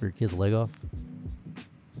fucking chop your kid's leg off.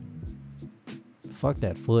 Fuck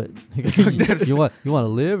that foot. you want to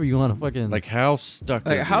live or you want to fucking like how stuck?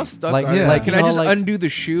 Like, is how he? stuck Like- are yeah, they? like, Can you I know, just like, undo the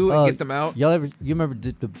shoe and get them out? Y'all ever? You remember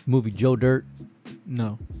the movie Joe Dirt?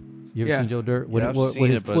 No. You ever Yeah. seen Joe Dirt? Yeah, I've When seen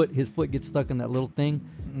his it, but- his foot gets stuck in that little thing,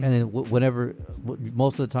 Mm. and then whenever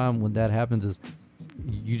most of the time when that happens is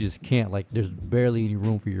you just can't, like, there's barely any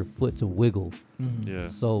room for your foot to wiggle. Mhm. Yeah,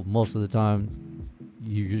 So most of the time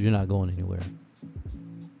you're not going anywhere.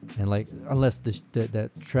 And like unless that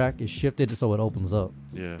track is shifted so it opens up.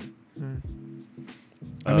 yeah. Mm.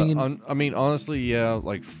 I mean- honestly, yeah.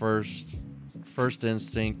 Like first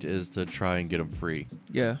instinct is to try and get him free.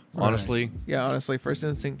 Yeah. Honestly, Yeah, honestly, first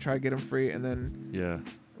instinct, try to get him free. And then yeah,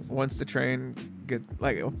 once the train get,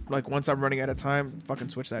 like once I'm running out of time, fucking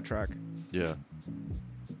switch that track. yeah.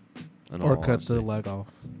 In Or all cut the honesty. leg off.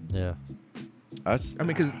 Yeah. I mean,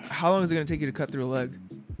 because how long is it going to take you to cut through a leg?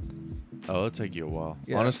 Oh, it'll take you a while.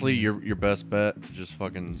 Yeah. Honestly, your best bet, just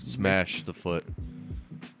fucking smash the foot.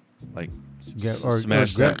 Like, Or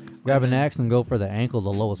smash that. grab an axe and go for the ankle,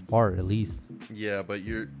 the lowest part at least. Yeah, but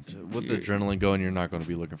with the You're- adrenaline going, you're not going to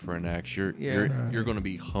be looking for an axe. You're Yeah. you're going to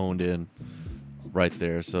be honed in right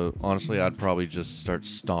there. So honestly, I'd probably just start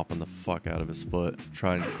stomping the fuck out of his foot,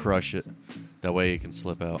 try and crush it. That way it can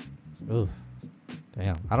slip out. Oof.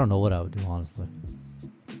 Damn. I don't know what I would do, honestly.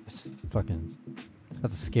 It's fucking.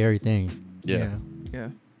 That's a scary thing. Yeah, Yeah.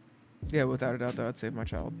 Yeah, without a doubt, though, I'd save my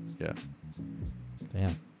child. yeah.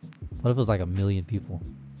 Damn. What if it was like 1 million people?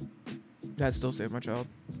 I'd still save my child.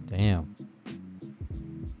 Damn.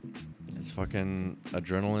 It's fucking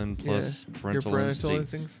adrenaline plus Your parental parental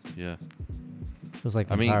instinct. instincts. Yeah, It was like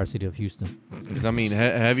the I mean- entire city of Houston. because I mean,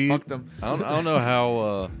 have you? Fuck them. I don't know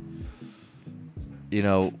how. You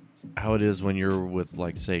know how it is when you're with,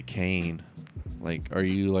 like, say, Kane. Like, are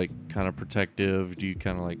you like kind of protective? Do you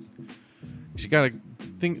kind of like? 'Cause you gotta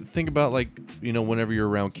think about, like, you know, whenever you're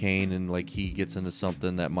around Kane and like he gets into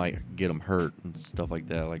something that might get him hurt and stuff like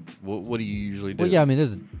that. Like, what do you usually do? Well, yeah, I mean,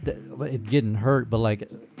 it getting hurt, but like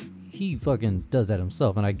he fucking does that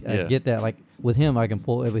himself, and I Yeah. get that. Like with him, I can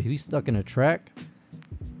pull. If he's stuck in a track,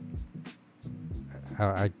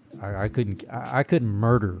 I couldn't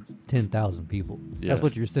murder 10,000 people. Yeah. That's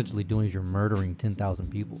what you're essentially doing. Is you're murdering 10,000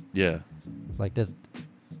 people. Yeah, Like that's.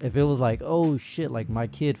 If it was like, oh shit, like my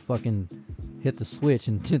kid fucking hit the switch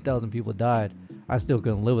and 10,000 people died, I still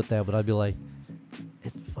couldn't live with that. But I'd be like,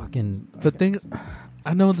 it's fucking. But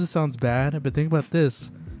I know this sounds bad, but think about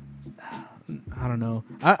this. I don't know.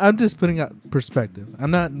 I'm just putting out perspective. I'm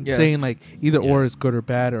not Yeah. saying like either or Yeah. is good or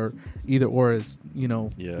bad, or either or is, you know,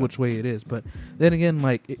 Yeah. which way it is. But then again,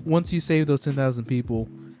 like once you save those 10,000 people,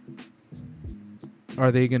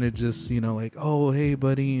 are they gonna just, you know, like, oh hey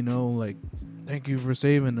buddy, you know, like, thank you for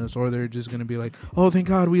saving us, or they're just gonna be like, oh thank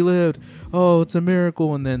God we lived, oh it's a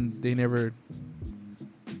miracle, and then they never.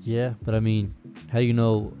 Yeah, but I mean, how do you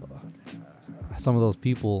know some of those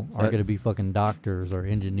people are That- going to be fucking doctors or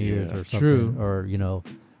engineers Yeah. or something? True. Or, you know,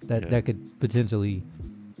 Yeah. that could potentially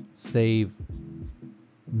save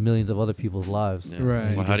millions of other people's lives. yeah.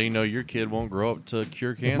 Right. Well, how do you know your kid won't grow up to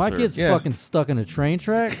cure cancer? If my kid's Yeah. fucking stuck in a train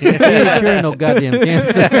track, he ain't curing no goddamn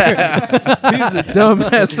cancer. He's a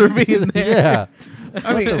dumbass for being there. Yeah.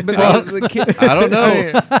 I mean, but fuck? the kid, I don't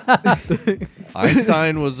know. I mean,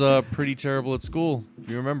 Einstein was pretty terrible at school, if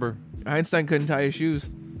you remember. Einstein couldn't tie his shoes,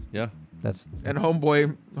 Yeah. That's and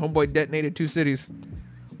homeboy detonated 2 cities.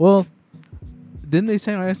 Well, didn't they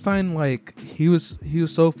say Einstein, like he was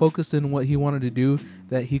so focused in what he wanted to do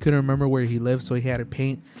that he couldn't remember where he lived, so he had to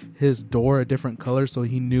paint his door a different color so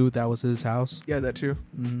he knew that was his house. Yeah, that too.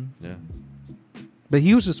 Hmm. Yeah. But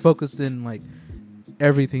he was just focused in like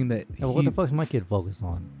everything that Yeah, well, what the fuck's my kid focused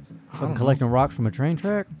on? I Fucking don't collecting rocks from a train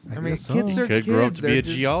track? I mean, guess so. kids are Could kids. grow up to be They're a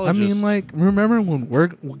just- I geologist. mean, like, remember when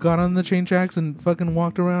we got on the train tracks and fucking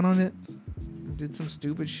walked around on it? Did some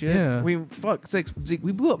stupid shit. Yeah. We fuck sakes, Zeke,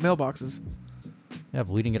 we blew up mailboxes. Yeah, but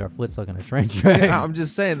we didn't get our foot stuck in a train track. Yeah, I'm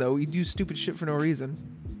just saying though, we do stupid shit for no reason.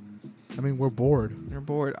 I mean, we're bored. They're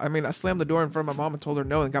bored. I mean, I slammed the door in front of my mom and told her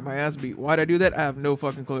no and got my ass beat. Why'd I do that? I have no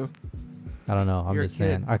fucking clue. I don't know. I'm You're a just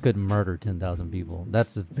saying. kid. I couldn't murder 10,000 people.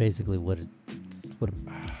 That's just basically what it.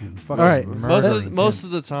 All right, Most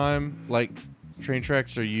of the time, like train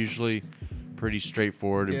tracks are usually pretty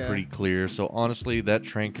straightforward and Yeah. pretty clear. So honestly, that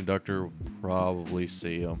train conductor will probably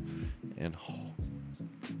see them, and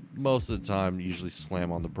most of the time, usually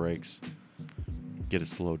slam on the brakes, get it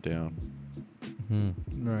slowed down.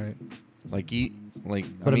 Right. Like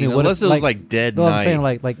But I mean, what unless if, it was like dead No, night. I'm saying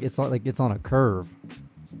like it's on a curve.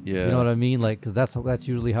 yeah, You know what I mean? Like, because that's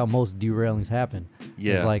usually how most derailings happen.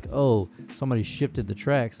 yeah, It's like, oh, somebody shifted the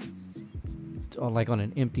tracks, like on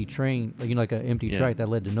an empty train, like like an empty Yeah. track that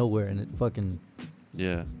led to nowhere, and it fucking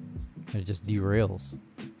yeah, it just derails.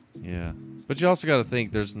 yeah. But you also got to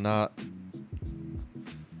think there's not.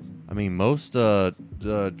 I mean, most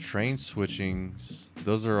train switchings,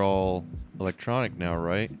 those are all electronic now,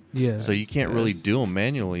 right? Yeah. So you can't really Yes. do them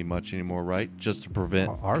manually much anymore, right? Just to prevent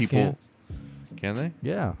Ours people. Can they?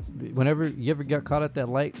 Yeah. Whenever you ever got caught at that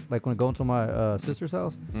light, like when going to my sister's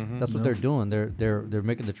house, Mm-hmm. that's what No. they're doing. They're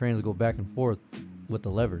making the trains go back and forth with the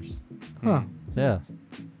levers. Huh. Yeah.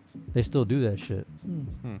 They still do that shit.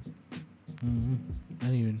 Mm-hmm. I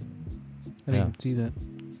didn't even Yeah. see that.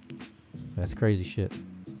 That's crazy shit.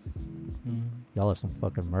 Mm. Y'all are some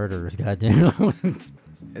fucking murderers, goddamn.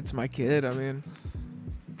 It's my kid. I mean,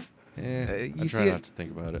 Eh, you I see try it- not to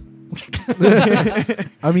think about it.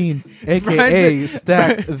 I mean, Brian's AKA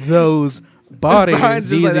stack those bodies. Brian's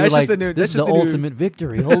just Easy, like, that's like, just a new. this That's is the just a new. ultimate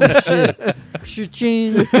victory. Holy shit.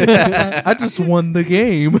 Cha-ching. I just won the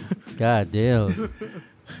game. God damn.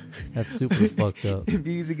 That's super fucked up.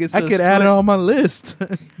 Be easy gets. I to could the add it foot. on my list.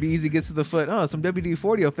 Be easy gets to the foot. Oh, some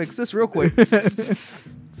WD-40 will fix this real quick.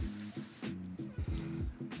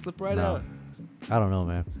 Slip right No. out. I don't know,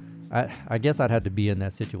 man. I guess I'd have to be in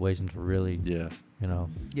that situation to really, Yeah. you know.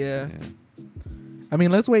 Yeah. Yeah. I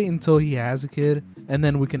mean, let's wait until he has a kid, and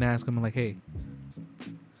then we can ask him like, "Hey,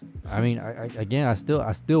 I mean, I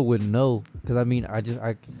still wouldn't know, because I mean,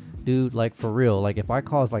 dude, like for real, like if I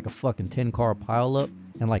caused like a fucking 10-car pile up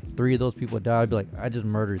and like 3 of those people died, I'd be like, I just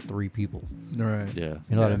murdered 3 people. right, Yeah.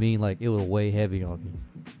 You know what I Yeah. mean? Like it would weigh heavy on me.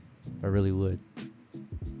 I really would.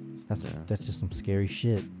 Yeah. That's just some scary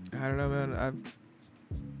shit. I don't know, man.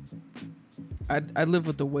 I'd live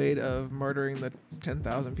with the weight of murdering the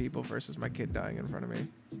 10,000 people versus my kid dying in front of me.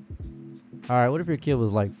 All right, what if your kid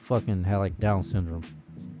was like fucking had like Down syndrome?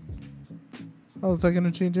 how is that going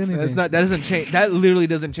to change anything?" That's not. That doesn't change. That literally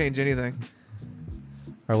doesn't change anything.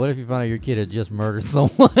 Or what if you found out your kid had just murdered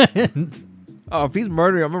someone? Oh, if he's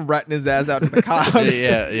murdering, I'm ratting his ass out to the cops.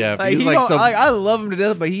 yeah. If Like, he's he like don't- some, like, I love him to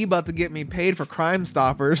death, but he about to get me paid for Crime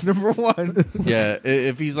Stoppers. Number one. yeah,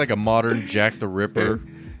 if he's like a modern Jack the Ripper,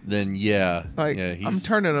 then yeah, Like, yeah, I'm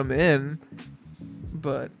turning him in,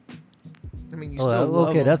 but I mean, you Oh, still love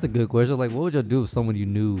okay, him. that's a good question. Like, what would you do if someone you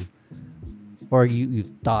knew, or you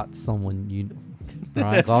thought someone you?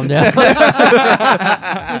 Brian, calm down.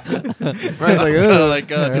 Right, like, Kinda ugh. like,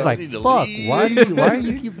 He's I like, need to fuck. leave." Why do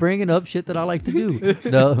you keep bringing up shit that I like to do?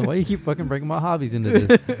 No, why you keep fucking bringing my hobbies into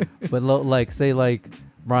this? But like, say like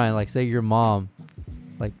Brian, like say your mom,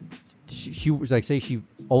 like she was like say she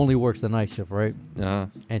only works the night shift, right? Uh-huh.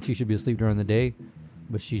 And she should be asleep during the day,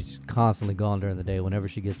 but she's constantly gone during the day. Whenever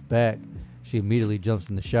she gets back, she immediately jumps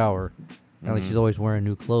in the shower, and like Mhm. she's always wearing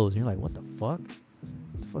new clothes. And you're like, what the fuck?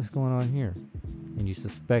 What the fuck's going on here? And you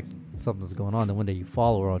suspect something's going on. Then one day you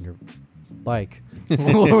follow her on your bike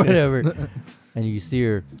or whatever, and you see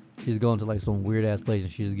her. She's going to like some weird ass place,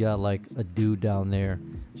 and she's got like a dude down there.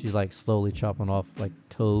 She's like slowly chopping off like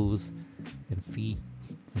toes and feet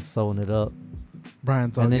and sewing it up.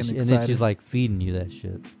 Brian's all And then, getting and excited. then she's like feeding you that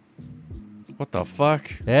shit. What the fuck?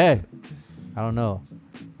 Hey, I don't know.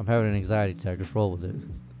 I'm having an anxiety attack. Just roll with it.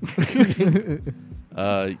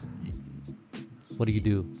 What do you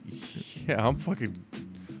do? Yeah,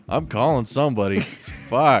 I'm calling somebody.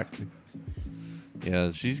 Fuck.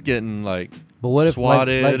 Yeah, she's getting like But what if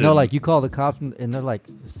swatted. like no, and- like you call the cops and they're like,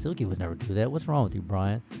 Silky would never do that. What's wrong with you,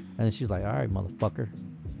 Brian? And then she's like, all right, motherfucker.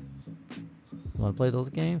 You want to play those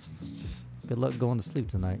games? Good luck going to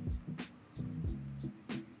sleep tonight.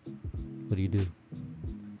 What do you do?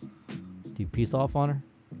 Do you piece off on her?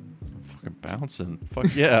 Fucking bouncing. Fuck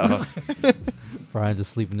yeah. Brian's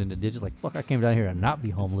just sleeping in the ditch. Like, fuck, I came down here to not be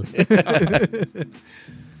homeless.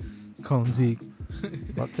 Calling Zeke.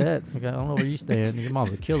 Fuck that. Like, I don't know where you stand. Your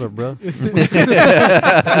mom's a killer, bro. like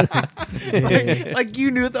you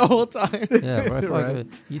knew it the whole time. Yeah, bro. Fuck Right. it.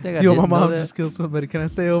 You think I Yo, didn't my know mom that? just killed somebody. Can I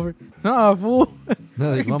stay over? Nah, fool.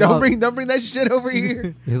 No, like, my don't mom- bring that shit over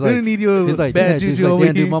here. He's We didn't need you he's with like, bad "Yeah," he's juju like, over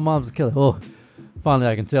 "Damn, here. dude, my mom's a killer. Oh, finally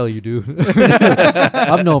I can tell you, dude.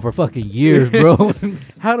 I've known for fucking years, bro.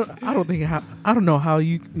 I don't know how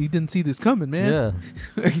you didn't see this coming, man.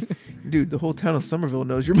 Yeah. Dude, the whole town of Somerville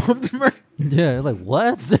knows your mom's a murderer. Yeah, like,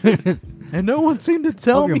 what? And no one seemed to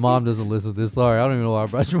tell Hope me. your mom doesn't listen to this. Sorry, I don't even know why I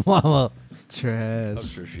brought your mom up. I'm Trash.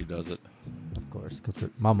 sure she does it. Of course, because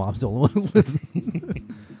my mom's the only one who listens.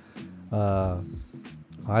 I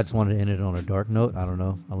just wanted to end it on a dark note. I don't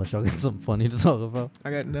know, unless y'all got something funny to talk about. I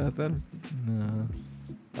got nothing.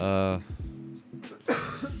 Nah.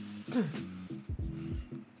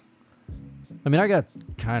 I mean, I got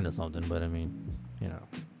kind of something, but I mean, you know,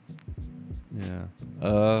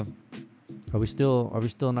 Yeah. are we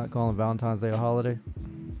still not calling Valentine's Day a holiday?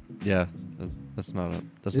 Yeah. That's not a.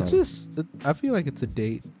 That's It's not. just, I feel like it's a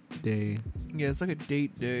date day. Yeah, it's like a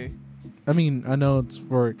date day. I mean, I know it's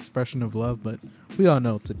for expression of love, but we all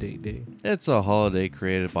know it's a date day. It's a holiday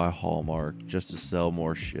created by Hallmark just to sell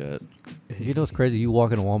more shit. You know what's crazy? You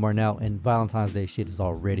walk into Walmart now, and Valentine's Day shit is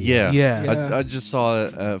already Yeah. Yeah. Yeah. I just saw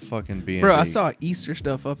it at fucking B&B. Bro, I saw Easter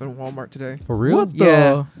stuff up in Walmart today. for real. What the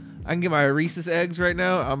Yeah. I can get my Reese's eggs right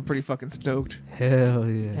now. I'm pretty fucking stoked. hell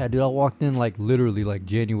yeah? Yeah, dude, I walked in like literally like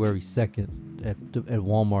January 2nd at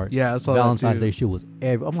Walmart. Yeah, I saw Valentine's that Day too. shit was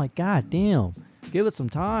I'm like, God damn, give it some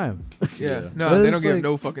time. Yeah. Yeah. No, But they it's don't give like-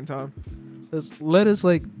 no fucking time. Let us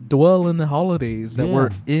like dwell in the holidays that Yeah. we're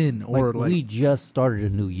in, or Like, we just started a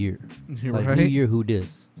new year. you're Like right. New Year, who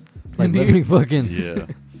dis? Like New let Year- me fucking Yeah.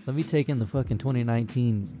 let me take in the fucking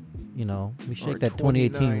 2019. You know, we Or shake that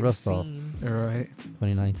 2018 rust off. scene. All right.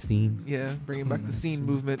 2019. Yeah, bringing back the scene 2019.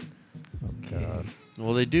 movement. Oh God.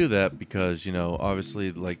 Well, they do that because, you know,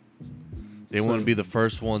 obviously, like, they So- want to be the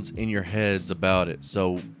first ones in your heads about it.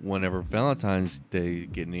 So whenever Valentine's Day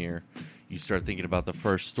get near, you start thinking about the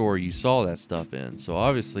first store you saw that stuff in. So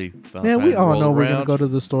obviously, Man, we all roll know we're gonna around. go to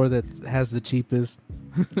the store that has the cheapest.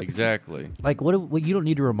 Exactly. Like what you don't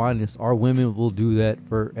need to remind us. Our women will do that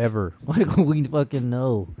forever. Like we fucking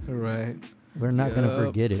know. Right. We're not gonna Yup.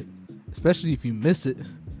 forget it. Especially if you miss it.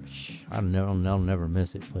 I'll never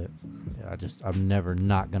miss it, but yeah, I'm never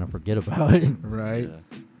not gonna forget about it. Right.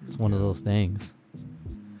 Yeah. It's one of those things.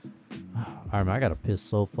 I remember I got to piss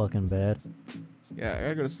so fucking bad. Yeah, I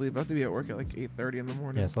gotta go to sleep. I have to be at work at like 8:30 in the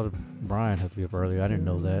morning. Yeah, so did Brian has to be up early. I didn't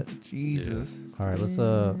know that. Jesus. All right, let's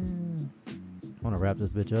want to wrap this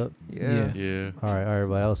bitch up. Yeah. Yeah. All right,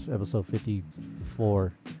 everybody. That was episode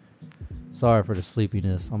 54. Sorry for the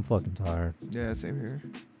sleepiness. I'm fucking tired. Yeah, same here.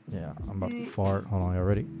 Yeah, I'm about to fart. Hold on, y'all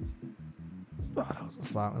ready? Oh, that was a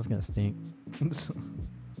silence. That's gonna stink.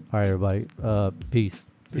 All right, everybody. Peace.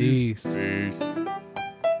 Peace. Peace.